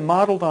system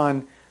modeled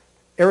on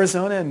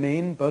Arizona and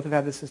Maine. Both have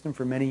had this system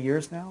for many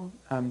years now.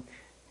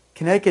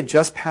 Connecticut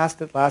just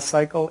passed it last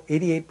cycle.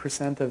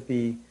 88% of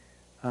the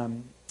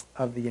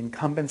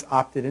incumbents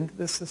opted into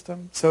this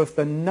system. So if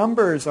the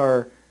numbers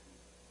are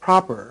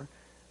proper,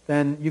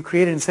 then you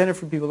create an incentive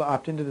for people to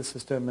opt into the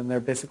system, and they're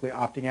basically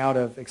opting out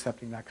of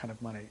accepting that kind of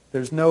money.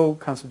 There's no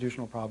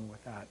constitutional problem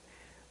with that,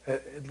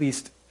 at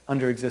least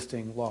under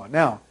existing law.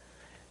 Now,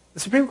 the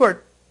Supreme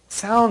Court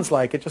sounds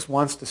like it just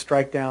wants to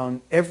strike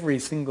down every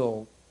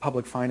single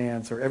public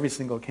finance or every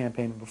single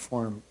campaign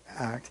reform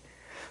act.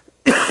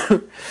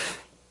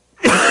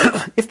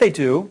 If they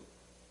do,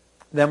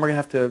 then we're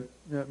going to have to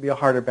be a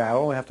harder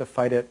battle. We have to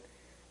fight it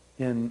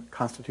in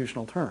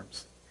constitutional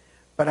terms.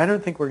 But I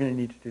don't think we're going to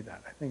need to do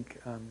that. I think,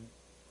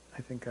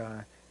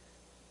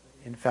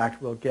 in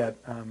fact, we'll get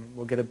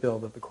a bill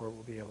that the court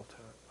will be able to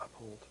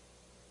uphold.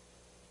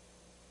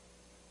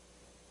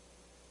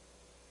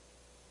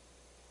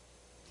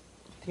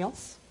 Anything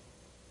else?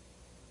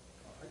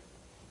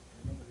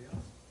 Anybody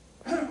else?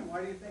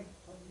 Why do you think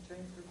Clinton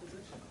changed her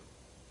position?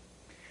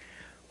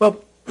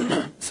 Well,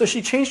 so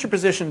she changed her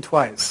position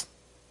twice.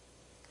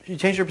 She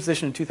changed her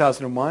position in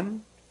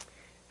 2001,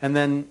 and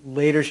then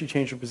later she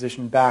changed her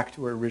position back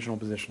to her original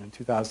position in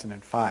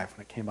 2005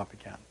 when it came up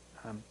again.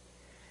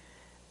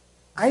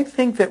 I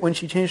think that when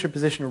she changed her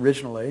position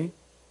originally,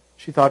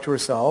 she thought to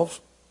herself,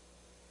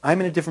 I'm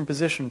in a different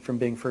position from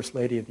being First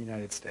Lady of the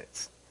United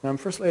States. When I'm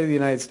First Lady of the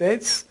United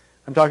States,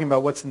 I'm talking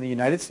about what's in the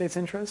United States'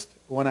 interest.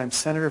 When I'm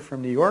Senator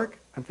from New York,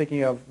 I'm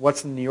thinking of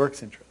what's in New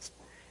York's interest.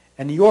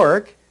 And New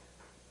York,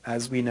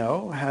 as we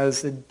know,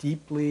 has a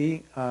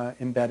deeply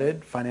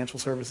embedded financial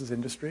services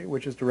industry,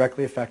 which is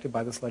directly affected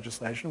by this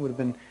legislation, would have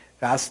been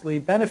vastly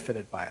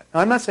benefited by it. Now,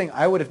 I'm not saying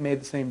I would have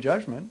made the same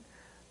judgment,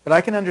 but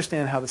I can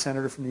understand how the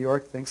senator from New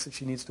York thinks that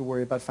she needs to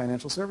worry about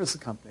financial services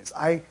companies.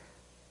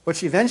 What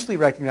she eventually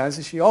recognized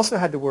is she also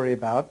had to worry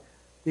about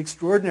the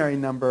extraordinary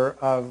number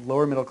of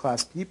lower middle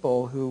class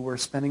people who were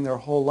spending their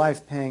whole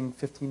life paying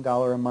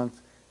 $15 a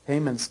month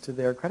payments to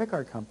their credit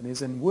card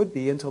companies and would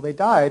be until they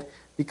died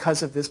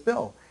because of this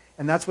bill.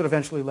 And that's what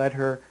eventually led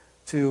her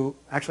to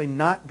actually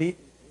not be,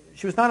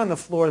 she was not on the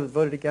floor that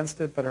voted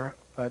against it, but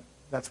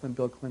that's when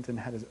Bill Clinton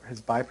had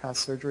his bypass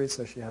surgery,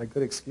 so she had a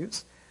good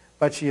excuse.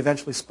 But she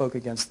eventually spoke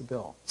against the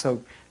bill.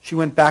 So she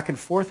went back and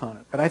forth on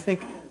it. But I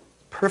think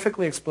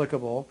perfectly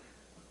explicable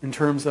in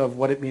terms of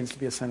what it means to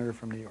be a senator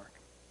from New York.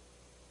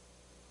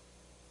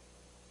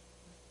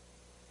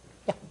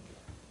 Yeah.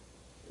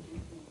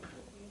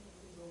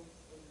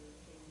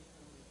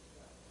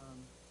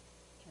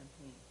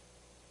 Campaign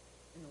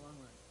in the long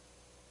run.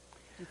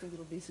 Do you think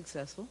it'll be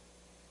successful?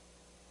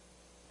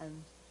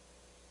 And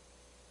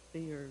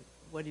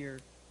what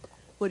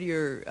are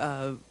your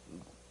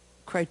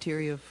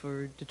criteria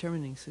for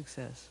determining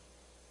success?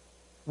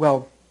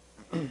 Well,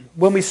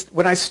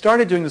 when I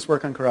started doing this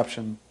work on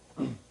corruption,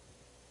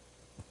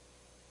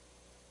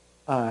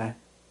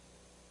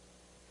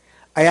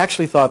 I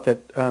actually thought that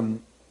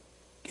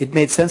it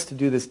made sense to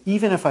do this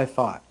even if I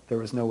thought there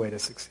was no way to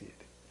succeed.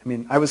 I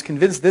mean, I was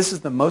convinced this is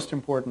the most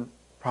important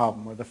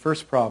problem, or the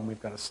first problem we've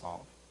got to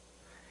solve.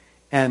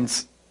 And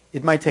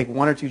it might take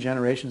 1 or 2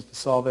 generations to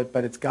solve it,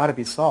 but it's got to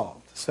be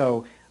solved.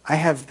 So I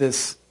have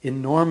this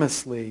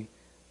enormously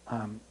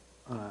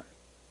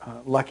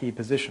lucky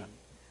position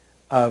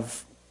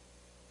of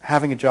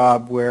having a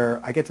job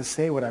where I get to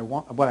say what I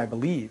want, what I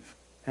believe,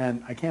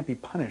 and I can't be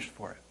punished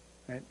for it.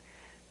 Right?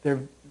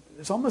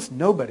 There's almost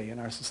nobody in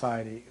our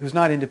society who's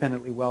not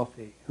independently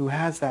wealthy who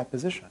has that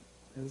position.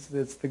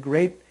 It's the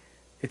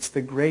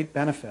great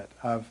benefit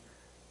of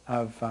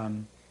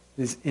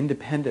this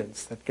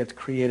independence that gets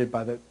created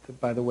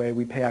by the way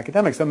we pay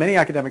academics. So many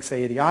academics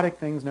say idiotic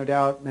things, no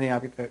doubt. Many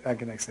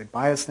academics say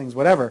biased things,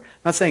 whatever.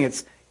 I'm not saying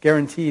it's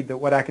guaranteed that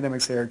what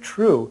academics say are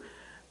true,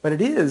 but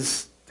it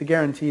is to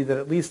guarantee that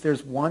at least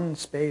there's one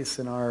space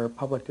in our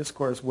public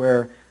discourse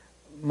where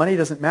money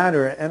doesn't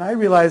matter. And I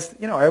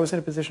realized, I was in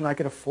a position I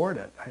could afford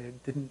it. I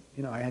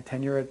had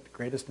tenure at the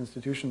greatest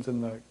institutions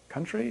in the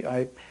country.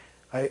 I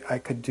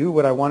could do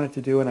what I wanted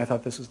to do, and I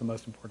thought this was the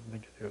most important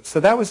thing to do. So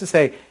that was to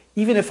say,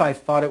 even if I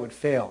thought it would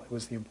fail, it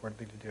was the important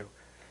thing to do.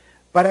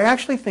 But I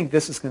actually think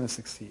this is going to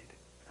succeed.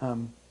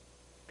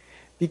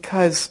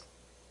 Because,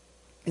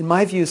 in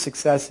my view,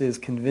 success is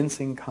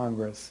convincing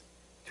Congress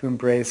to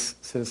embrace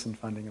citizen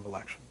funding of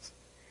elections.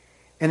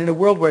 And in a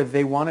world where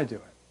they want to do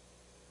it,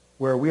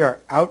 where we are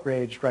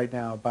outraged right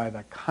now by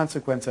the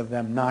consequence of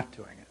them not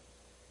doing it,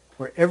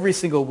 where every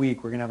single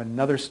week we're going to have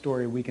another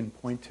story we can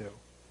point to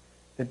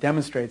that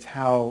demonstrates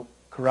how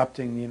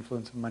corrupting the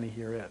influence of money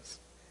here is.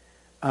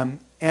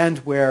 And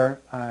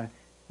where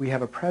we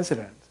have a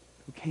president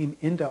who came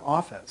into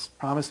office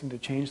promising to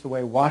change the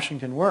way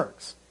Washington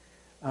works.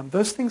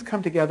 Those things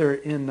come together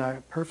in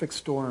a perfect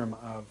storm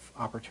of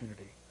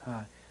opportunity.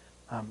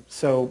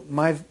 So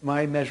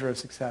my measure of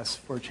success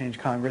for Change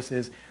Congress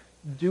is,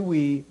 do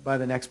we, by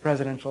the next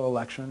presidential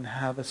election,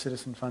 have a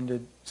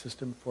citizen-funded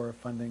system for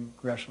funding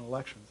congressional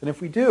elections? And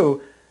if we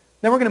do,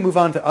 then we're going to move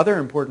on to other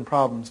important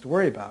problems to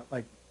worry about,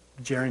 like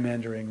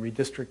gerrymandering,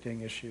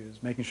 redistricting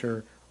issues, making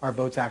sure our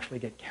votes actually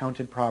get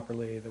counted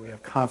properly, that we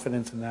have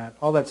confidence in that.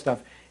 All that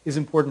stuff is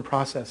important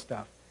process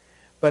stuff.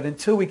 But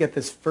until we get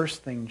this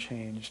first thing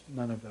changed,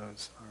 none of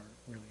those are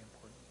really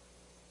important.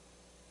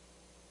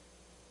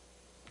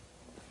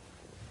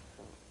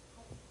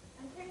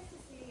 I'm curious to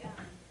see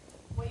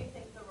what you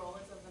think the role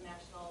is of the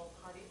national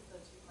parties,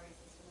 the two-party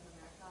system in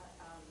America,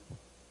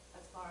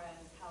 as far as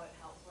how it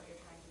helps what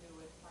you're trying to do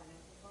with finance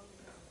reform,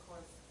 because of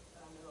course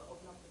it will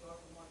open up the door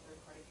for more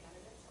third-party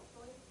candidates,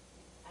 hopefully.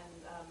 And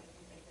if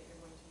you think that you're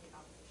going to meet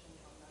opposition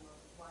from them, or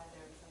why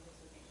their incentives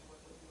would be to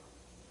work with you on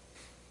this.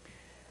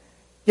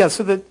 Yeah,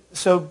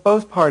 so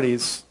both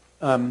parties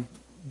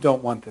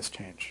don't want this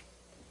change.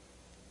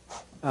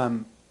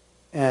 And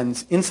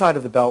inside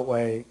of the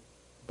Beltway,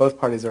 both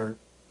parties are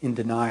in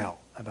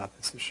denial about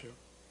this issue.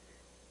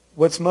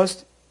 What's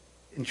most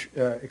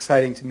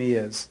exciting to me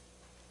is,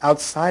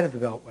 outside of the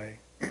Beltway,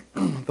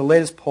 the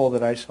latest poll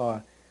that I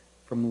saw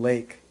from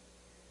Lake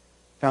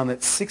found that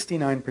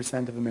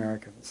 69% of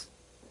Americans,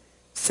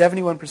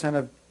 71%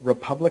 of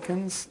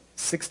Republicans,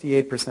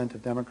 68%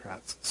 of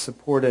Democrats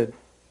supported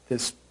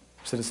this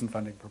citizen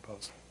funding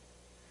proposal.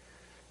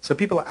 So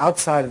people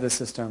outside of the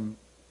system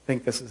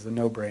think this is a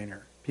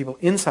no-brainer. People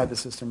inside the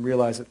system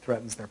realize it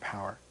threatens their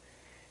power.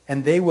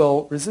 And they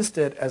will resist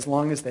it as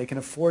long as they can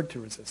afford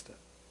to resist it.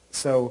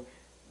 So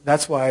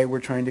that's why we're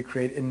trying to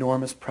create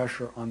enormous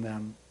pressure on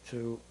them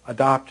to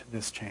adopt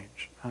this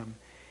change.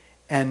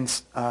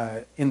 And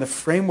in the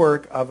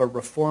framework of a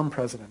reform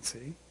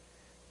presidency,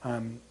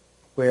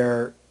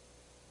 where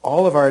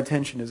all of our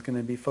attention is going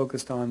to be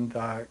focused on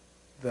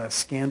the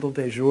scandal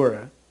de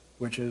jure,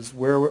 which is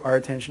where our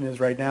attention is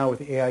right now with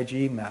the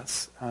AIG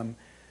mess,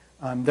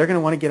 they're going to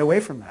want to get away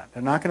from that.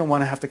 They're not going to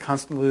want to have to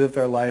constantly live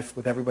their life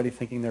with everybody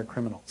thinking they're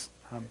criminals.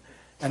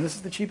 And this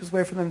is the cheapest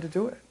way for them to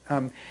do it.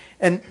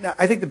 And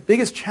I think the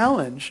biggest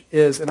challenge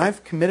is, and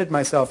I've committed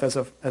myself as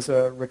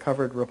a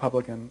recovered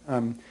Republican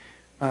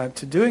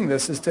to doing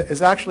this,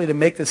 is actually to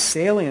make this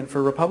salient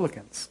for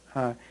Republicans.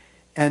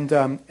 And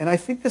I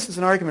think this is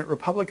an argument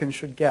Republicans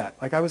should get.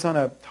 Like, I was on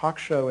a talk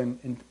show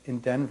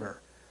in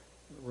Denver,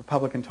 a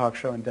Republican talk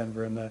show in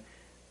Denver, and the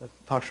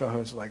talk show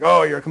host was like,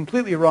 "Oh, you're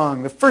completely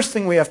wrong. The first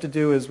thing we have to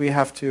do is we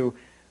have to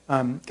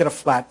get a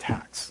flat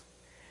tax."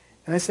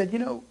 And I said,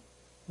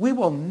 we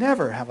will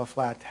never have a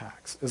flat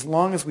tax as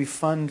long as we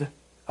fund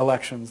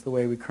elections the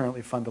way we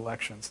currently fund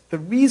elections. The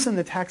reason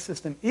the tax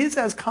system is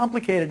as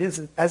complicated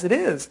as it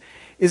is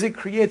it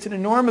creates an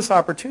enormous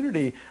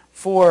opportunity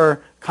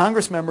for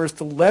Congress members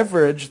to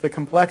leverage the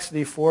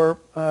complexity for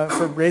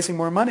raising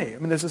more money. I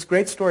mean, there's this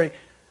great story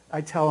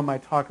I tell in my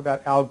talk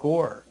about Al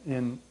Gore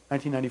in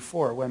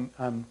 1994 when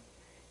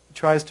he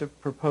tries to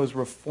propose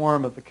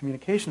reform of the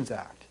Communications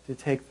Act to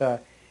take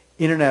the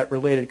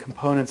Internet-related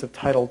components of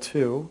Title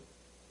II,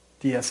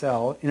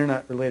 DSL,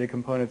 Internet-related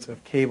components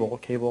of cable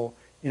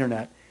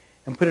Internet,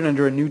 and put it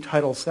under a new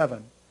Title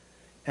VII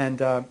and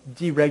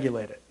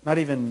deregulate it. Not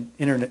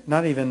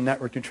even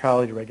network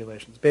neutrality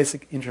regulations,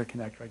 basic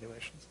interconnect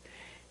regulations.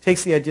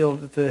 Takes the idea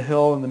to the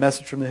Hill, and the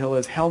message from the Hill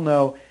is, hell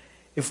no,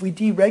 if we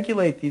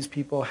deregulate these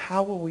people,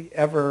 how will we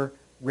ever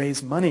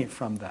raise money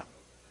from them?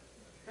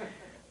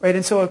 Right,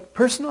 and so a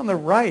person on the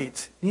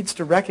right needs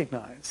to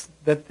recognize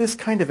that this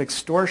kind of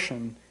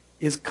extortion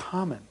is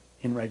common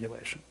in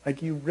regulation.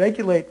 Like, you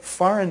regulate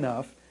far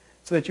enough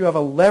so that you have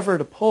a lever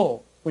to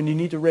pull when you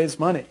need to raise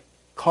money.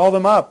 Call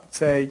them up,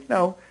 say,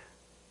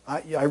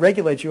 I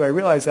regulate you, I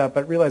realize that,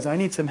 but realize I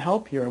need some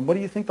help here. And what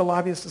do you think the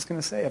lobbyist is going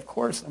to say? Of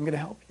course, I'm going to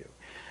help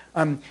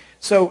you.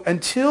 So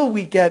until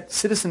we get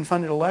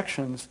citizen-funded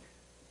elections,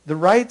 the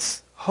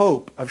right's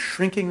hope of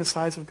shrinking the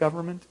size of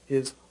government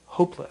is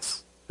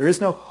hopeless. There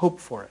is no hope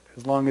for it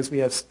as long as we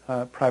have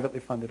privately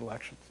funded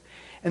elections.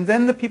 And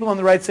then the people on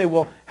the right say,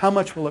 well, how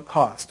much will it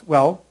cost?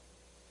 Well,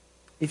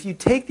 if you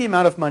take the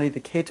amount of money the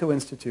Cato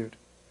Institute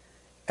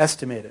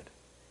estimated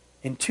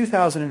in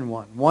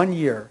 2001, 1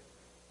 year,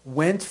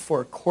 went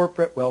for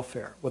corporate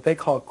welfare, what they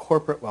call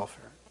corporate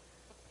welfare,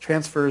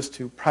 transfers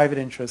to private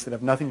interests that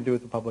have nothing to do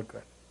with the public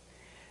good.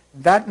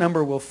 That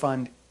number will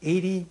fund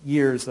 80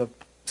 years of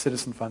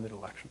citizen-funded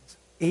elections.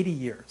 80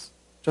 years.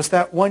 Just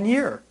that 1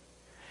 year.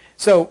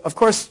 So, of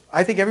course,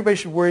 I think everybody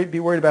should be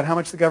worried about how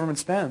much the government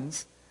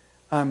spends.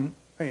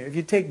 If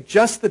you take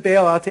just the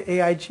bailout to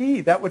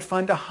AIG, that would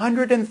fund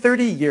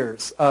 130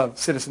 years of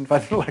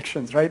citizen-funded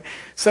elections, right?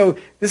 So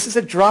this is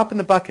a drop in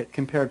the bucket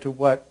compared to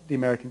what the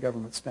American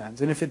government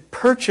spends. And if it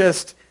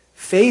purchased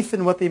faith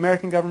in what the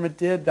American government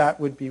did, that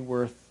would be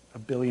worth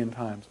 1 billion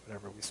times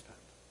whatever we spend.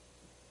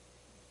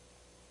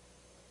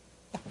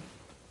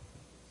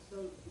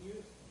 So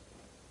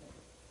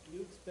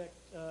you expect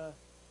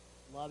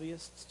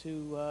lobbyists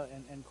to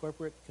and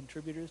corporate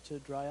contributors to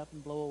dry up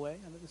and blow away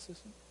under the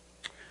system?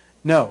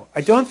 No, I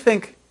don't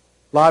think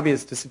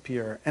lobbyists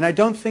disappear, and I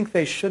don't think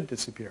they should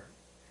disappear.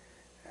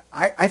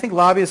 I think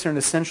lobbyists are an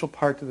essential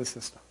part to the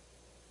system,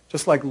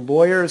 just like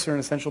lawyers are an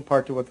essential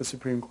part to what the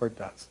Supreme Court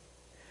does.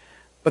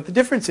 But the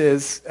difference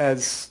is,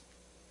 as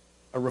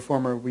a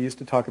reformer we used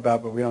to talk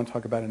about, but we don't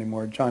talk about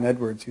anymore, John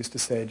Edwards used to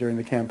say during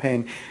the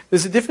campaign,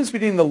 there's a difference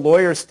between the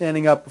lawyer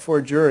standing up before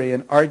a jury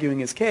and arguing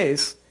his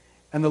case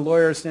and the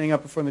lawyer standing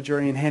up before the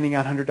jury and handing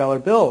out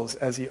 $100 bills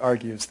as he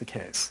argues the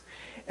case.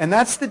 And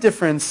that's the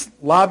difference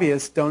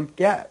lobbyists don't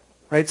get,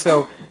 right?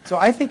 So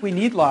I think we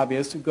need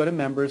lobbyists who go to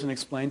members and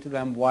explain to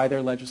them why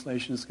their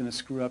legislation is going to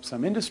screw up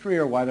some industry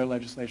or why their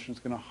legislation is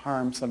going to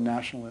harm some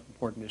national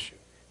important issue.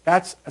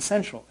 That's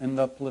essential in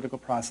the political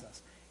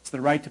process. It's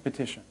the right to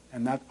petition,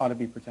 and that ought to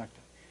be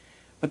protected.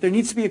 But there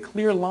needs to be a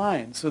clear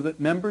line so that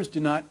members do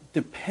not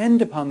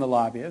depend upon the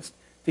lobbyist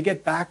to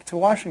get back to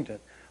Washington.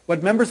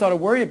 What members ought to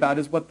worry about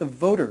is what the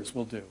voters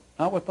will do,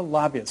 not what the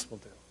lobbyists will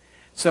do.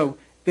 So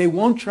they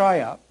won't dry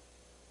up.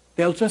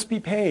 They'll just be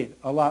paid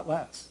a lot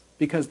less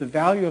because the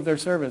value of their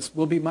service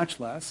will be much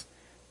less.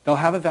 They'll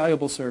have a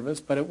valuable service,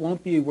 but it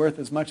won't be worth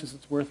as much as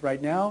it's worth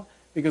right now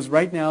because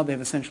right now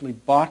they've essentially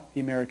bought the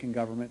American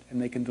government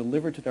and they can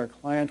deliver to their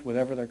client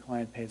whatever their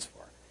client pays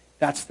for.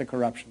 That's the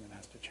corruption that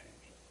has to change.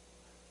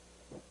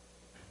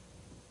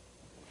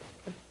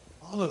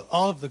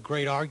 All of the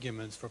great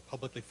arguments for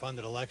publicly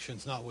funded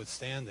elections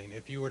notwithstanding,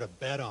 if you were to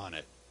bet on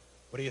it,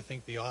 what do you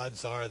think the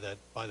odds are that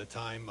by the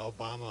time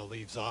Obama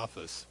leaves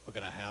office, we're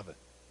going to have it?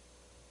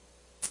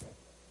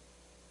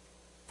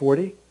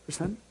 40%?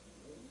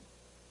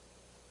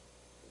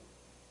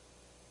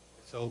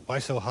 So why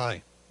so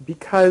high?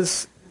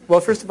 Because,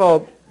 well, first of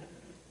all,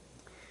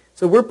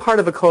 So we're part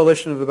of a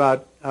coalition of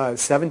about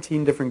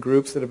 17 different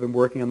groups that have been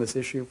working on this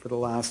issue for the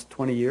last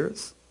 20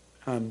 years.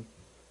 And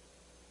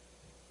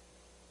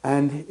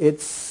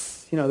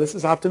it's, this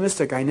is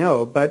optimistic, I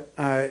know, but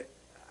I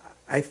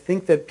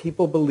think that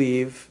people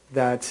believe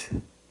that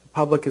the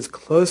public is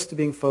close to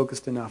being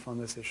focused enough on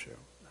this issue,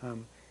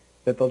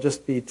 that they'll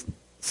just be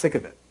sick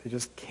of it. They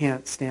just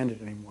can't stand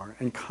it anymore.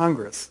 And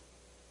Congress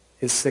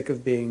is sick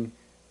of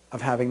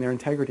having their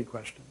integrity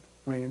questioned.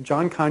 I mean,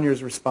 John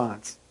Conyers'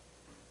 response,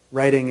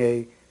 writing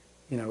a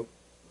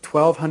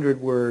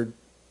 1,200-word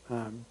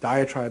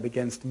diatribe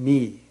against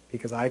me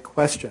because I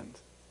questioned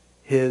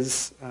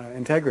his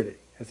integrity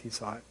as he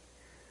saw it,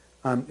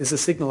 is a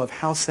signal of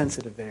how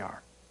sensitive they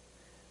are.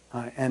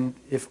 And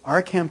if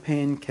our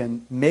campaign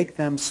can make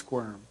them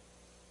squirm,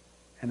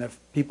 and if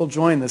people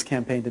join this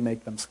campaign to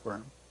make them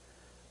squirm,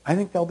 I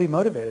think they'll be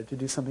motivated to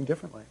do something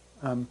differently.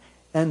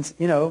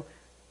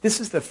 This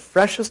is the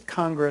freshest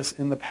Congress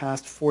in the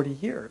past 40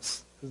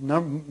 years.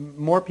 There's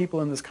more people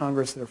in this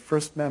Congress that are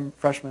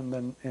freshmen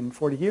than in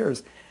 40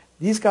 years.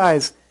 These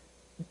guys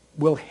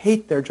will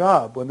hate their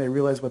job when they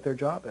realize what their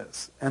job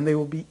is. And they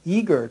will be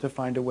eager to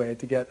find a way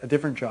to get a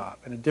different job.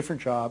 And a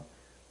different job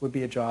would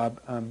be a job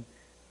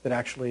that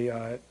actually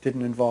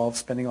didn't involve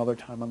spending all their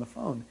time on the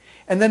phone.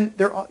 And then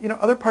there are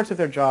other parts of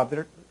their job that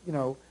are,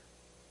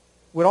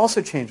 would also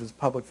change with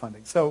public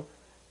funding. So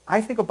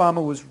I think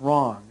Obama was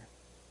wrong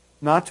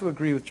not to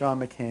agree with John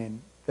McCain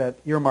that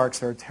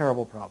earmarks are a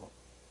terrible problem.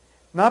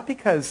 Not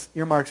because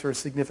earmarks are a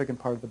significant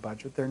part of the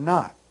budget. They're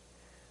not.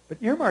 But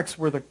earmarks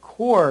were the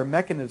core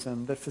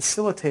mechanism that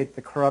facilitate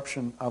the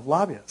corruption of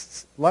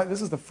lobbyists.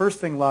 This is the first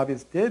thing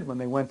lobbyists did when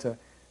they went to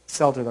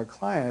sell to their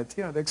clients.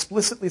 They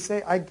explicitly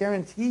say, I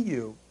guarantee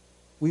you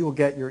we will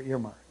get your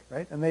earmark,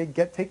 right? And they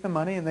take the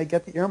money and they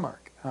get the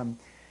earmark.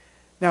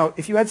 Now,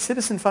 if you had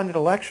citizen-funded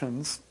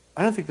elections,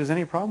 I don't think there's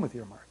any problem with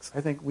earmarks.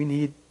 I think we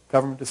need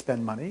government to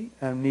spend money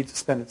and need to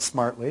spend it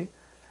smartly.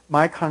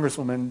 My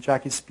Congresswoman,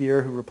 Jackie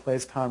Speer, who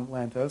replaced Tom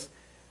Lantos,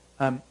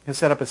 has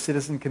set up a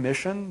citizen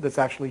commission that's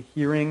actually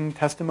hearing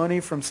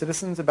testimony from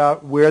citizens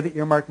about where the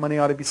earmark money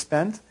ought to be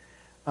spent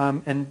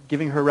and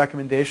giving her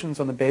recommendations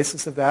on the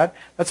basis of that.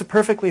 That's a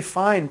perfectly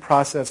fine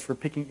process for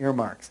picking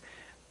earmarks.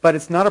 But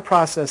it's not a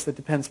process that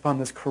depends upon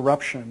this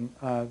corruption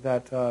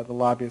that the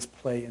lobbyists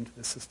play into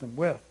the system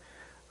with.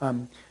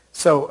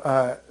 So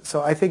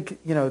I think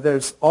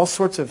there's all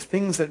sorts of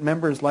things that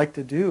members like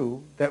to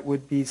do that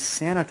would be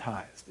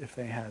sanitized if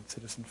they had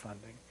citizen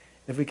funding.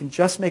 If we can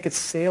just make it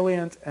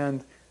salient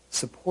and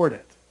support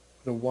it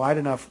with a wide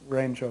enough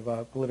range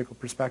of political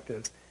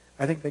perspectives,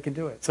 I think they can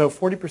do it. So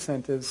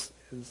 40% is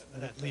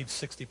that leaves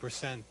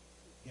 60%.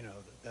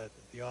 That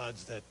the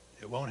odds that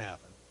it won't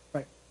happen.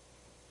 Right.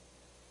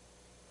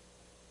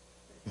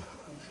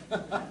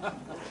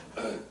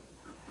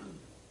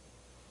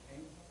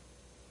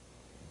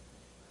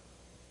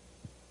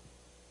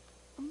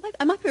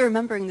 I might be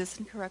remembering this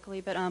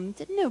incorrectly, but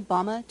didn't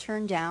Obama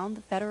turn down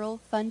the federal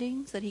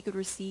funding so that he could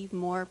receive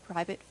more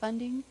private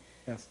funding?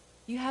 Yes.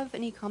 Do you have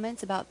any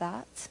comments about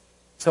that?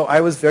 So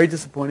I was very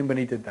disappointed when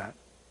he did that.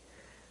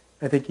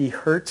 I think he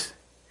hurt,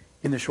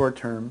 in the short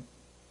term,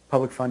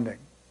 public funding.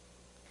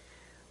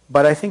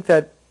 But I think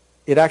that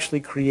it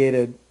actually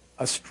created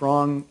a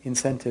strong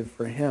incentive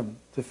for him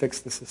to fix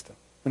the system.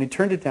 When he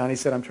turned it down, he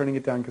said, I'm turning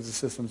it down because the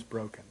system's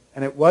broken.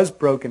 And it was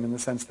broken in the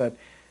sense that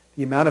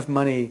the amount of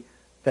money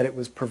that it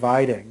was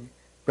providing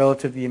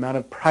relative to the amount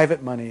of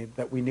private money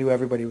that we knew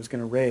everybody was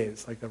going to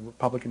raise, like the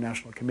Republican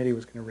National Committee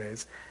was going to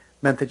raise,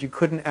 meant that you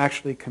couldn't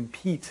actually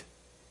compete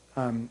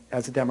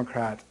as a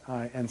Democrat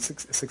and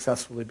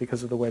successfully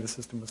because of the way the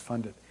system was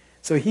funded.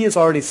 So he has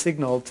already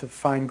signaled to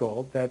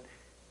Feingold that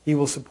he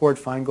will support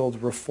Feingold's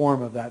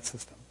reform of that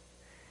system.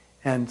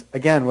 And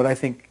again, what I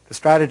think the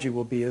strategy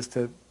will be is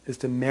to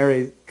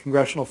marry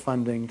congressional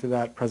funding to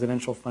that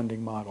presidential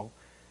funding model.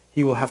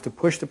 He will have to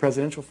push the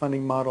presidential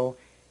funding model.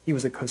 He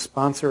was a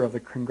co-sponsor of the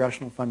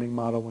congressional funding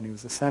model when he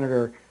was a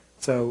senator,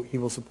 so he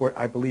will support,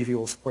 I believe he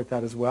will support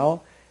that as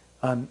well.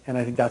 And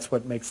I think that's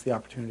what makes the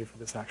opportunity for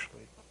this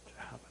actually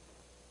to happen.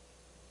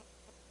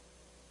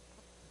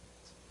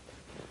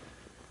 In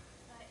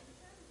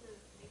terms of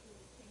making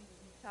these changes,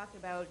 you've talked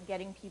about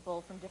getting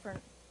people from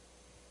different.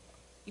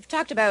 You've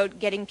talked about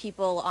getting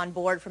people on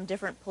board from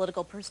different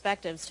political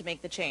perspectives to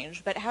make the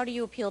change, but how do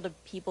you appeal to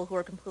people who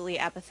are completely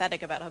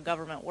apathetic about how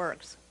government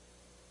works?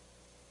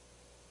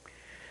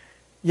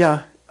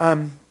 Yeah,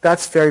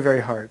 that's very,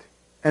 very hard.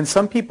 And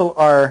some people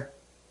are,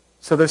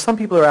 so there's some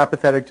people who are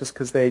apathetic just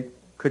because they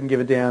couldn't give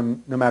a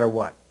damn no matter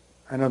what.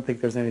 I don't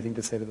think there's anything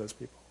to say to those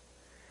people.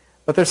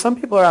 But there's some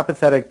people who are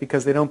apathetic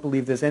because they don't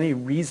believe there's any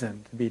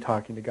reason to be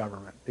talking to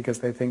government, because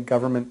they think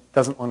government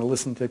doesn't want to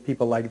listen to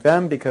people like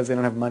them because they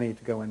don't have money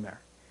to go in there.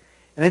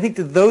 And I think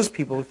to those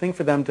people, the thing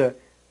for them to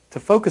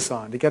focus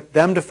on, to get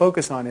them to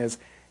focus on is,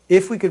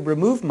 if we could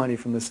remove money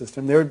from the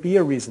system, there would be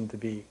a reason to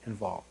be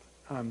involved.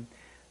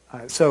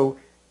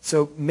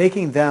 So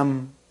making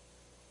them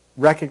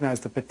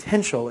recognize the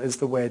potential is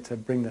the way to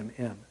bring them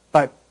in.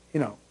 But,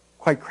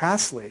 quite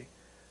crassly,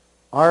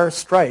 our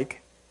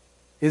strike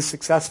is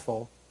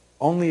successful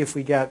only if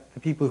we get the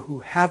people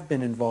who have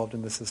been involved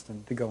in the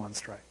system to go on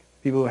strike,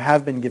 people who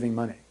have been giving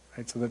money.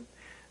 Right? So that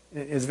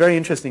it's very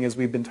interesting as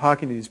we've been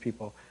talking to these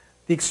people,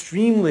 the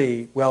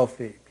extremely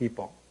wealthy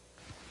people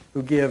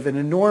who give an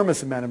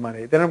enormous amount of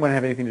money, they don't want to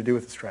have anything to do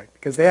with the strike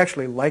because they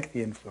actually like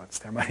the influence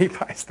their money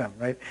buys them,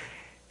 right?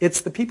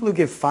 It's the people who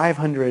give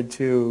 $500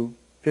 to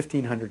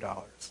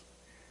 $1,500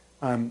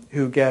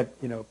 who get,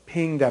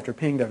 pinged after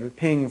pinged after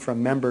ping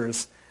from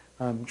members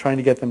trying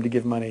to get them to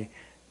give money.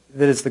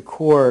 That is the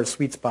core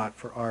sweet spot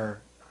for our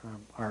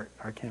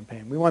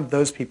campaign. We want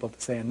those people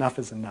to say enough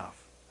is enough.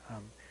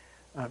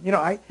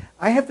 I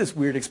have this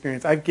weird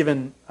experience. I've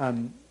given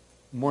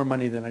more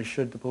money than I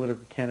should to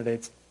political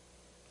candidates.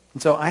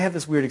 And so I have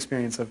this weird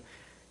experience of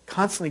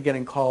constantly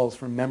getting calls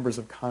from members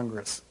of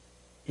Congress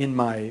at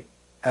my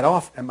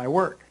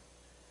work.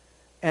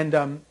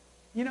 And,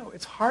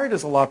 it's hard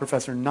as a law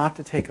professor not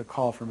to take a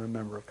call from a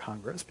member of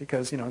Congress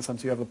because,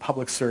 sometimes you have a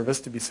public service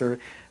to be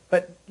served.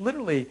 But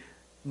literally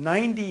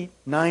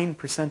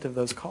 99% of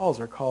those calls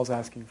are calls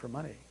asking for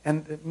money.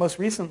 And most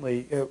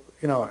recently,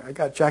 I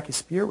got Jackie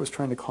Spear was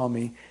trying to call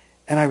me,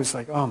 and I was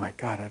like, oh my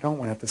God, I don't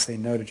want to have to say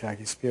no to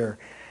Jackie Spear.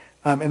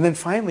 And then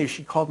finally,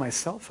 she called my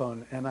cell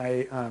phone, and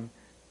I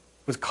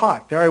was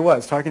caught. There I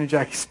was, talking to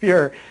Jackie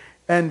Spear,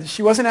 and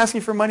she wasn't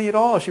asking for money at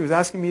all. She was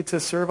asking me to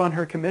serve on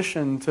her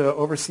commission to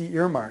oversee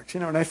earmarks.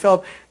 And I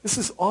felt, this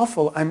is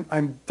awful.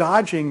 I'm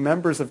dodging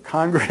members of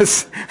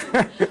Congress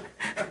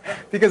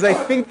because I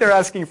think they're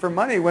asking for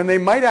money when they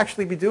might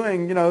actually be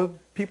doing,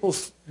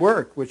 people's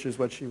work, which is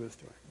what she was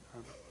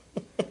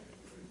doing.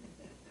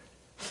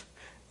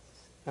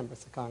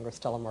 Members of Congress,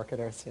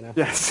 telemarketers,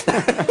 Yes.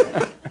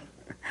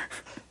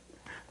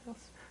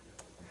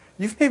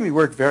 You've made me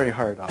work very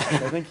hard on it.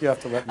 I think you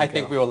have to let me go. I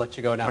think we will let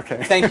you go now.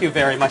 Okay. Thank you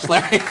very much,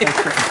 Larry.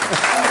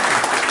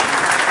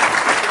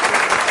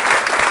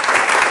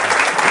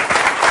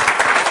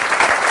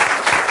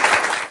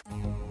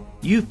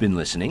 You've been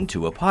listening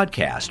to a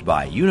podcast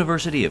by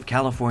University of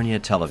California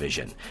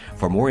Television.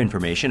 For more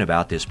information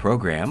about this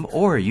program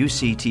or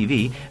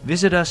UCTV,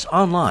 visit us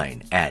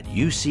online at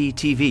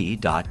uctv.tv.